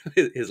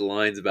his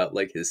lines about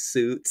like his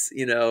suits,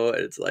 and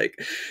it's like,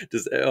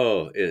 just,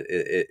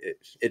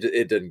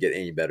 it doesn't get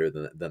any better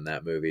than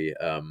that movie.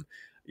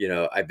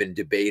 I've been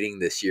debating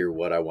this year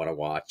what I want to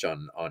watch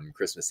on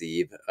Christmas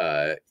Eve,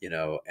 and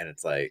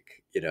it's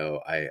like,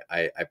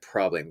 I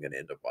probably am going to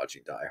end up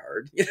watching Die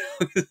Hard.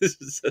 This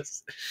is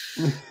just,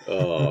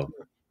 oh,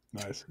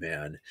 nice,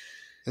 man.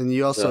 And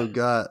you also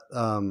got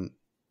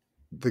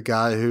the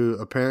guy who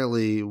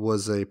apparently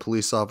was a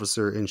police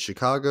officer in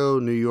Chicago,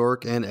 New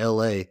York, and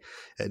LA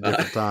at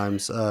different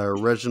times,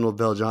 Reginald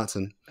Bell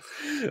Johnson.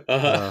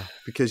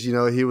 Because,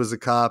 he was a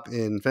cop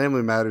in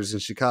Family Matters in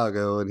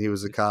Chicago, and he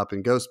was a cop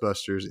in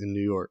Ghostbusters in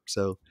New York.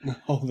 So,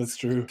 that's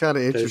true. Kind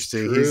of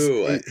interesting.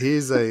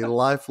 He's a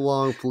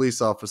lifelong police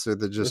officer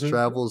that just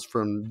travels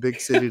from big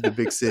city to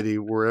big city,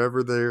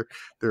 wherever there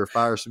are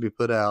fires to be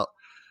put out.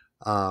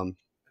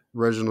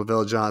 Reginald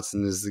Bell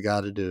Johnson is the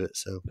guy to do it.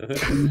 So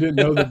you didn't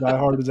know that Die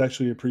Hard is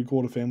actually a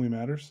prequel to Family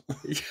Matters?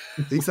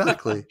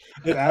 Exactly.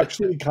 It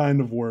actually kind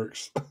of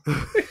works.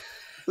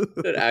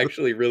 It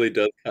actually really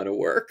does kind of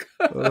work.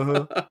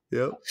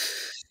 Yep.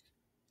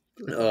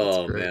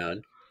 Oh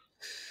man.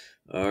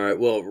 All right.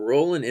 Well,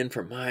 rolling in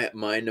for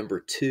my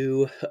number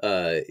 2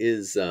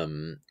 is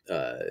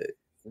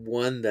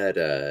one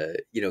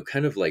that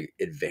kind of like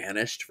it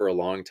vanished for a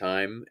long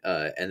time,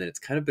 and then it's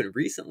kind of been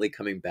recently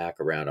coming back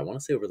around. I want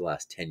to say over the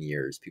last 10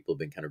 years people have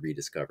been kind of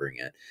rediscovering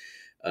it,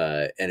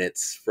 and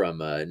it's from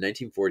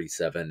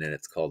 1947, and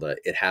it's called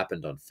It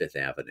Happened on Fifth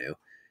Avenue.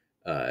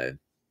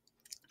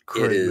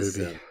 Great it is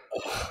movie.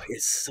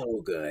 It's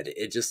so good.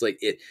 It just like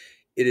it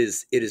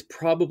is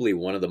probably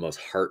one of the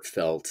most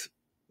heartfelt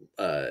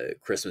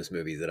Christmas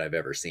movies that I've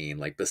ever seen,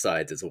 like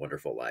besides It's a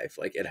Wonderful Life.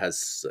 Like it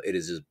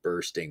is just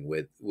bursting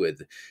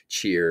with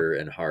cheer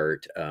and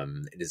heart.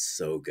 It is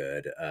so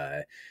good.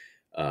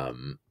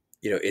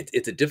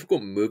 It's a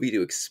difficult movie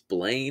to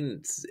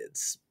explain.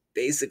 It's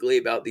basically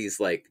about these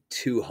like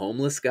two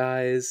homeless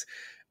guys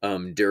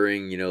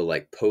during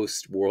like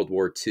post World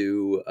War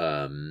II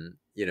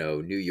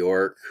New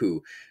York,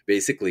 who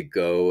basically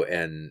go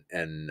and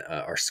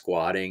are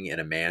squatting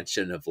in a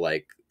mansion of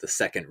like the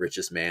second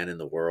richest man in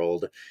the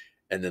world.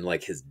 And then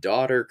like his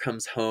daughter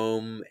comes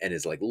home and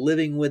is like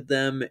living with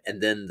them.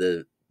 And then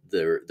the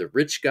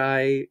rich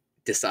guy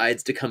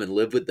decides to come and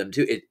live with them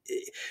too.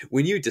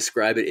 When you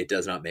describe it, it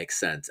does not make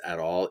sense at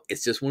all.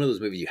 It's just one of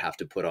those movies you have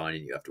to put on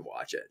and you have to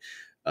watch it.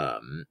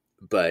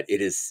 But it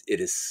is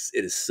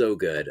so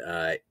good.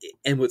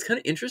 And what's kind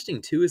of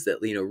interesting too is that,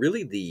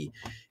 really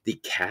the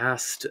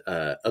cast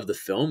of the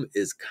film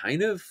is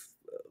kind of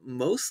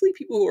mostly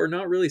people who are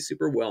not really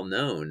super well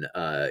known.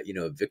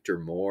 Victor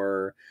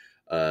Moore,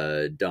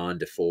 Don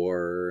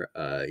DeFore,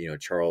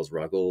 Charles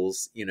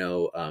Ruggles,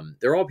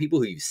 they're all people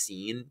who you've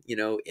seen,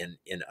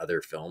 in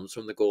other films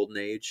from the Golden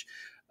Age.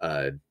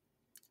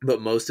 But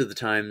most of the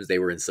times they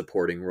were in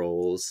supporting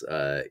roles,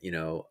 and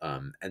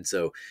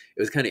so it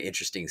was kind of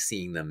interesting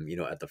seeing them,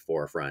 at the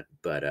forefront.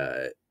 But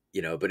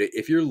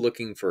if you're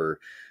looking for,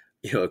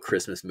 a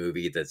Christmas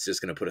movie that's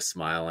just going to put a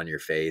smile on your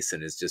face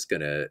and is just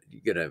going to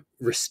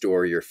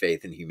restore your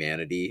faith in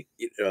humanity,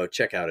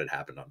 check out It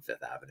Happened on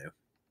Fifth Avenue.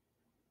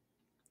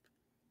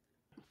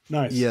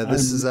 Nice. Yeah,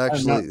 it's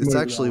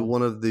actually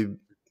one of the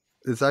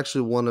It's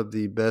actually one of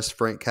the best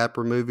Frank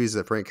Capra movies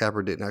that Frank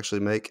Capra didn't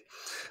actually make.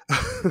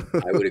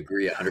 I would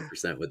agree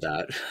 100% with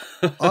that.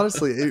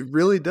 Honestly, it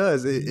really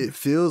does. It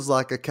feels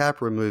like a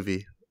Capra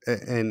movie,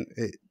 and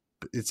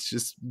it's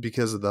just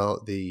because of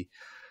the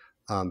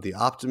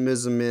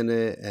optimism in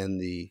it, and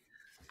the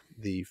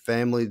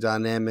family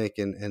dynamic,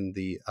 and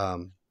the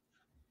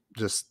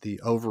just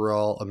the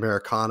overall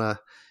Americana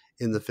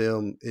in the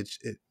film. It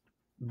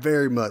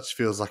very much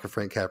feels like a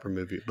Frank Capra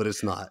movie, but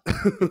it's not.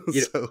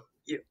 You know, So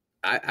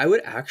I would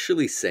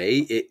actually say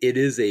it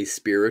is a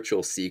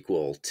spiritual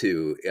sequel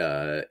to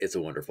It's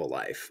a Wonderful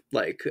Life.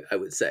 Like, I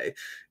would say,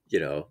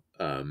 and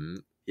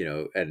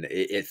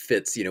it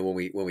fits,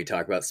 when we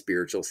talk about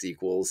spiritual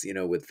sequels,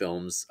 with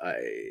films,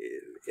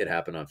 It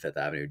Happened on Fifth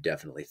Avenue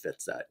definitely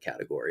fits that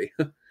category.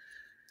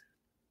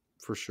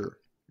 for sure.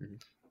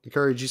 Mhm.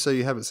 Curry, did you say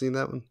you haven't seen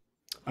that one?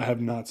 I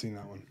have not seen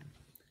that one.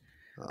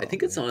 I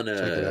think it's on Check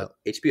it out.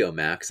 HBO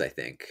Max, I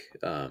think,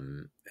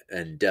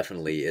 and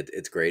definitely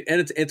it's great,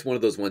 and it's one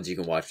of those ones you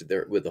can watch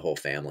there with the whole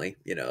family,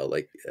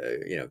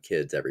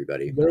 kids,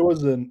 everybody. There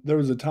was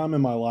a time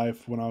in my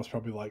life when I was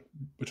probably like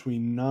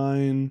between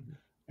 9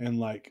 and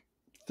like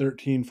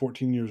 13,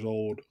 14 years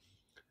old.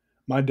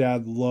 My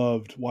dad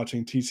loved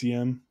watching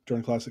TCM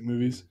during classic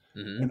movies,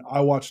 Mm-hmm. and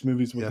I watched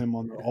movies with Yeah. him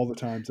on there all the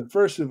times. At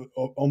first, it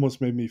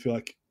almost made me feel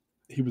like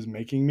he was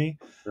making me,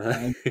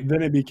 and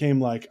then it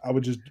became like I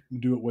would just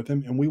do it with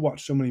him. And we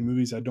watched so many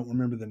movies I don't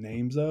remember the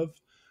names of.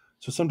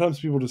 So sometimes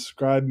people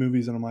describe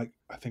movies, and I'm like,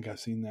 I think I've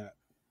seen that,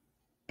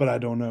 but I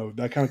don't know.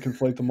 That kind of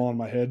conflate them all in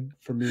my head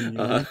from being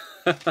young.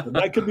 But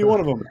that could be one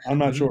of them. I'm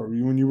not sure.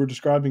 When you were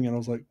describing it, I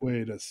was like,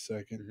 wait a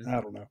second. Mhm.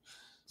 I don't know.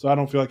 So I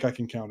don't feel like I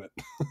can count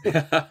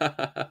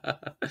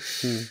it.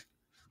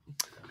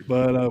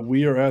 But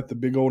we are at the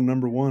big old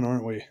number one,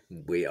 aren't we?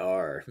 We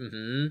are.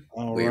 Mm-hmm.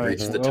 All We right.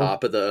 reached the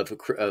top of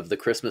the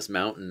Christmas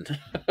mountain.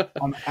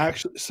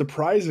 Actually,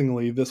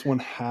 surprisingly, this one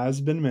has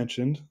been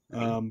mentioned,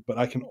 but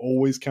I can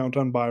always count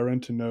on Byron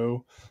to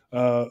know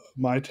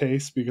my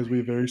taste because we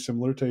have very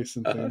similar tastes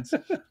in things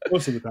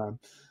most of the time,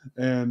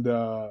 and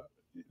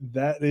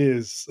that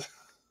is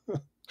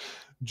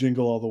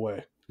Jingle All the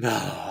Way.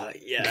 Oh,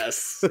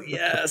 yes,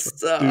 yes,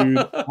 Dude,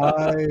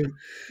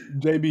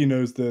 JB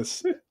knows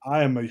this.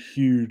 I am a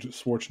huge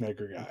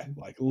Schwarzenegger guy.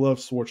 Like, love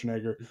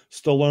Schwarzenegger.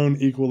 Stallone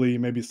equally,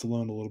 maybe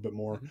Stallone a little bit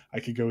more. I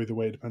could go either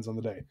way. It depends on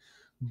the day.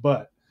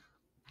 But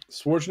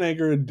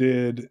Schwarzenegger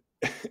did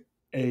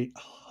a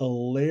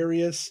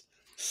hilarious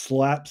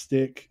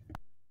slapstick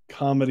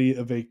comedy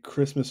of a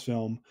Christmas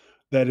film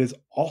that is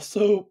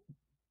also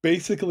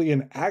basically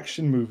an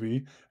action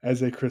movie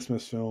as a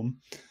Christmas film,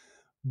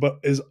 but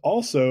is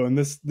also, and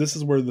this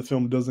is where the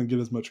film doesn't get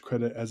as much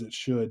credit as it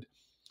should,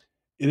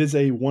 it is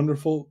a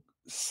wonderful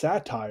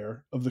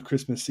satire of the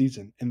Christmas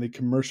season and the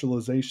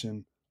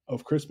commercialization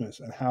of Christmas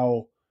and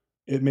how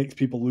it makes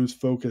people lose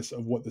focus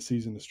of what the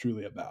season is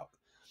truly about.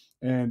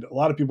 And a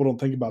lot of people don't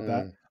think about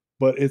that,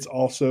 but it's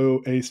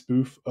also a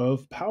spoof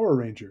of Power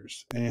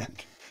Rangers and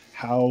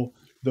how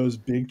those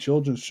big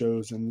children's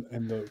shows and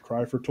the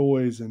Cry for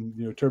Toys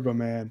and Turbo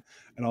Man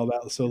and all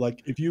that. So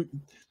like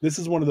this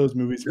is one of those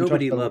movies.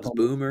 Nobody loves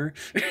Boomer.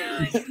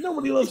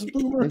 Nobody loves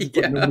Boomer.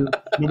 Yeah.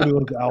 Nobody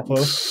loves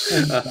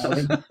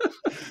Alpha.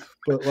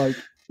 But like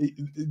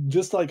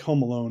just like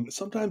Home Alone,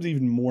 sometimes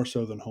even more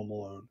so than Home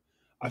Alone,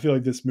 I feel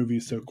like this movie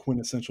is so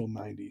quintessential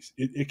 90s.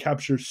 It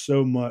captures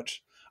so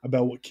much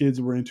about what kids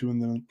were into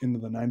into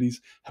the 90s,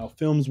 how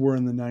films were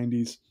in the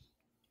 90s,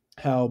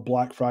 how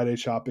Black Friday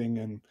shopping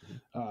and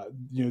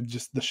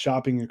just the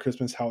shopping and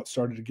Christmas, how it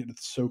started to get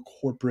so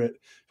corporate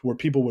where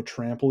people would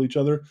trample each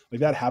other.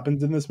 Like that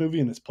happens in this movie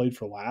and it's played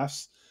for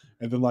laughs.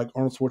 And then like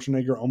Arnold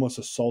Schwarzenegger almost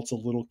assaults a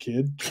little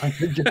kid trying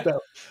to get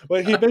that.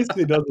 Well, he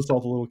basically does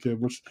assault a little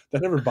kid, which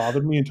that never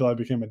bothered me until I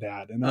became a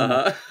dad. And I'm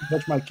like, if you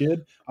touch my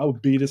kid, I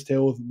would beat his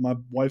tail with my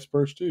wife's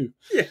purse too.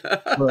 Yeah.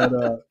 But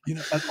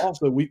and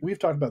also we've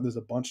talked about this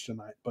a bunch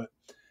tonight, but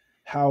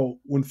how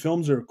when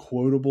films are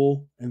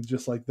quotable and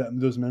just like that,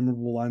 those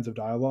memorable lines of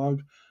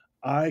dialogue,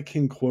 I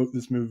can quote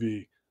this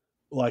movie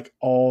like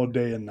all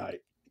day and night.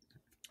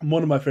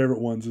 One of my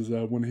favorite ones is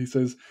when he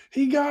says,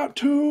 "He got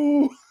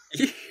two."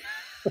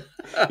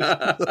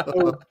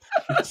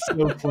 It's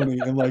so funny.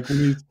 And like when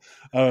he's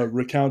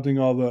recounting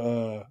all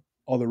the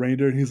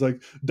reindeer, and he's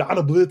like,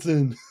 "Donna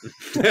Blitzen."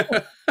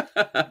 And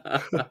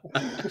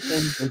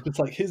it's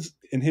like his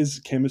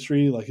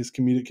chemistry, like his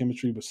comedic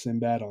chemistry with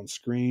Sinbad on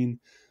screen.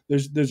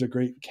 There's a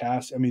great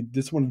cast. I mean,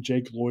 this is one of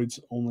Jake Lloyd's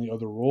only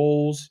other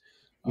roles.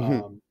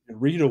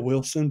 Rita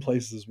Wilson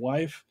plays his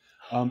wife.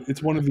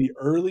 It's one of the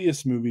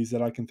earliest movies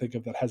that I can think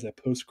of that has a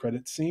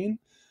post-credit scene,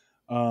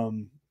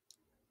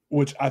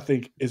 which I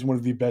think is one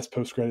of the best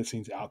post-credit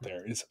scenes out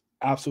there. It's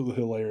absolutely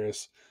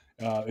hilarious.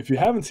 If you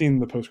haven't seen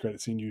the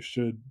post-credit scene, you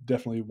should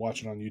definitely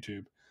watch it on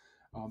YouTube.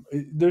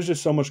 There's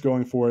just so much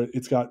going for it.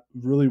 It's got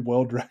really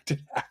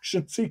well-directed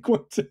action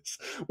sequences,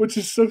 which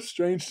is so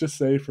strange to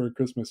say for a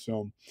Christmas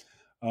film.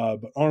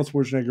 But Arnold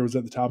Schwarzenegger was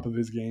at the top of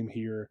his game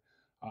here.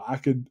 I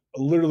could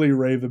literally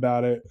rave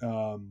about it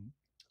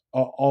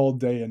all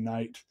day and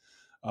night.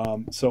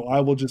 So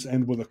I will just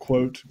end with a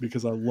quote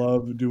because I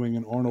love doing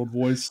an Arnold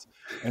voice,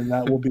 and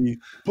that will be,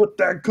 "Put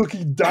that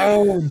cookie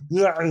down."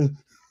 Yeah.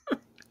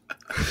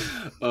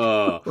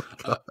 Oh,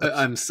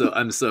 I'm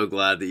so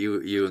glad that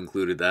you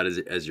included that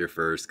as your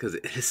first, because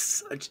it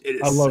is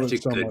I love such it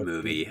a so good much,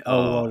 movie. dude. I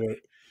love it.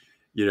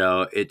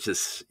 It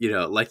just,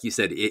 like you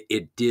said,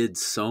 it did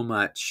so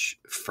much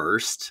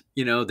first,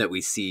 that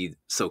we see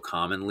so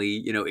commonly,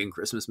 in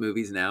Christmas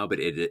movies now, but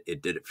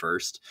it did it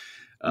first.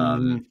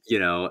 Mhm.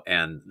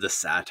 And the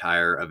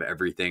satire of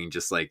everything,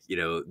 just like,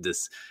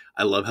 this,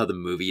 I love how the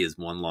movie is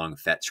one long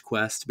fetch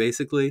quest,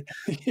 basically.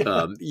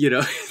 Yeah.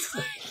 It's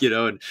like,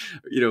 and,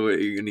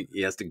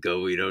 he has to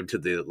go, to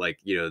the, like,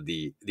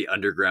 the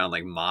underground,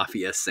 like,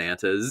 mafia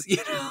Santas,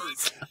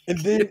 it's like, And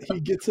then he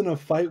gets in a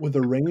fight with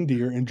a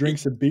reindeer and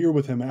drinks a beer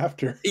with him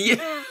after.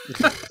 yeah.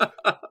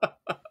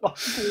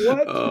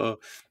 What? Oh,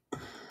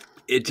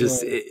 it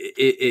just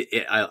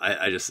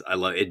I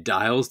love it. It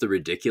dials the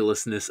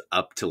ridiculousness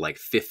up to like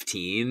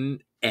 15,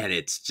 and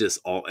it's just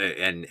all,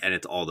 and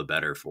it's all the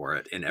better for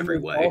it in every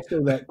way.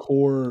 Also that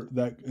core,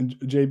 that, and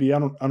JB, I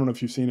don't know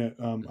if you've seen it.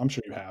 I'm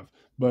sure you have,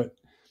 but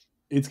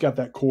it's got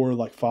that core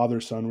like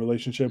father-son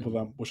relationship with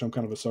which I'm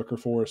kind of a sucker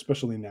for,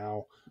 especially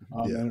now.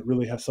 And it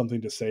really has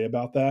something to say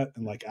about that,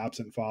 and like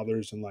absent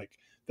fathers, and like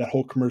that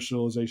whole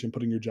commercialization,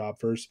 putting your job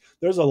first.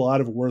 There's a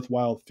lot of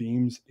worthwhile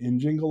themes in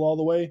Jingle All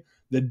the Way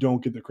that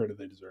don't get the credit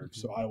they deserve.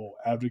 So I will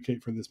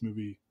advocate for this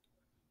movie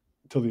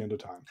till the end of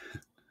time.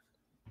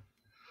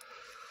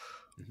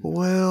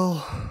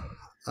 Well,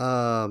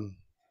 I'm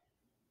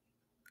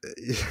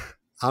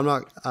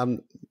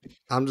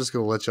just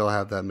gonna let y'all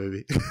have that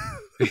movie.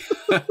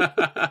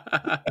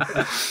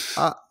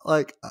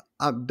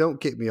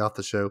 Don't kick me off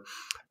the show.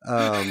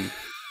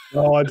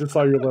 Oh, I just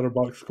saw your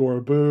Letterboxd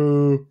score.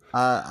 Boo.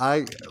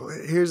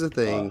 Here's the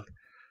thing.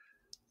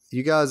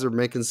 You guys are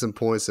making some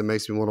points that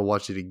makes me want to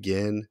watch it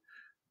again,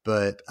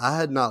 but I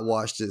had not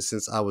watched it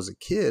since I was a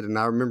kid, and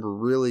I remember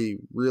really,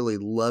 really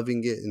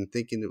loving it and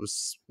thinking it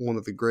was one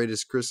of the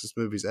greatest Christmas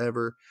movies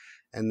ever.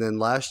 And then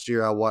last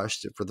year I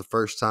watched it for the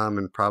first time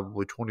in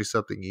probably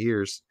 20-something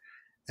years,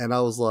 and I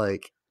was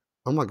like,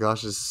 oh my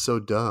gosh, this is so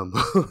dumb.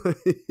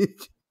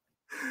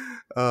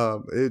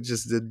 It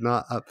just did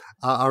not.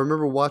 I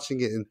remember watching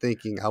it and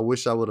thinking, I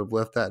wish I would have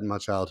left that in my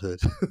childhood.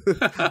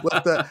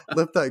 left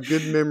that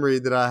good memory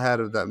that I had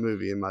of that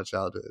movie in my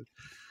childhood.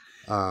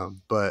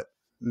 But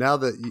now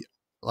that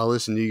I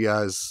listen to you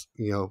guys,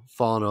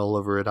 falling all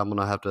over it, I'm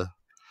gonna have to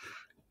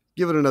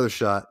give it another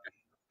shot.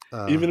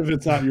 Even if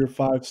it's not your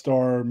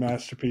 5-star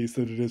masterpiece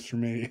that it is for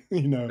me,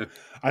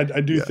 I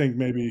do think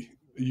maybe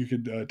you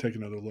could take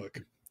another look.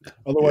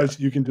 Otherwise,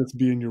 you can just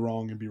be in your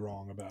wrong and be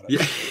wrong about it.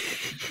 Yeah.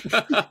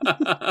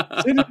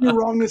 Sit in your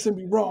wrongness and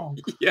be wrong.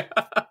 Yeah.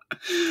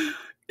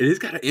 It is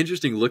kind of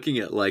interesting looking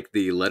at like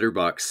the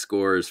Letterboxd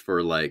scores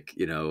for like,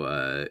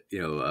 my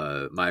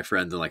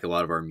friends and like a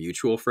lot of our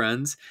mutual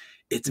friends.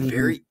 It's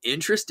very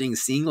interesting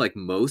seeing like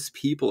most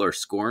people are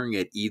scoring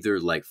it either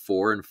like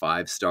 4 and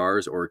 5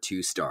 stars or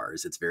 2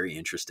 stars. It's very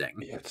interesting.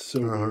 Yeah, it's so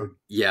weird.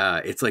 Yeah,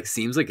 it's like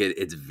seems like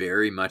it's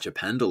very much a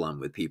pendulum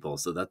with people.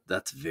 So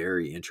that's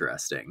very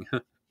interesting.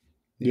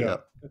 Yeah.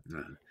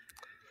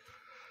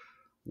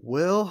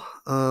 Well,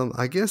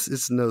 I guess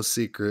it's no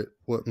secret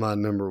what my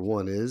number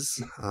one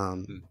is.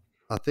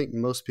 I think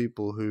most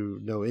people who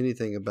know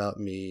anything about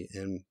me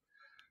and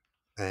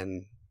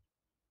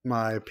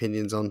my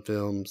opinions on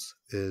films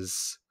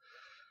is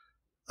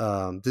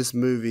this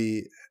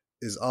movie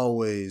is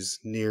always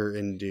near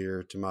and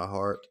dear to my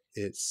heart.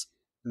 It's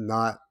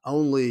not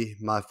only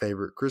my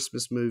favorite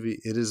Christmas movie,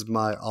 it is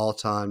my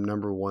all-time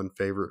number one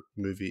favorite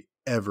movie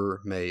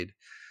ever made.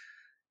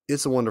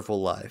 It's a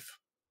Wonderful Life.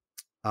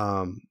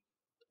 And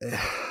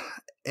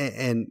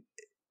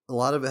a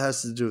lot of it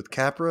has to do with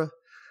Capra.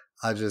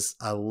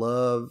 I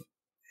love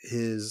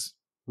his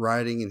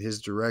writing and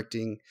his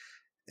directing,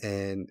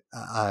 and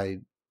I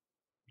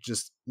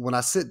just, when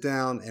I sit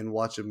down and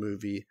watch a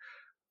movie,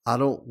 I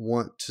don't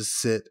want to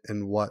sit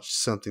and watch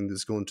something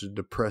that's going to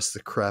depress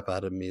the crap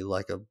out of me,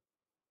 like a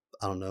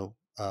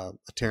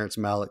Terrence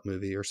Malick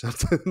movie or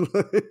something.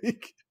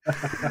 Like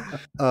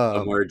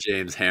where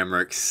James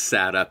Hamrick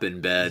sat up in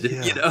bed,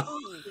 Out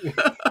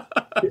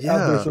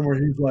there somewhere,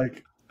 he's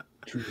like,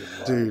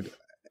 dude,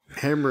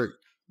 Hamrick.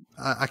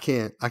 I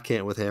can't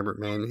with Hamrick,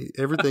 man.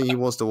 Everything he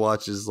wants to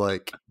watch is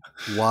like,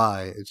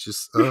 why? It's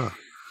just, give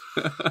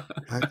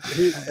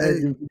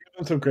him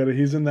some credit.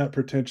 He's in that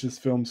pretentious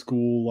film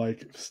school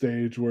like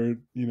stage where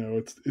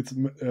it's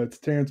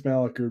Terrence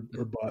Malick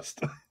or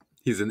bust.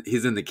 He's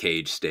in the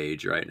cage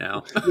stage right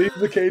now. He's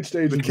the cage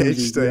stage. The cage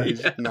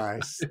stage. Yeah.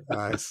 Nice.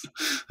 I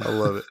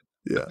love it.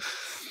 Yeah.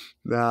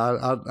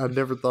 Now I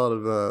never thought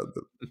of the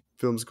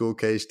film school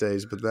cage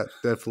stage, but that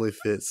definitely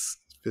fits.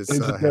 It's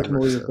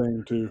definitely a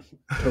thing too.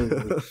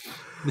 Totally.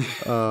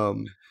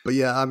 But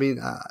yeah, I mean,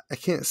 I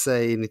can't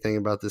say anything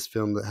about this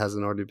film that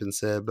hasn't already been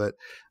said, but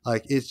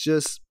like, it's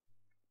just,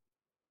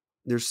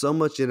 there's so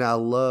much in it. I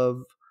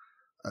love,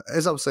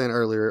 as I was saying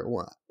earlier,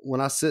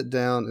 when I sit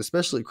down,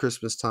 especially at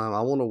Christmas time,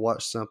 I want to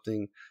watch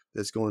something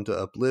that's going to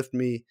uplift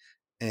me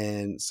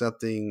and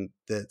something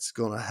that's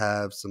going to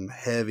have some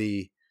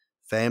heavy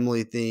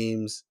family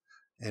themes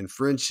and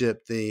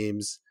friendship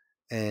themes.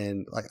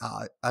 And like,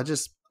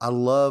 I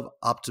love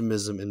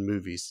optimism in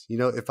movies. You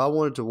know, if I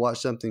wanted to watch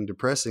something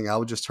depressing, I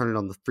would just turn it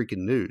on the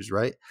freaking news,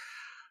 right?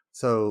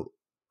 So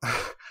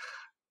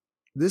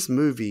this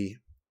movie,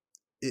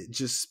 it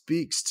just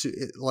speaks to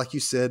it. Like you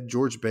said,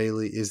 George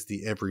Bailey is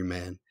the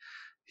everyman.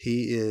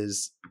 He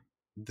is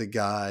the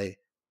guy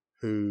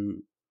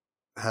who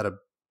had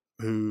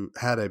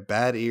a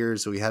bad ear,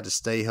 so he had to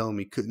stay home.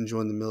 He couldn't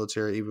join the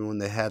military even when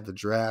they had the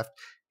draft.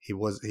 He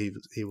was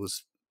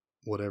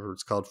whatever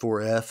it's called,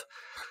 4F.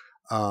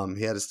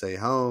 He had to stay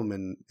home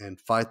and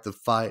fight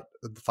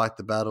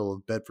the battle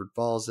of Bedford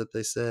Falls, that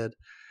they said.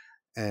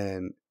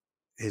 And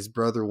his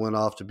brother went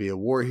off to be a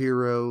war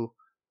hero.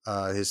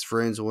 His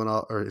friends went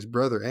off, or his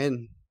brother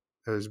and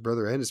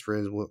his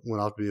friends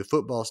went off to be a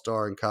football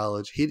star in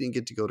college. He didn't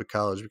get to go to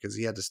college because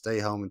he had to stay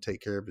home and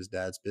take care of his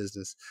dad's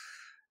business.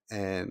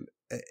 And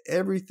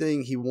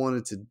everything he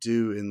wanted to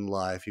do in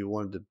life, he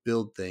wanted to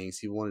build things.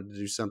 He wanted to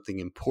do something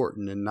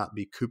important and not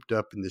be cooped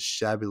up in this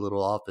shabby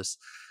little office.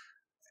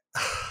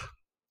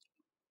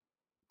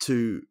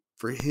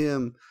 For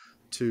him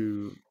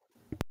to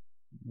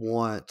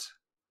want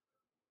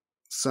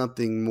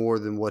something more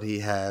than what he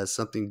has,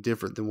 something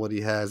different than what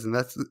he has. And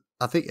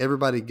I think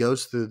everybody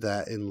goes through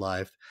that in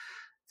life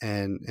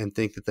and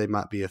think that they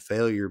might be a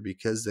failure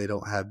because they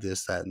don't have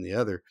this, that, and the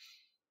other.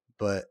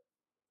 But,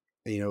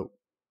 you know,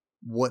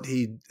 what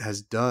he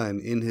has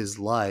done in his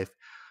life,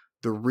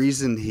 the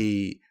reason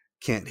he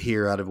can't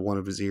hear out of one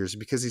of his ears is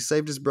because he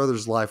saved his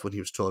brother's life when he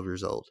was 12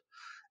 years old.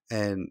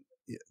 And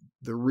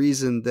the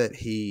reason that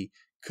he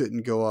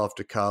couldn't go off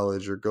to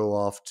college or go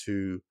off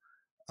to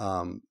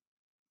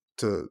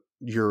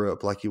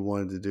Europe like he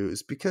wanted to do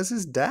is because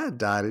his dad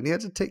died and he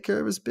had to take care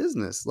of his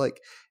business. Like,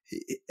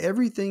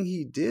 everything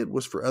he did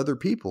was for other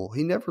people.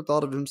 He never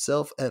thought of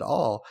himself at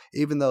all,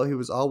 even though he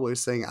was always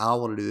saying, I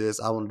want to do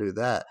this, I want to do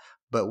that.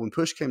 But when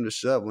push came to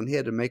shove, when he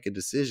had to make a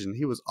decision,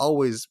 he was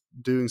always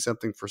doing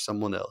something for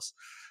someone else.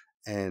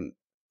 And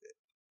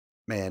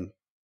man,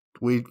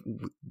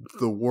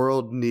 the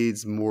world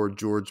needs more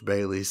George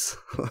Baileys.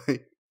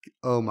 Like,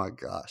 oh my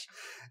gosh.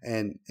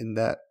 And in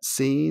that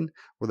scene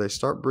where they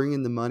start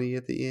bringing the money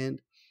at the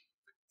end,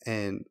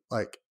 and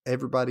like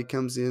everybody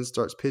comes in,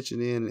 starts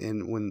pitching in,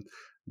 and when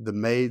the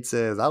maid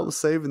says, I was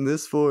saving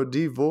this for a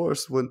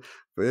divorce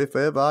if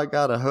ever I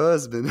got a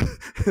husband.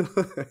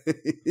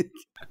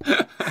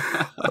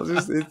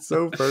 It's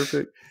so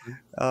perfect.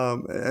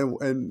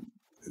 And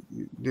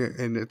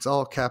it's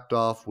all capped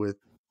off with,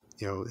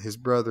 you know, his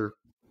brother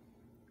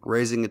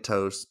raising a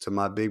toast to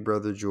my big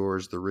brother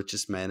George, the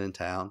richest man in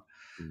town.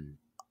 Mm.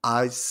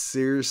 I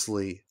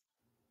seriously,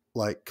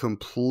 like,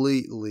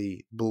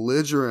 completely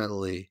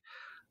belligerently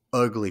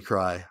ugly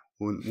cry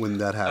when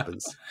that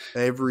happens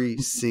every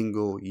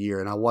single year.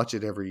 And I watch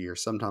it every year,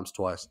 sometimes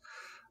twice.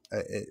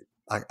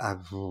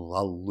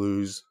 I'll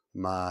lose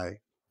my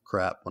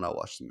crap when I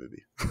watch the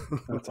movie.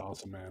 That's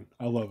awesome, man.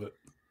 I love it.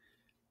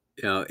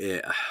 You know,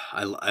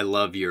 I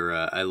love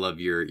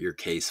your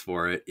case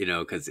for it, you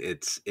know, because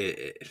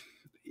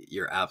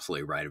you're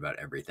absolutely right about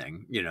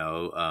everything. You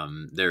know,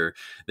 there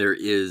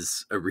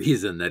is a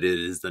reason that it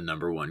is the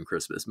 #1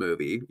 Christmas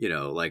movie, you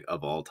know, like,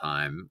 of all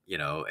time, you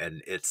know,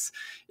 and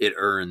it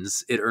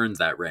earns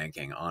that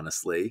ranking.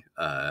 Honestly,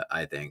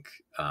 I think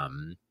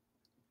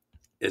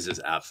is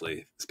just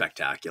absolutely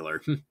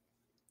spectacular.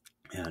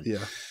 And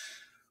yeah,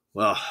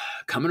 well,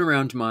 coming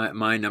around to my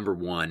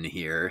 #1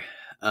 here,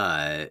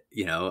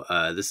 you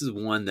know, this is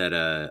one that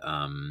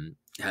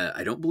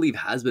I don't believe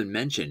has been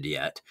mentioned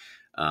yet.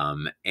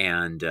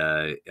 And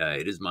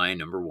it is my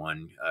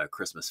 #1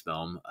 Christmas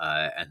film,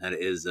 and that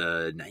is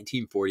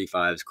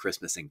 1945's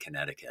Christmas in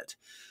Connecticut.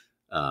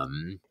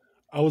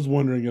 I was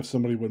wondering if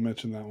somebody would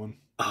mention that one.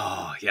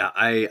 Oh yeah,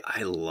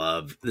 I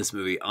love this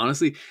movie.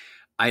 Honestly,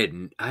 I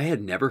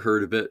had never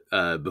heard of it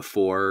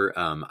before.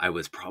 I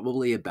was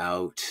probably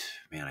about,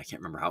 man, I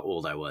can't remember how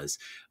old I was,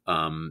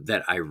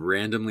 that I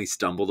randomly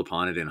stumbled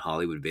upon it in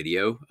Hollywood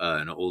Video,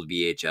 an old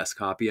VHS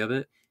copy of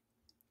it.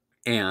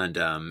 And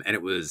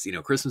it was, you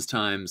know, Christmas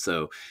time.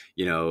 So,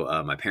 you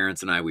know, my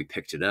parents and I, we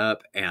picked it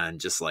up,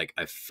 and just like,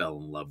 I fell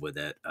in love with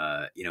it.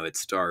 You know, it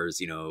stars,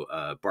 you know,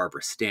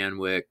 Barbara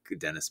Stanwyck,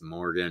 Dennis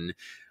Morgan,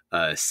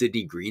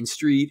 Sidney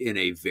Greenstreet in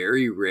a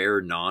very rare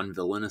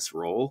non-villainous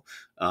role.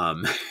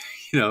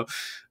 You know,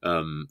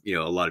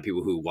 a lot of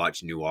people who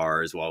watch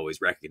noirs will always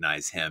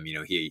recognize him. You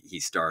know, he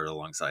starred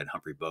alongside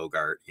Humphrey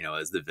Bogart, you know,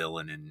 as the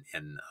villain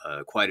in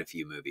quite a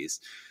few movies.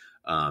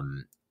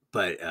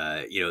 But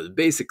you know, the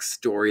basic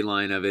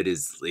storyline of it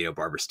is, you know,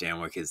 Barbara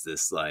Stanwyck is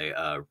this like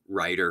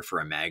writer for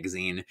a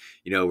magazine,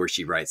 you know, where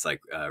she writes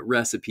like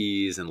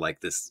recipes and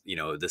like this, you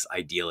know, this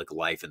idyllic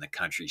life in the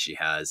country she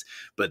has.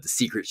 But the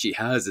secret she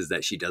has is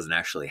that she doesn't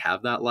actually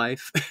have that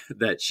life,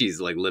 that she's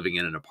like living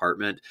in an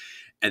apartment.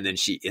 And then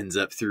she ends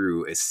up,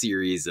 through a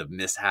series of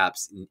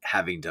mishaps,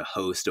 having to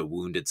host a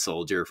wounded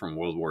soldier from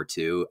World War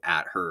II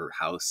at her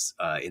house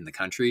in the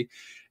country.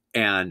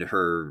 and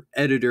her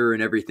editor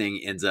and everything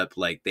ends up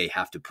like they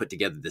have to put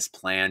together this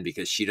plan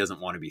because she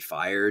doesn't want to be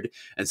fired,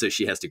 and so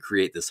she has to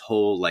create this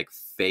whole like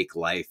fake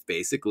life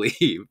basically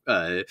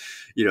for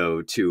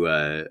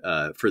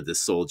the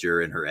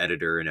soldier and her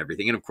editor and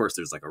everything. And of course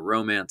there's like a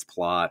romance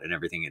plot and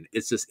everything, and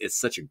it's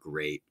such a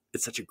great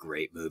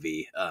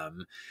movie.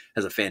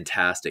 Has a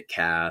fantastic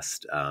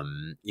cast.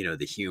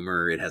 The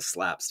humor, it has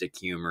slapstick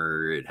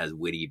humor, it has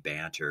witty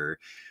banter.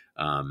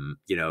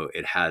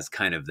 It has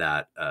kind of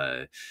that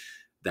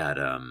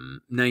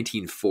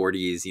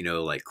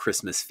 1940s, like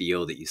Christmas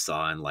feel that you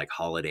saw in like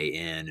Holiday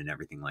Inn and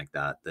everything like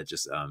that. That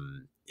just,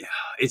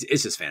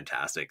 it's just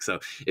fantastic. So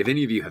if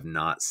any of you have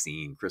not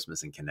seen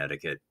Christmas in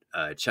Connecticut,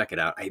 check it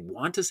out. I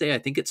want to say, I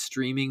think it's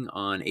streaming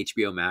on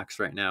HBO Max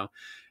right now.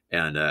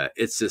 And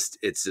it's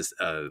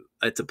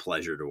a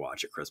pleasure to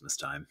watch at Christmas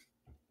time.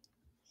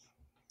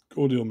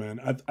 Cool deal,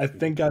 man. I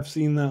think I've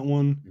seen that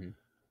one.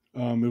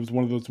 It was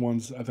one of those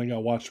ones I think I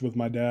watched with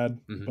my dad,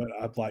 but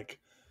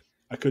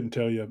I couldn't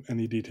tell you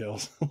any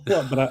details,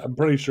 but I'm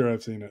pretty sure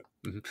I've seen it.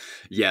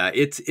 Yeah,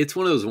 it's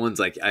one of those ones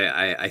like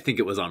I think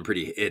it was on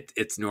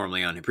it's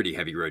normally on a pretty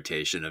heavy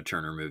rotation of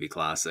Turner Movie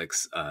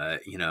Classics,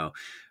 but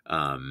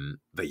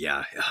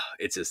yeah,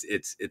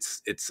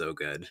 it's so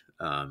good.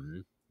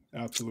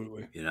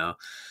 Absolutely.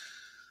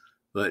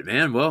 But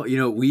man, well,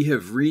 we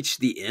have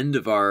reached the end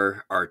of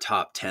our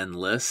top 10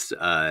 list.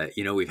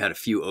 We've had a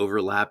few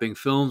overlapping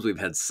films. We've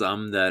had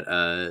some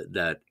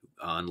that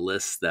on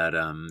lists that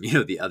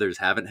the others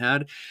haven't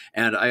had.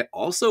 And I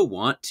also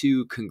want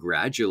to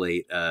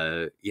congratulate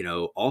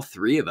all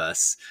three of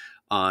us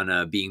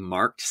on being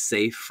marked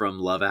safe from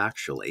Love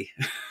Actually.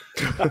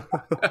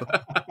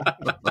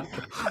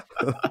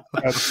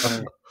 That's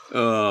funny.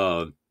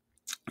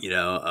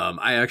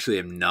 I actually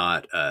am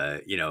not,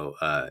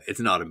 it's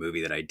not a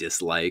movie that I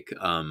dislike,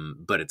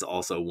 but it's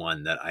also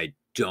one that I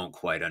don't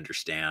quite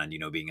understand,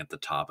 being at the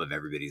top of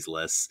everybody's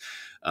lists.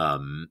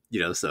 So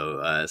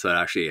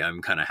actually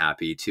I'm kind of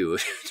happy to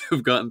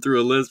have gotten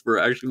through a list where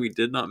actually we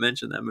did not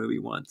mention that movie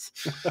once.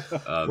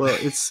 Well,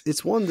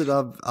 it's one that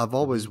I've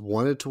always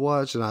wanted to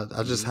watch, and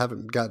I just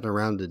haven't gotten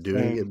around to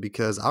doing it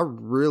because I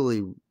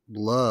really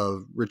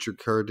love Richard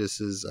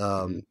Curtis's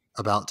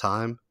About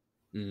Time.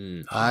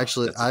 I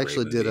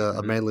actually did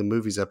a Manly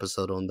Movies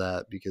episode on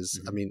that because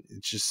I mean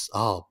it's just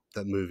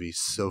that movie's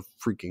so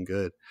freaking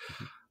good.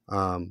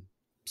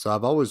 So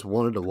I've always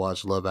wanted to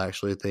watch Love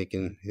Actually,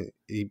 thinking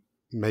he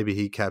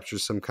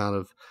captures some kind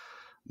of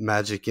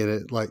magic in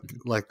it, like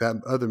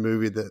that other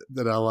movie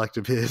that I liked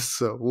of his.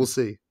 So we'll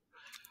see.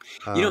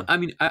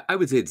 I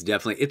would say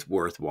it's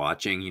worth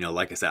watching.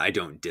 Like I said, I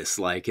don't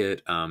dislike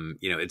it.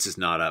 It's just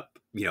not up,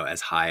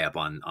 as high up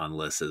on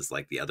lists as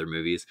like the other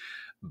movies.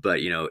 But,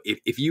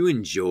 if you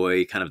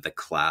enjoy kind of the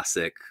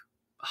classic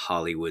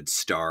Hollywood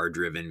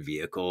star-driven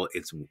vehicle,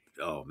 it's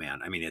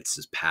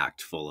just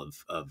packed full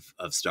of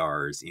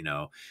stars.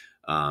 It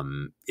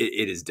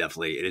is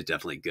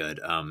definitely good.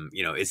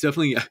 It's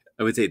definitely,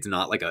 I would say it's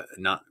not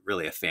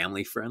really a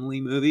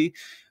family-friendly movie.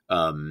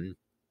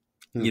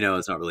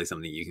 It's not really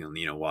something you can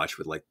watch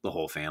with like the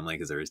whole family,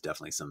 because there is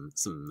definitely some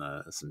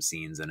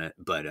scenes in it,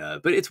 but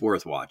it's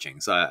worth watching.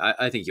 So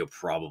I think you'll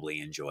probably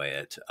enjoy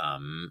it.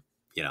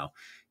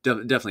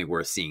 Definitely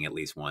worth seeing at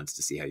least once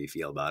to see how you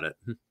feel about it.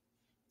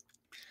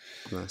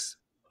 Nice.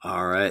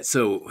 All right,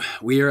 so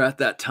we are at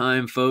that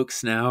time,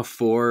 folks, now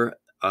for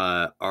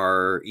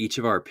each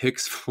of our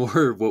picks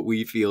for what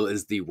we feel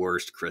is the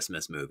worst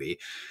Christmas movie.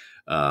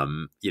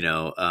 And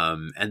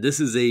this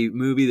is a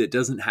movie that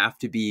doesn't have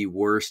to be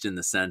worst in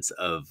the sense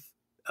of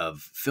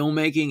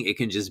filmmaking. It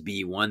can just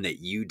be one that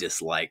you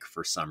dislike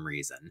for some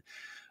reason.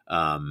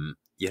 So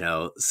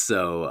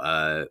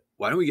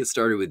why don't we get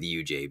started with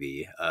you,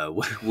 JB?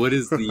 What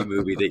is the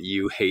movie that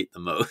you hate the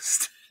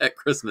most at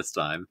Christmas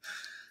time?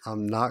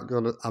 I'm not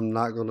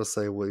gonna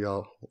say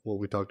what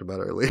we talked about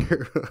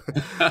earlier.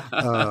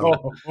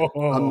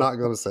 I'm not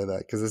gonna say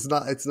that because it's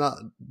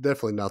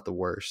definitely not the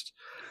worst.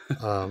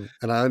 And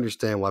I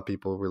understand why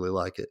people really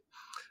like it.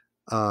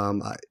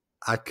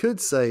 I could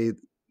say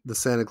the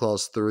Santa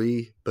Claus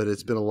 3, but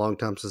it's been a long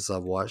time since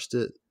I've watched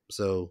it,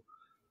 so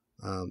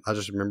I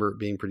just remember it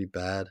being pretty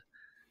bad.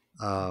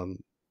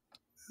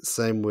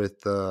 Same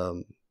with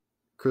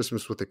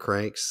Christmas with the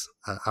Cranks.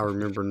 I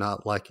remember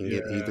not liking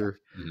it either.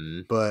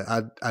 Mm-hmm.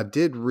 But I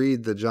did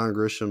read the John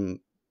Grisham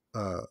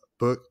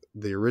book,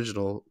 the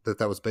original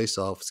that was based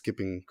off,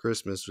 Skipping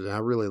Christmas, and I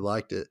really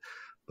liked it.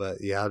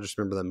 But yeah, I just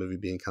remember that movie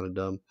being kind of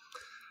dumb.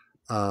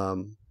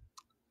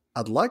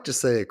 I'd like to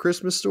say A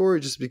Christmas Story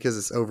just because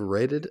it's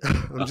overrated.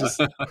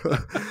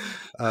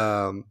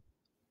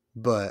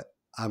 But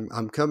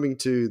I'm coming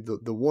to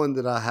the one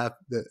that I have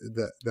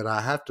that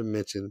I have to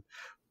mention,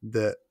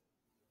 that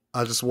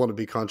I just want to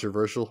be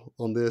controversial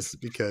on this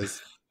because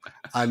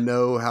I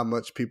know how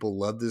much people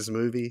love this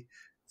movie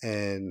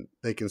and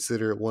they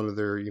consider it one of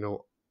their,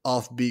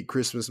 offbeat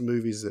Christmas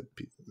movies that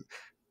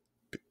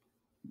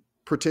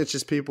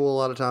pretentious people a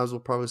lot of times will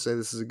probably say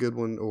this is a good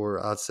one,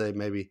 or I'd say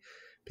maybe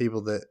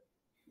people that,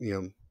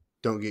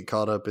 don't get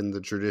caught up in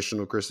the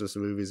traditional Christmas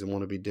movies and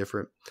want to be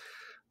different.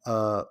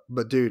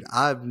 But dude,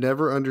 I've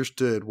never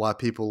understood why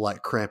people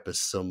like Krampus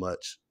so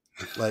much.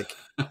 Like,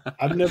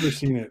 I've never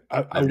seen it.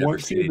 I I've never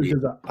want seen to it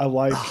because I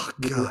like oh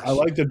I gosh,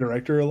 like the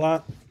director a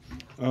lot.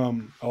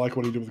 I like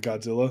what he did with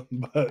Godzilla,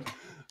 but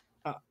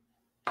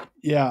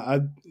yeah,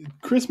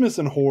 Christmas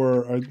and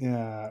horror are,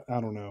 yeah,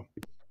 I don't know,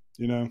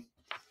 you know.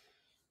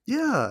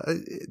 yeah,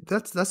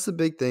 that's the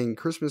big thing.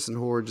 Christmas and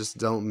horror just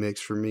don't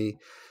mix for me.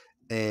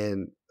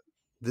 And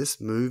this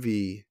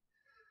movie,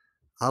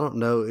 I don't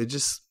know. It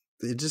just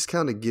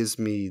kind of gives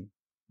me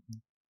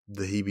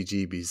the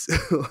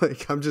heebie-jeebies.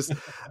 Like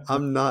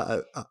I'm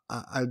not.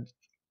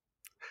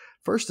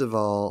 First of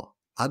all,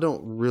 I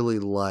don't really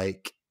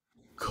like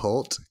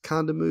cult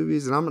kind of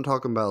movies, and I'm not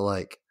talking about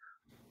like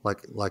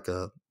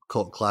a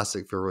cult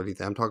classic for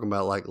anything. I'm talking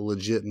about like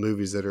legit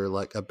movies that are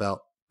like about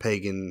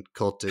pagan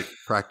cultic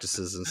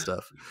practices and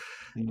stuff.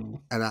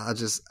 Mm. And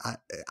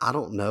I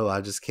don't know.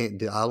 I just can't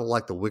do. I don't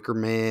like the Wicker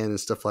Man and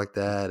stuff like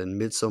that, and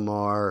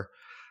Midsommar.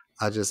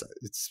 I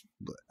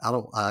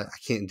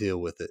can't deal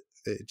with it.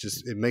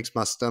 It makes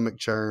my stomach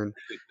churn,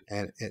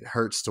 and it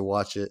hurts to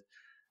watch it.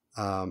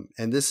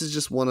 And this is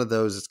just one of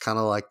those. It's kind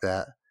of like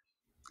that,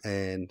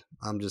 and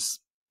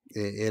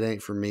it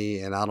ain't for me,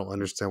 and I don't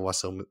understand why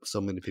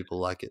so many people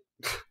like it.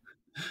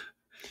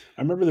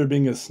 I remember there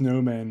being a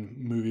snowman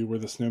movie where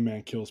the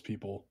snowman kills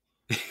people.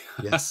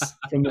 Yes,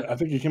 I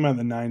think it came out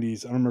in the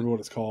 90s. I don't remember what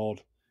it's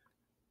called.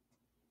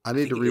 I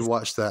need to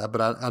rewatch that,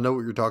 but I know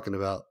what you're talking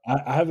about.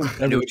 I haven't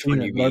I know ever which seen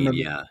one it, you but I mean. remember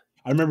Yeah.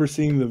 I remember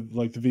seeing the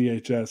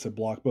VHS at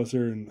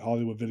Blockbuster and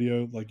Hollywood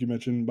Video, like you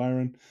mentioned,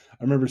 Byron.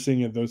 I remember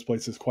seeing it at those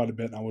places quite a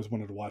bit, and I always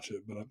wanted to watch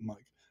it, but I'm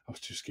like, I was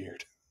too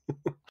scared.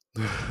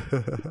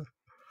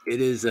 It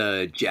is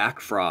Jack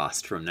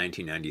Frost from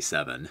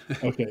 1997.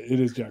 Okay, it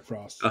is Jack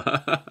Frost.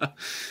 I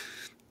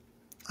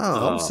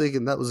was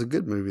thinking that was a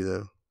good movie,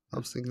 though. I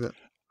was thinking that.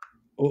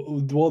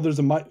 Well,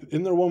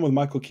 isn't there one with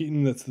Michael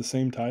Keaton that's the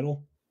same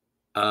title?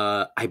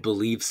 I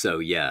believe so,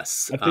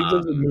 yes. I think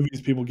those are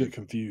movies people get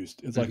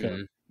confused. It's like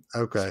a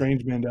Okay.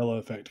 strange Mandela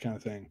effect kind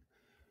of thing.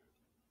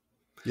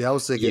 Yeah, I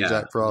was thinking Yeah.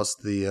 Jack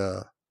Frost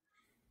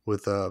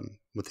with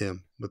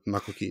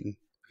Michael Keaton.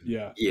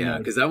 Yeah. Yeah, No,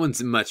 because that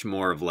one's much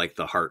more of like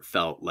the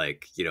heartfelt,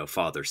 like,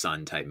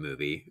 father-son type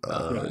movie.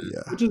 yeah.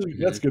 Yeah. Which is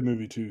that's a good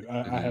movie too. I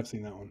Mhm. have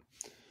seen that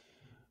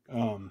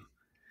one.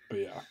 But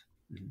yeah.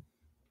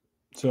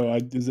 So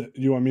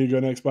you want me to go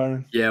next,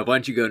 Byron? Yeah, why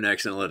don't you go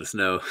next and let us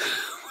know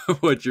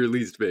what your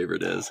least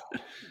favorite is?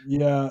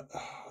 Yeah.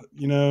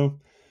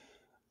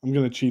 I'm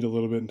gonna cheat a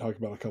little bit and talk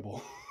about a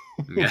couple.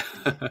 Yeah.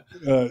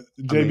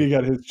 JB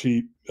got his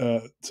cheat,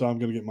 so I'm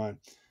gonna get mine.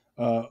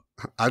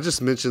 I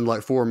just mentioned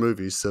like 4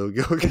 movies, so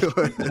go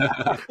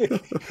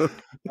ahead.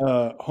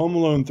 Home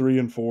Alone 3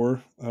 and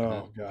 4.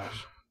 Oh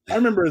gosh. I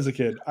remember as a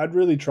kid, I'd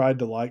really tried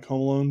to like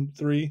Home Alone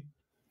 3,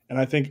 and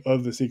I think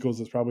of the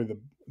sequels it's probably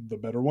the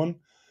better one.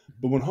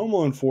 But when Home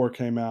Alone 4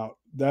 came out,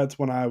 that's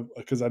when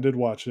because I did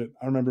watch it,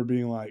 I remember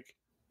being like,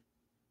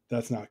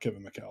 that's not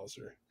Kevin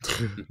McAllister.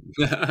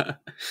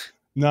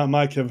 Not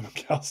my Kevin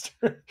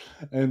McAllister.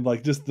 And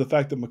like just the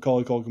fact that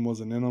Macaulay Culkin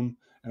wasn't in them,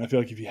 and I feel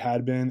like if he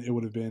had been, it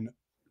would have been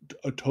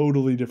a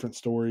totally different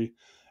story.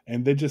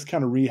 And they just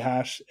kind of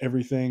rehash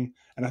everything,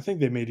 and I think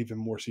they made even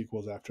more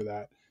sequels after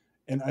that.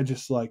 And I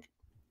just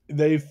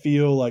they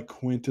feel like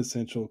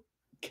quintessential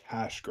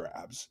cash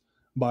grabs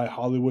by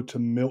Hollywood to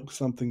milk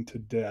something to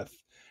death,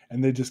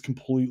 and they just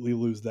completely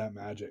lose that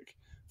magic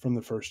from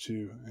the first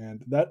two.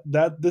 And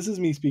that this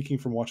is me speaking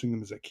from watching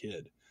them as a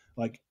kid.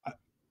 Like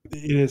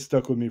it has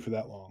stuck with me for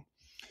that long.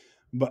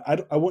 But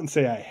I wouldn't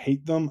say I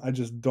hate them. I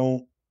just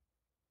don't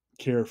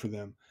care for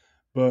them.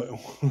 But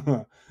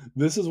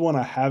this is one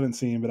I haven't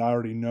seen, but I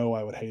already know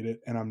I would hate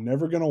it, and I'm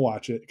never going to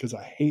watch it because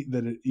I hate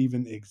that it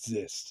even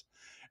exists.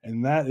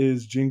 And that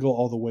is Jingle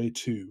All The Way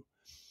 2.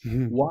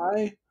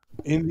 Why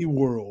in the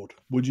world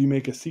would you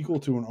make a sequel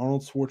to an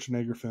Arnold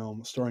Schwarzenegger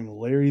film starring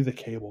Larry the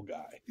Cable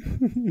Guy?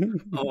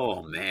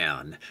 Oh,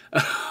 man.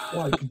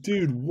 Like,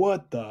 dude,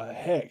 what the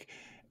heck?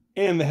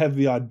 And they have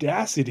the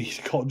audacity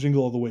to call it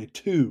Jingle All The Way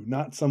 2,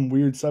 not some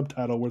weird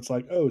subtitle where it's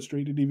like, oh,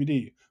 straight to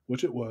DVD,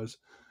 which it was.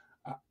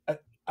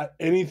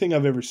 Anything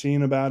I've ever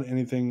seen about it,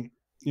 anything,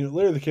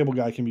 Larry the Cable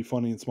Guy can be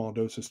funny in small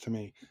doses to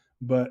me,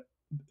 but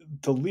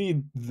to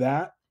lead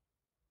that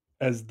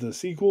as the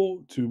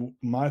sequel to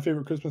my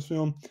favorite Christmas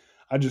film,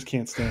 I just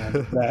can't stand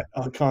that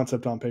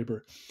concept on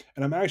paper.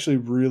 And I'm actually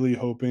really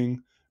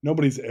hoping,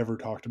 nobody's ever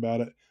talked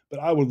about it, but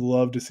I would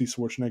love to see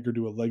Schwarzenegger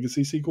do a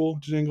legacy sequel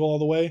to Jingle All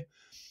The Way,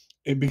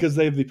 because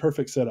they have the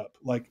perfect setup.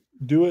 Like,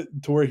 do it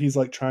to where he's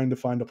like trying to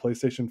find a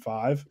PlayStation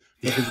 5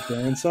 for his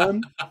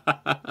grandson.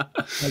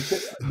 Like,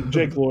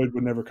 Jake Lloyd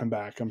would never come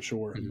back, I'm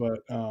sure. But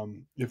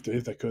if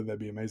they could,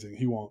 that'd be amazing.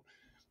 He won't.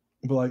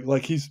 But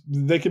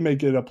they could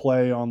make it a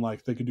play on,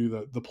 like, they could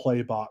do the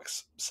Play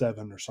Box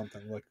 7 or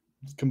something. Like,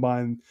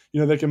 combine,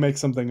 they can make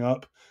something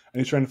up, and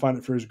he's trying to find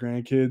it for his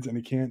grandkids, and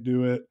he can't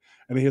do it,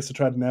 and he has to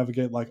try to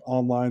navigate like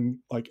online,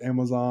 like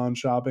Amazon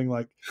shopping.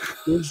 Like,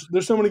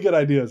 there's so many good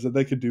ideas that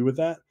they could do with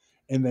that.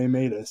 And they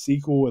made a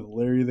sequel with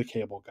Larry the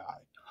Cable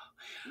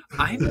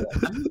Guy.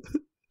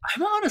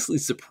 I'm honestly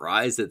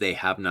surprised that they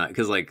have not,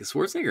 because like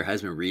Schwarzenegger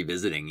has been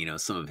revisiting,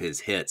 some of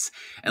his hits,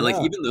 and like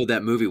Yeah. even though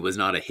that movie was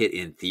not a hit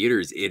in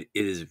theaters, it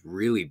is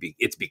really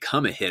it's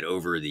become a hit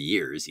over the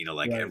years.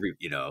 Like Right. every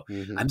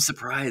Mhm. I'm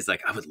surprised.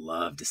 Like I would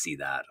love to see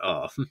that.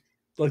 Oh,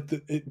 Like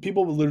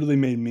people literally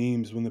made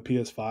memes when the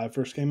PS5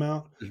 first came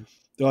out. Mhm.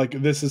 They're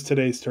like, "This is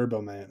today's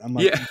Turbo Man." I'm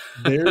like, yeah.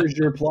 "There's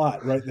your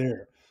plot right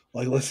there."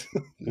 Like, let's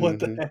what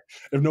the Mhm. heck?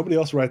 If nobody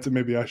else writes it,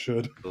 maybe I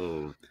should.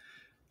 Oh,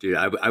 dude,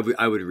 I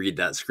would read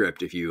that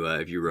script if you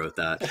wrote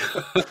that.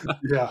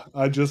 Yeah,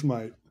 I just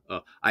might.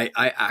 I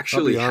I'll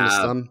actually be honest.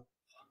 have.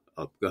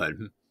 Oh, go ahead.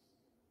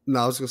 No,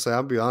 I was gonna say.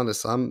 I'll be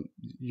honest.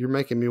 You're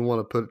making me want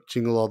to put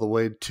Jingle All the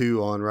Way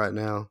 2 on right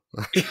now,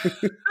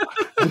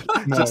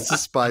 No. just to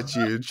spite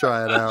you and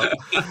try it out.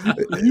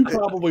 You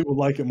probably would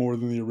like it more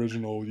than the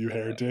original, you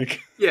heretic.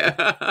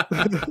 Yeah.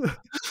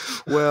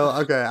 Well,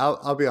 okay.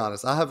 I'll be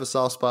honest. I have a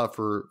soft spot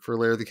for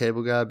Larry the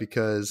Cable Guy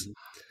because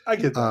I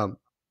get that.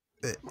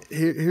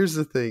 here's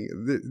the thing.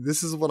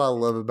 This is what I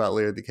love about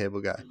Larry the Cable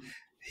Guy.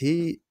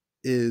 He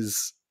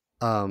is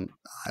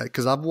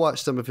because I've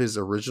watched some of his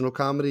original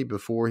comedy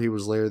before he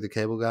was Larry the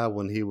Cable Guy,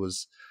 when he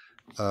was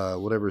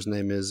whatever his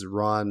name is,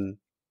 Ron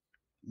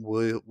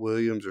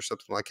Williams or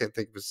something. I can't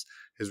think of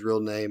his real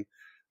name.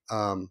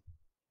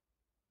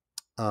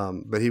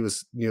 But he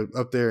was,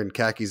 up there in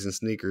khakis and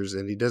sneakers,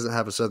 and he doesn't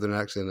have a Southern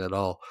accent at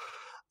all.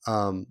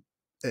 And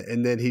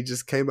then he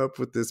just came up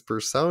with this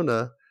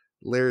persona,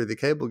 Larry the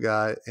Cable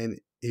Guy, and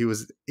he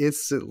was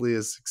instantly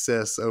a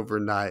success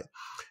overnight.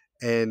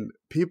 And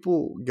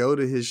people go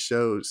to his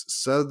shows.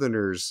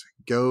 Southerners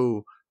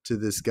go to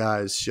this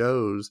guy's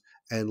shows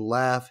and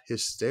laugh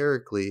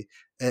hysterically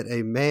at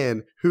a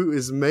man who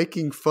is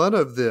making fun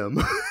of them.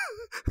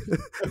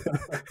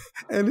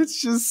 And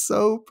it's just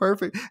so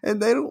perfect.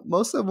 And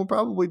most of them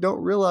probably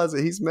don't realize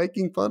that he's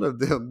making fun of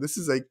them. This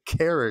is a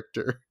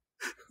character.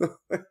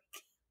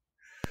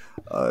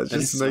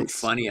 That's so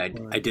funny. I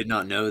did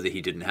not know that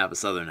he didn't have a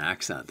Southern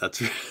accent.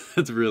 That's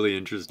really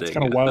interesting. It's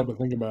kind of wild to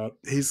think about.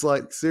 He's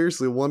like,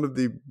 seriously, one of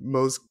the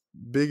most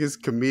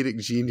biggest comedic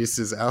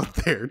geniuses out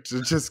there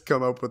to just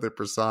come up with a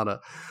persona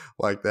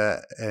like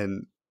that.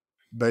 And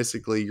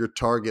basically your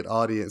target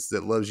audience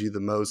that loves you the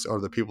most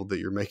are the people that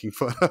you're making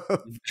fun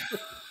of.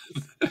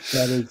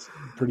 That is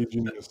pretty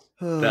genius.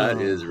 That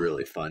is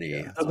really funny.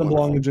 It doesn't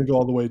belong to Jingle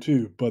All the Way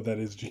too, but that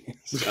is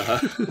genius.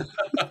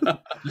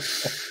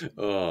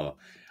 Oh,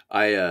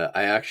 I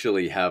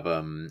actually have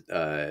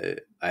I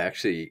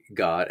actually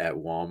got at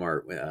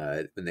Walmart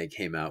when they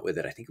came out with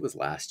it. I think it was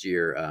last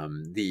year.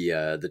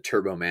 The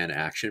Turbo Man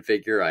action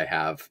figure. I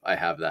have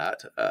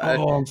that.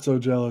 Oh, I'm so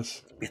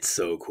jealous. It's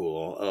so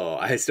cool. Oh,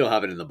 I still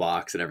have it in the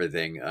box and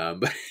everything.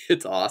 But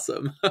it's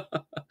awesome.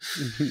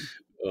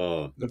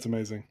 Oh, That's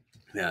amazing.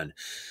 man.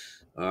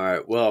 All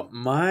right. Well,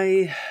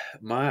 I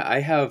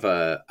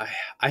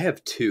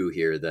have two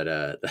here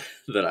that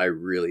that I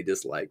really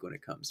dislike when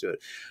it comes to it.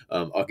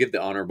 I'll give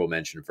the honorable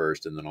mention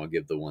first, and then I'll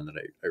give the one that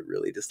I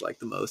really dislike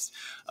the most.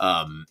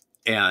 And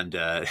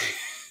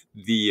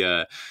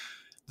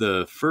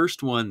the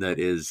first one that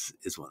is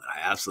one that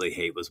I absolutely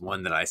hate was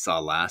one that I saw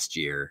last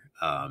year.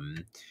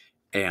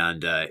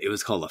 And it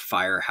was called A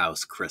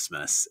Firehouse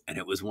Christmas, and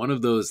it was one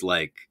of those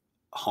like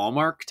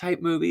Hallmark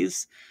type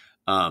movies.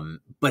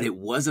 But it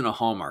wasn't a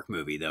Hallmark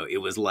movie though. It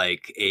was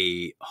like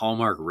a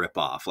Hallmark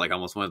ripoff, like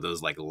almost one of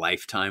those like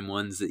Lifetime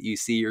ones that you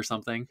see or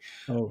something.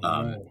 Oh,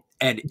 no.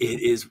 And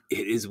it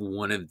is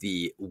one of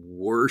the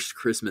worst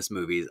Christmas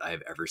movies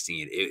I've ever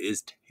seen. It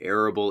is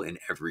terrible in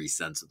every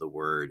sense of the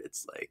word.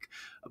 It's like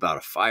about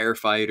a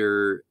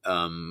firefighter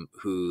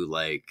who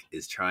like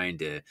is trying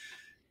to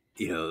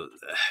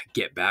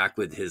get back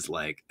with his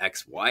like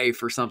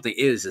ex-wife or something.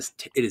 It is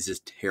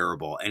just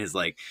terrible, and it's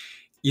like,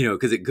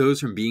 because it goes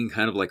from being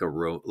kind of like a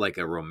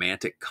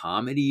romantic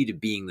comedy to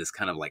being this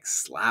kind of like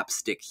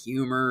slapstick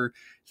humor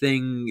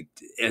thing.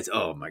 It's,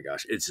 oh my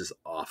gosh, it's just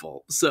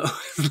awful. So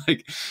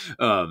like,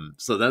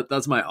 so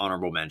that's my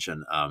honorable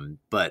mention.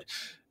 But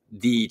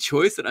the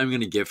choice that I'm going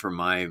to give for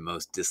my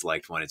most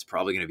disliked one, it's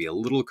probably going to be a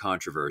little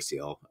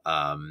controversial.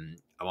 I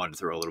wanted to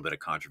throw a little bit of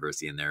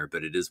controversy in there,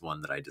 but it is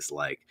one that I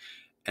dislike.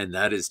 And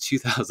that is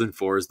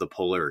 2004's The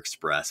Polar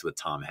Express with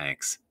Tom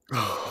Hanks.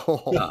 I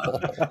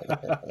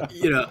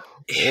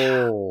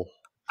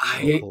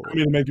mean,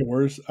 to make it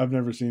worse, I've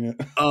never seen it.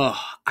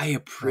 I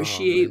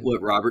appreciate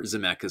what Robert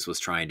Zemeckis was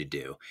trying to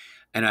do,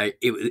 and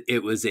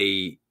it was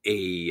a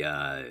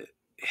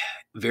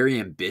very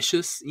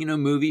ambitious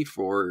movie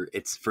for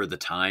the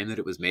time that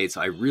it was made. So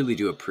I really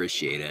do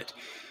appreciate it.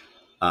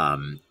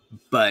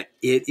 But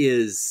it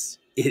is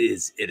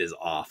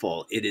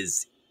awful.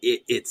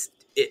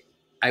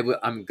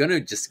 I'm gonna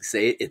just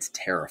say it, it's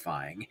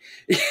terrifying.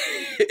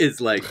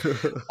 It's like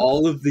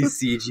all of the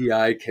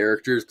CGI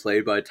characters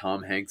played by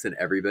Tom Hanks and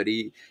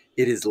everybody,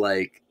 it is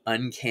like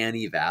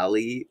uncanny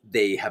valley.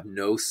 They have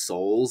no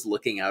souls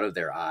looking out of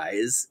their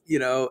eyes,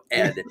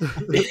 and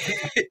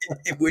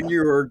when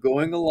you are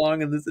going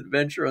along in this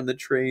adventure on the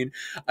train,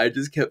 I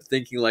just kept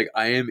thinking like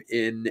I am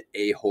in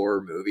a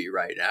horror movie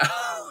right now.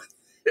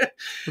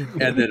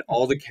 And then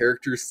all the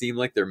characters seem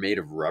like they're made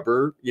of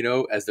rubber,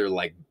 as they're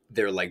like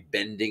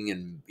bending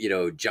and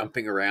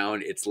jumping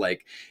around. It's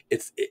like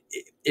it's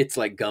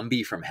like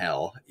Gumby from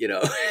hell.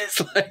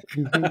 It's like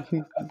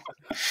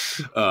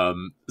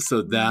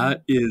so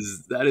that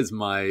is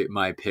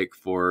my pick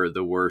for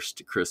the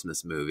worst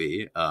Christmas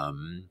movie.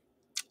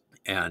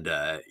 And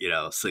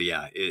so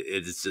yeah,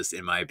 it's just,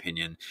 in my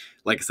opinion,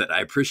 like I said,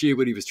 I appreciate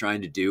what he was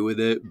trying to do with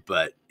it,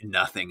 but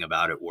nothing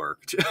about it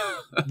worked.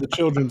 The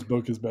children's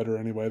book is better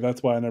anyway.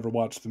 That's why I never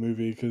watched the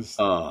movie, because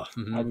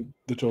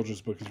the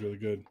children's book is really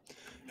good.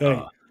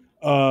 Hey,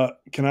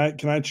 can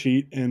I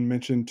cheat and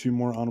mention 2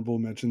 more honorable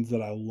mentions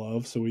that I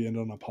love, so we end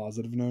on a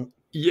positive note?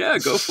 Yeah,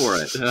 go for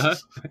it.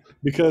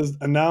 Because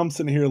now I'm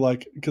sitting here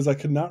because I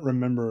could not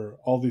remember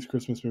all these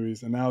Christmas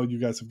movies, and now you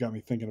guys have got me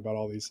thinking about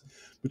all these.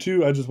 But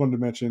 2 I just wanted to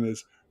mention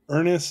is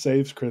Ernest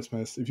Saves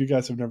Christmas. If you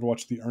guys have never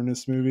watched the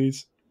Ernest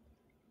movies,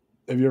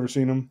 have you ever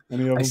seen them?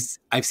 Any of them?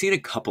 I've seen a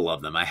couple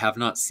of them. I have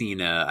not seen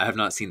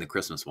the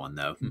Christmas one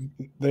though.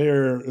 They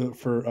are,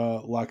 for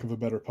lack of a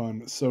better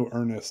pun, so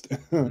earnest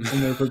in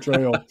their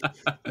portrayal.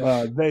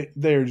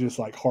 They are just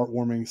like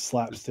heartwarming,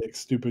 slapstick,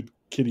 stupid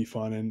kiddie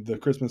fun, and the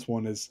Christmas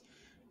one is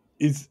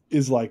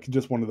like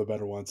just one of the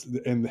better ones.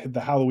 And the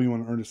Halloween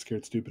one, Ernest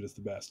Scared Stupid, is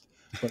the best.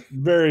 But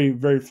very,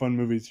 very fun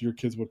movies. Your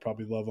kids would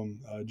probably love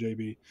them,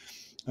 JB.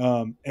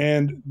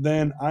 And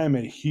then I am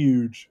a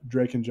huge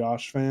Drake and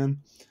Josh fan.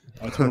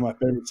 It's one of my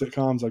favorite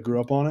sitcoms. I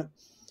grew up on it.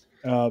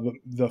 But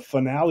the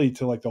finale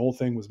to like the whole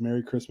thing was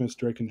Merry Christmas,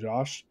 Drake and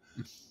Josh.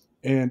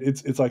 And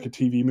it's like a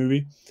TV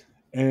movie.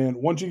 And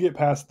once you get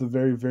past the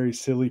very, very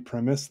silly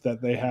premise that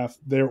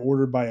they're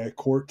ordered by a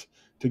court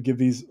to give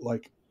these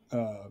like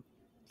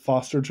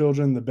foster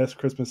children the best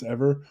Christmas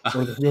ever,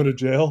 or they go to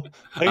jail.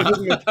 Like,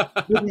 it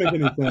doesn't make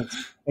any sense.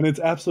 And it's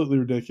absolutely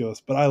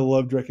ridiculous. But I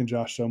love Drake and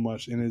Josh so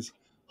much, and it's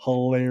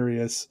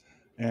hilarious.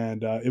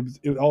 And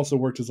it also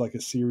worked as like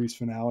a series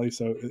finale,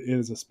 so it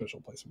is a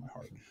special place in my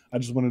heart. I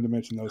just wanted to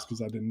mention those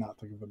because I did not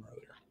think of them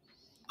earlier.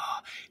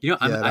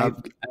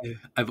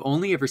 I've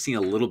only ever seen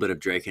a little bit of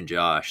Drake and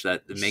Josh.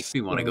 That makes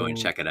me want to go and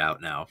check it out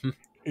now.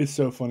 It's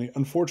so funny.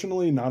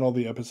 Unfortunately, not all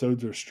the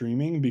episodes are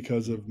streaming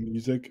because of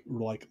music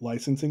like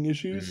licensing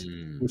issues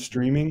with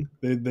streaming.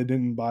 They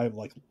didn't buy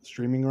like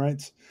streaming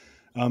rights,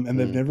 and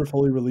they've never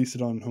fully released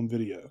it on home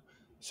video.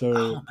 So,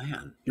 oh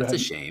man, that's a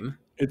shame.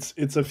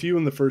 It's a few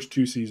in the first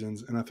 2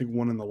 seasons, and I think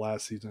 1 in the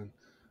last season.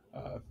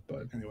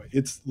 But anyway,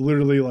 it's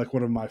literally like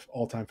one of my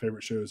all-time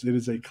favorite shows. It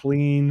is a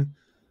clean,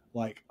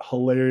 like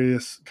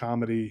hilarious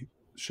comedy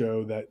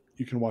show that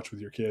you can watch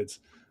with your kids.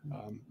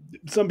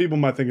 Some people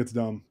might think it's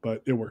dumb,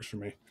 but it works for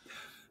me.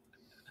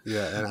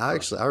 Yeah, and I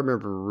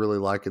remember really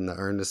liking the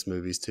Ernest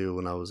movies too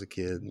when I was a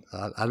kid.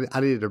 I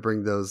needed to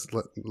bring those,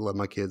 let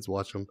my kids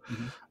watch them.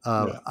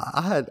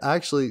 I had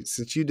actually,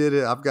 since you did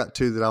it, I've got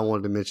 2 that I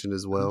wanted to mention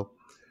as well.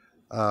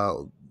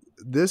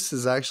 This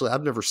is actually,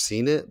 I've never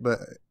seen it, but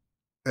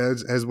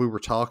as we were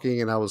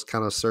talking and I was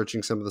kind of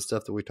searching some of the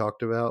stuff that we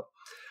talked about,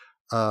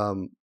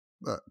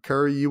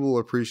 Curry, you will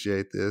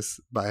appreciate this,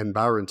 and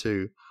Byron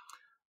too.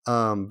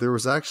 There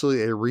was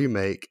actually a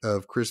remake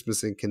of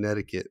Christmas in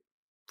Connecticut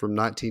from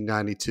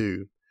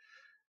 1992,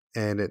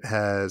 and it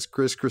has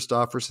Chris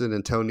Christopherson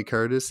and Tony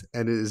Curtis,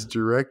 and it is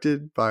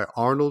directed by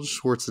Arnold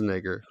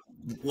Schwarzenegger.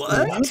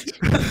 What?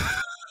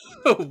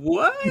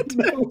 What?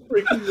 No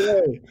freaking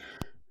way.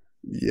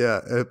 Yeah,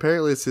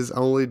 apparently it's his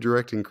only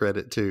directing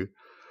credit too.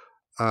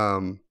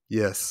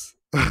 Yes.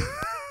 I'm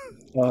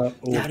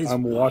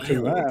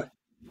watching that.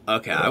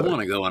 Okay, I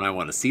want to go and I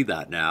want to see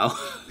that now.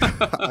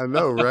 I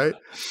know, right?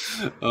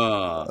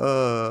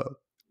 But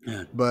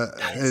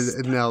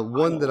and now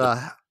one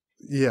that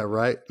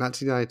right,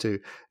 1992.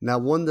 Now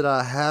one that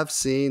I have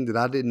seen that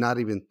I did not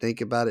even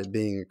think about it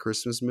being a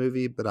Christmas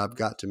movie, but I've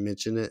got to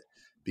mention it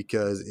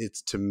because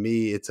to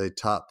me it's a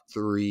top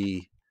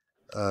 3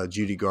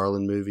 Judy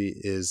Garland movie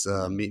is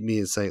Meet Me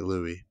in St.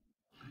 Louis.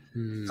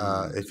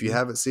 If you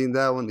haven't seen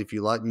that one, if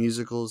you like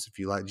musicals, if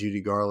you like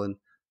Judy Garland,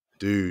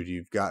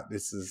 dude,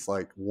 this is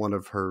like one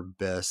of her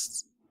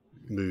best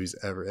movies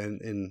ever.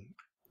 And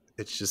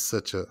it's just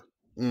such a,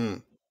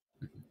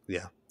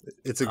 yeah,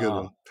 it's a good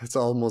one. That's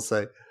all I'm going to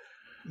say.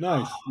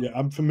 Nice. Yeah,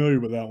 I'm familiar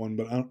with that one,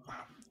 but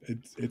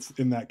it's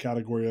in that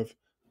category of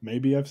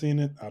maybe I've seen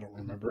it. I don't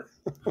remember.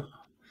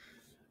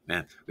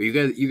 Man, well,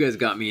 you guys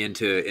got me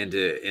into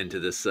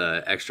this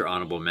extra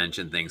honorable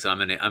mention thing, so I'm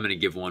gonna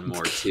give one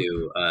more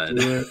too.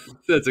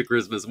 That's a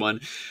Christmas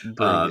one,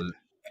 and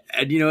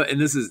and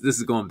this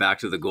is going back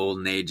to the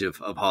golden age of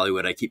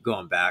Hollywood. I keep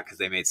going back because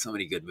they made so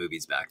many good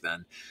movies back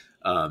then,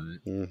 and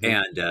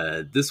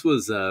this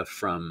was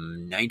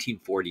from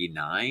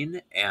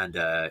 1949, and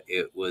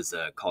it was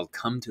called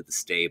 "Come to the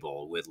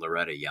Stable" with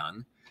Loretta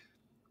Young.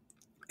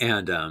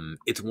 And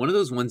it's one of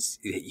those ones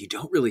that you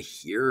don't really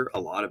hear a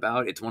lot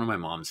about. It's one of my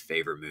mom's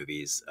favorite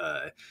movies.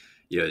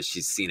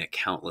 She's seen it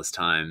countless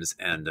times,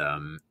 and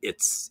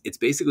it's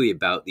basically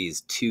about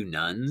these 2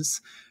 nuns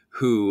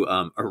who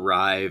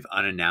arrive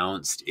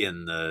unannounced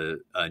in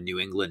the New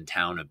England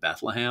town of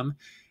Bethlehem,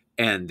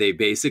 and they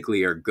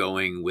basically are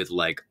going with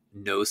like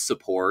no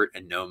support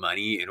and no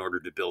money in order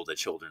to build a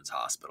children's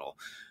hospital.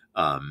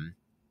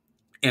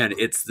 And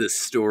it's this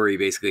story,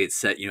 basically it's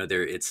set,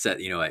 it's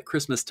set, at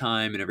Christmas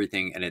time and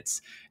everything. And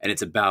it's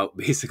about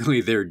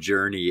basically their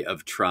journey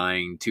of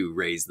trying to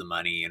raise the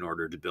money in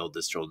order to build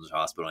this children's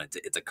hospital.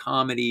 It's a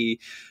comedy,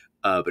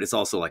 but it's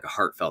also like a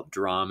heartfelt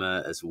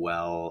drama as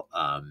well.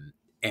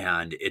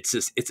 And it's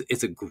just,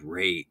 it's a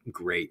great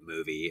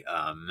movie.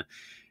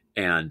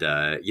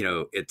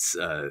 It's,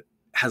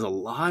 has a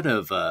lot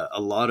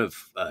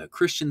of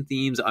Christian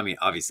themes. I mean,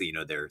 obviously,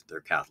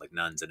 they're Catholic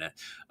nuns in it,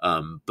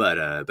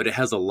 but it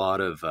has a lot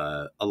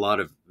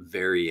of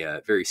very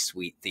very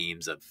sweet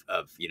themes of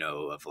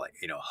like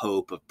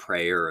hope, of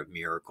prayer, of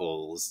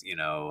miracles,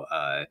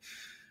 the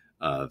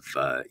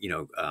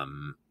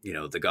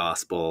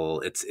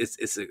gospel.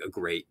 It's a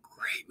great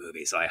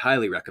movie. So I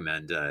highly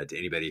recommend to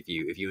anybody,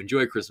 if you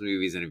enjoy Christmas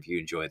movies and if you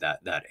enjoy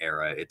that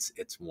era,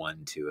 it's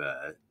one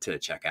to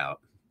check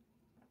out.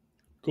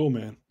 Cool,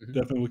 man. Mm-hmm.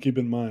 Definitely, we'll keep it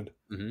in mind.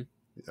 Mm-hmm.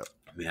 Yep.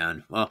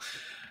 Man, well,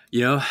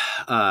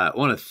 I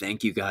want to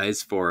thank you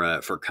guys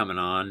for coming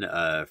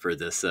on for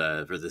this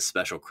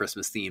special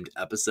Christmas themed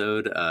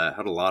episode.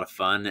 Had a lot of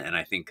fun, and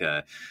I think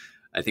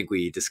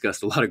we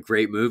discussed a lot of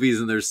great movies,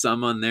 and there's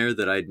some on there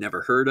that I'd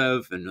never heard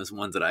of, and there's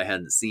ones that I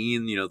hadn't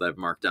seen, that I've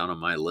marked down on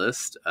my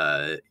list.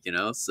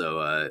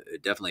 So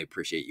definitely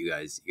appreciate you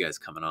guys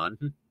coming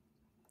on.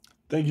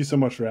 Thank you so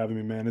much for having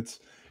me, man.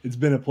 It's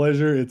been a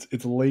pleasure.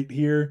 It's late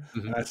here,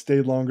 mm-hmm. and I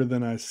stayed longer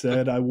than I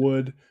said I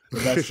would.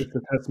 But that's just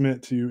a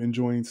testament to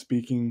enjoying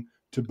speaking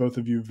to both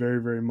of you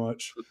very, very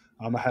much.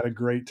 I had a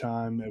great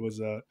time. It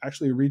was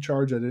actually a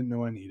recharge I didn't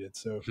know I needed.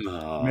 So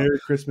Merry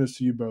Christmas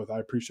to you both. I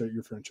appreciate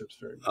your friendships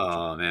very much.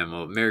 Oh, man.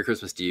 Well, Merry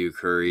Christmas to you,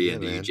 Curry,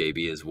 and to you,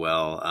 JB, as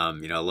well. I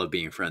love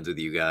being friends with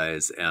you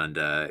guys. And,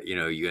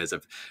 you guys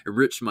have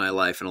enriched my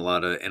life in a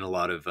lot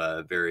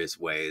of various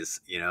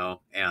ways,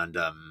 and,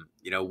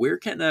 where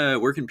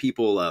can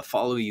people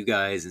follow you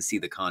guys and see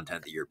the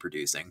content that you're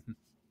producing?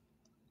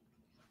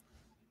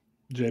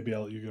 JB,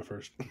 I'll let you go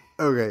first.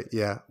 Okay.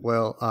 Yeah.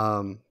 Well,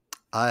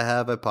 I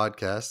have a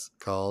podcast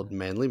called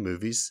Manly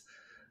Movies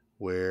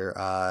where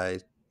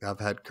I've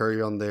had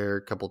Curry on there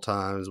a couple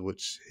times,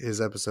 which his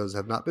episodes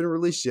have not been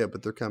released yet,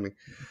 but they're coming.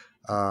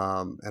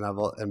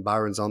 And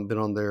Byron's been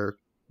on there,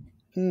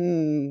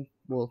 3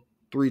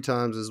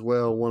 times as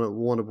well.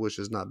 One of which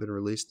has not been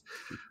released,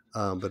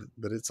 but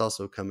it's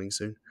also coming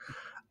soon.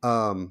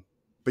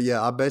 But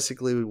yeah,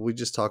 we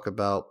just talk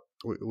about,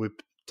 we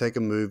take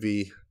a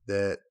movie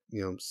that,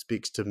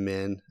 speaks to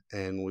men,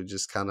 and we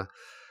just kind of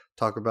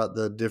talk about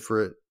the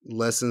different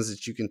lessons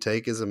that you can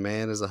take as a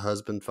man, as a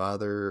husband,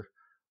 father,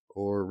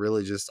 or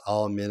really just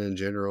all men in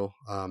general.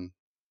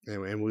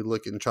 And we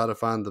look and try to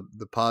find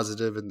the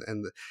positive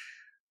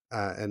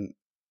and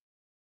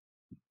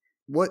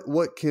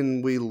what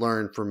can we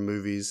learn from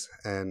movies,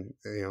 and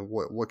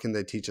what can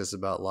they teach us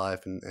about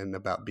life and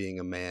about being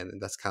a man.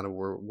 And that's kind of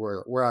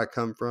where I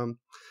come from.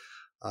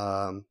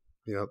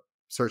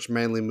 Search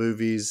Manly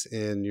Movies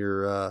in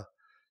your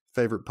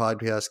favorite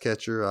podcast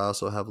catcher. I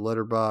also have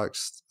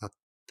Letterboxd. I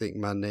think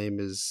my name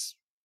is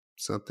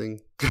something.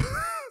 I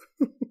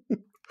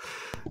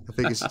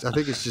think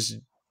it's just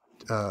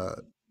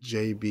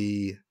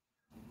JB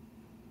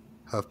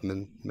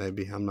Huffman,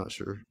 maybe. I'm not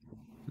sure.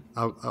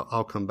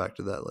 I'll come back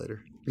to that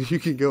later. You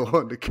can go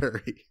on to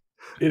Curry.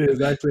 It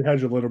is. I actually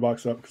had your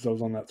Letterboxd up because I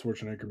was on that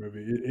Schwarzenegger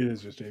movie. It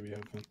is just JB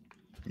Huffman.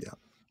 Yeah.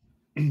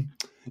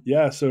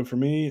 Yeah. So for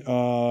me,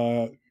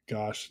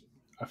 gosh,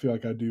 I feel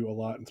like I do a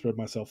lot and spread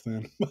myself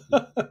thin.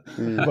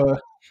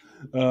 But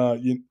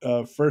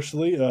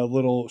firstly, a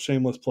little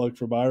shameless plug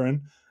for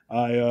Byron.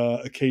 I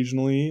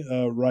occasionally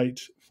write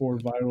for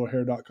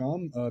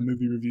viralhair.com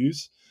movie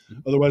reviews,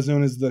 otherwise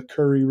known as the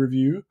Curry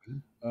Review.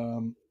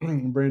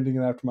 Branding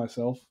it after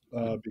myself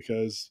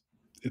because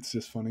it's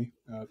just funny.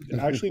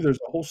 Actually, there's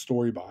a whole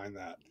story behind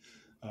that.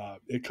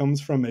 It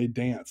comes from a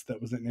dance that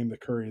was named the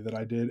Curry that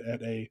I did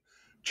at a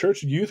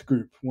church youth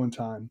group one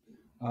time.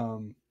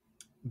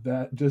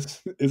 That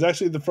just is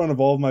actually the front of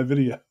all of my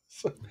videos.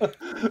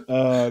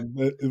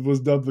 It was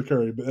dubbed the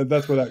Curry, but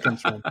that's where that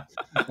comes from.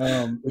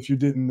 If you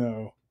didn't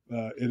know,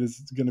 it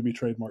is going to be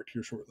trademarked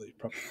here shortly,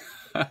 probably.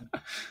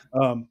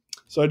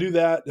 So I do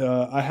that.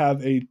 I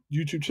have a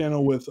YouTube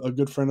channel with a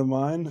good friend of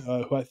mine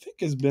who I think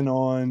has been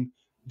on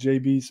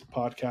JB's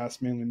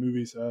podcast, Manly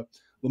Movies,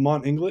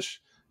 Lamont English.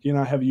 He and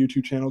I have a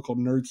YouTube channel called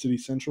Nerd City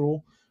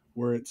Central,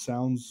 where it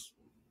sounds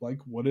like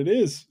what it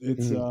is.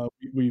 It's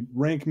we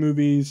rank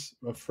movies,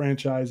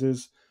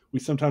 franchises. We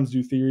sometimes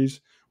do theories.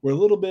 We're a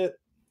little bit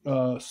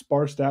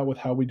sparsed out with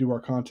how we do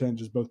our content,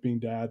 just both being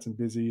dads and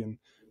busy and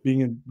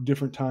being in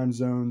different time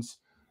zones.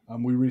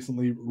 We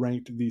recently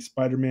ranked the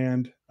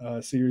Spider-Man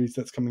series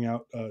that's coming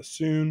out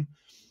soon.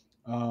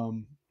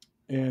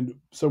 And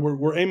so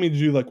we're aiming to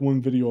do like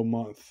one video a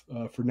month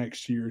for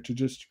next year to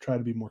just try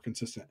to be more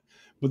consistent.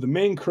 But the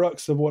main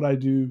crux of what I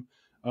do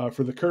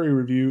for the Curry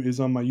Review is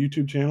on my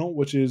YouTube channel,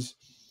 which is,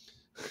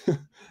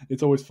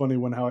 it's always funny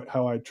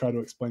how I try to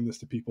explain this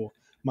to people.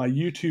 My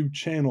YouTube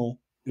channel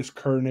is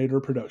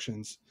Currinator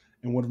Productions,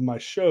 And one of my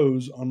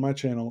shows on my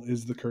channel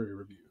is the Curry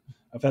Review.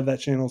 I've had that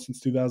channel since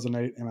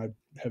 2008, and I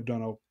have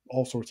done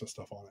all sorts of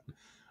stuff on it.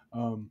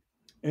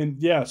 And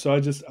yeah, so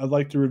I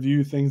like to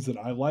review things that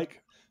I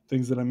like,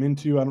 things that I'm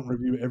into. I don't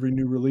review every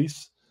new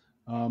release.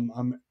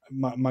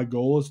 My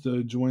goal is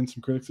to join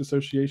some critics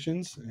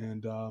associations,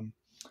 and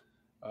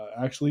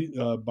actually,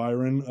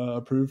 Byron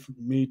approved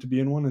me to be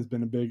in one. Has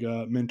been a big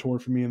mentor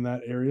for me in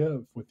that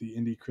area with the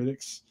Indie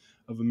Critics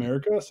of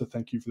America. So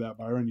thank you for that,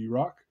 Byron. You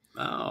rock.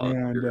 Oh,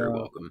 And you're very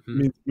welcome.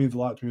 means a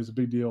lot to me. It was a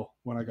big deal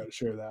when I got to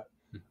share that.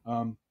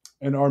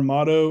 And our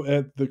motto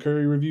at the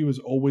Curry Review is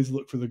always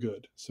look for the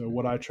good. So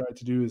what I try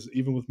to do is,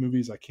 even with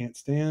movies I can't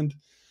stand,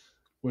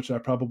 which I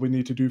probably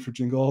need to do for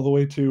Jingle All the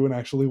Way 2 and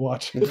actually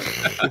watch it,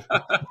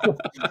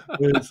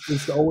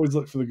 is to always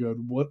look for the good.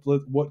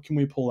 What can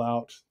we pull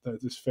out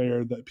that is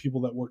fair, that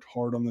people that worked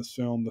hard on this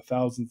film, the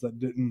thousands that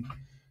didn't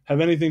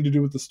have anything to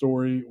do with the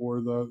story or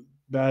the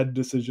bad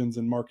decisions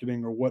in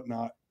marketing or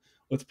whatnot,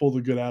 let's pull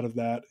the good out of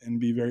that and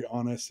be very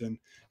honest and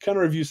kind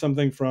of review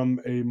something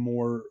from a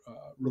more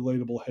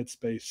relatable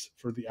headspace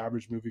for the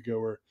average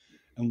moviegoer,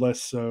 and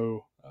less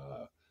so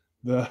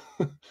the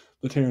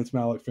Terrence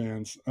Malick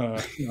fans. I'm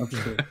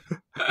just kidding.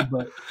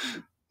 But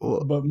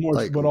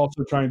more, but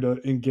also trying to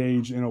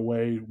engage in a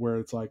way where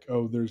it's like,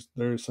 oh, there's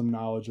some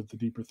knowledge of the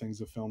deeper things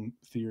of film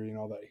theory and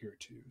all that here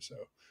too. So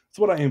that's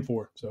what I aim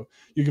for. So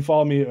you can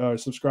follow me,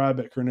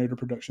 subscribe at Kernader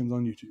Productions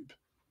on YouTube.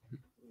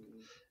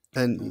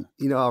 And,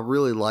 I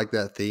really like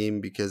that theme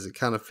because it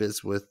kind of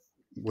fits with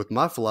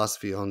my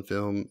philosophy on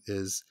film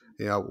is,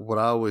 what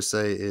I always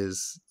say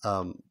is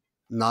I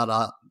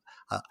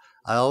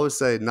always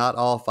say not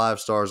all 5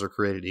 stars are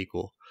created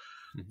equal.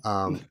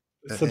 And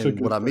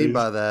what I mean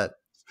by that,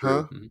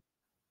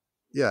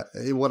 yeah,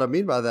 what I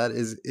mean by that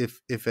is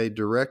if a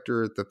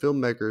director, the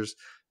filmmakers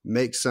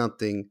make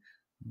something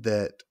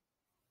that,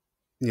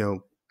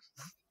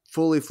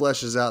 fully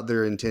fleshes out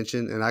their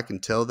intention, and I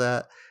can tell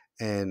that,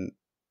 and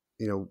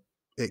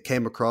it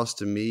came across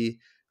to me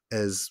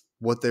as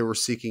what they were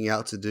seeking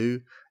out to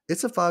do,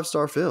 it's a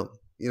 5-star film.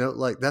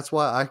 That's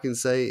why I can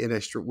say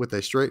with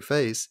a straight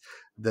face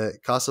that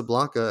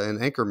Casablanca and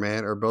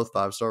Anchorman are both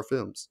 5-star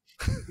films.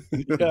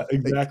 Yeah,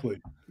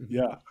 exactly.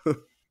 Yeah.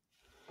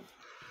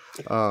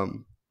 But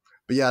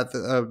yeah,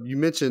 you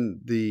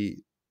mentioned the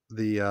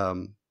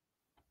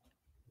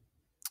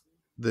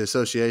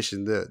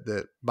association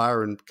that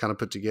Byron kind of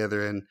put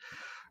together, and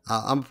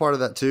I'm a part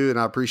of that too, and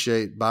I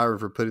appreciate Byron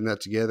for putting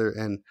that together.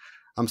 And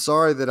I'm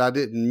sorry that I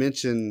didn't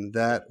mention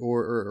that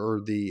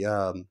or the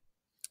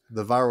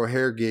viral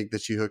hair gig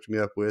that you hooked me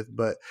up with,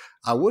 but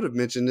I would have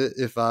mentioned it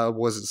if I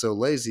wasn't so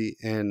lazy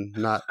and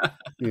not,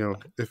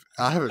 if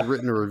I haven't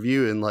written a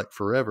review in like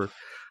forever.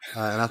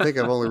 And I think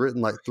I've only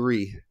written like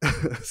 3.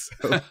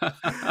 So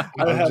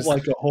I have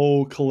like a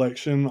whole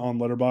collection on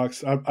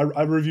Letterboxd.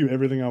 I review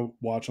everything I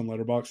watch on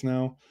Letterboxd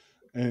now.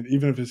 And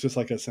even if it's just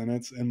like a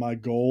sentence, and my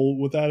goal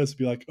with that is to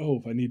be like, oh,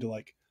 if I need to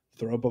like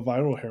throw up a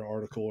viral hair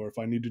article, or if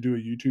I need to do a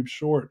YouTube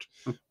short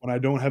when I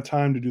don't have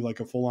time to do like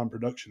a full on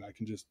production, I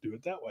can just do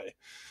it that way.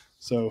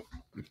 So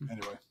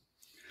anyway.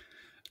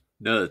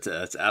 No,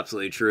 that's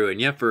absolutely true. And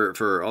yeah,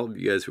 for all of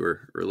you guys who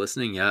are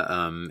listening, yeah.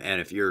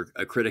 And if you're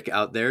a critic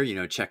out there,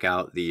 check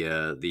out the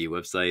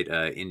website,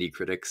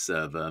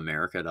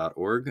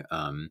 indiecriticsofamerica.org.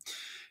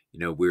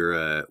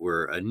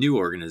 We're a new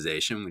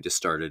organization. We just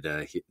started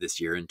this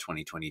year in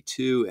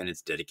 2022, and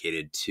it's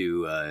dedicated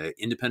to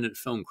independent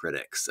film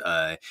critics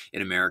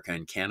in America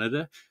and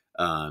Canada.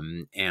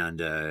 We're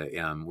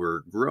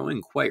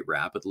growing quite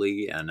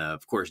rapidly, and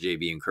of course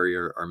JB and Curry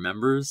are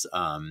members.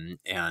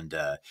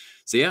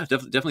 So yeah,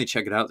 definitely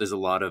check it out. There's a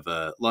lot of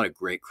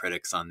great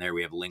critics on there.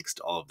 We have links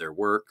to all of their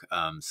work.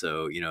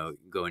 So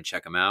go and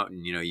check them out,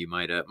 and you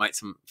might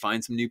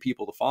find some new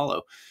people to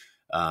follow.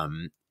 Of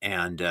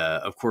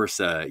course,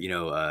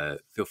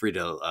 feel free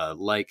to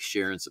like,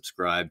 share, and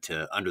subscribe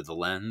to Under the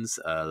Lens,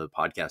 the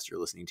podcast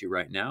you're listening to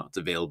right now. It's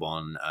available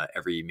on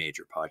every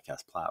major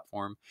podcast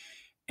platform.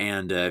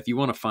 And if you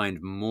want to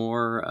find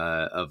more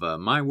of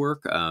my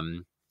work,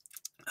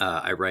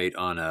 I write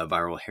on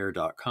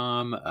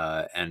viralhair.com,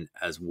 and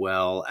as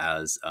well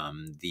as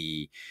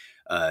the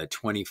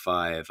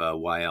 25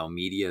 YL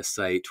media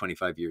site,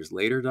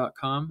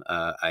 25yearslater.com.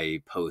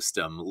 I post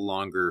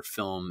longer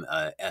film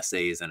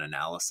essays and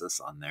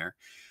analysis on there.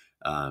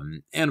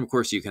 And of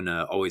course, you can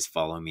always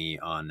follow me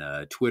on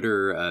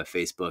Twitter,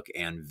 Facebook,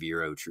 and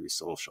Vero True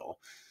Social.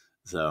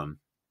 So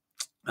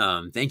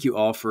thank you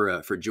all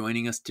for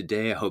joining us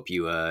today. I hope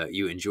you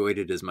enjoyed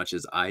it as much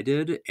as I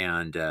did,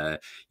 and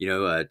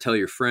tell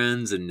your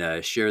friends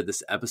and share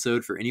this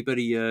episode for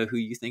anybody who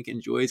you think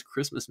enjoys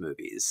Christmas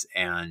movies.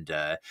 And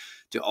to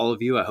all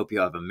of you, I hope you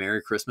have a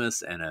Merry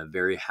Christmas and a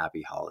very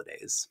happy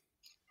holidays.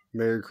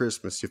 Merry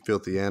Christmas, you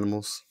filthy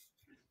animals.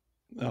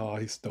 Oh,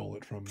 he stole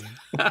it from me.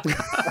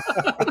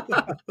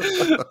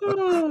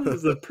 Oh, this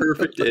is a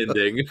perfect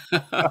ending.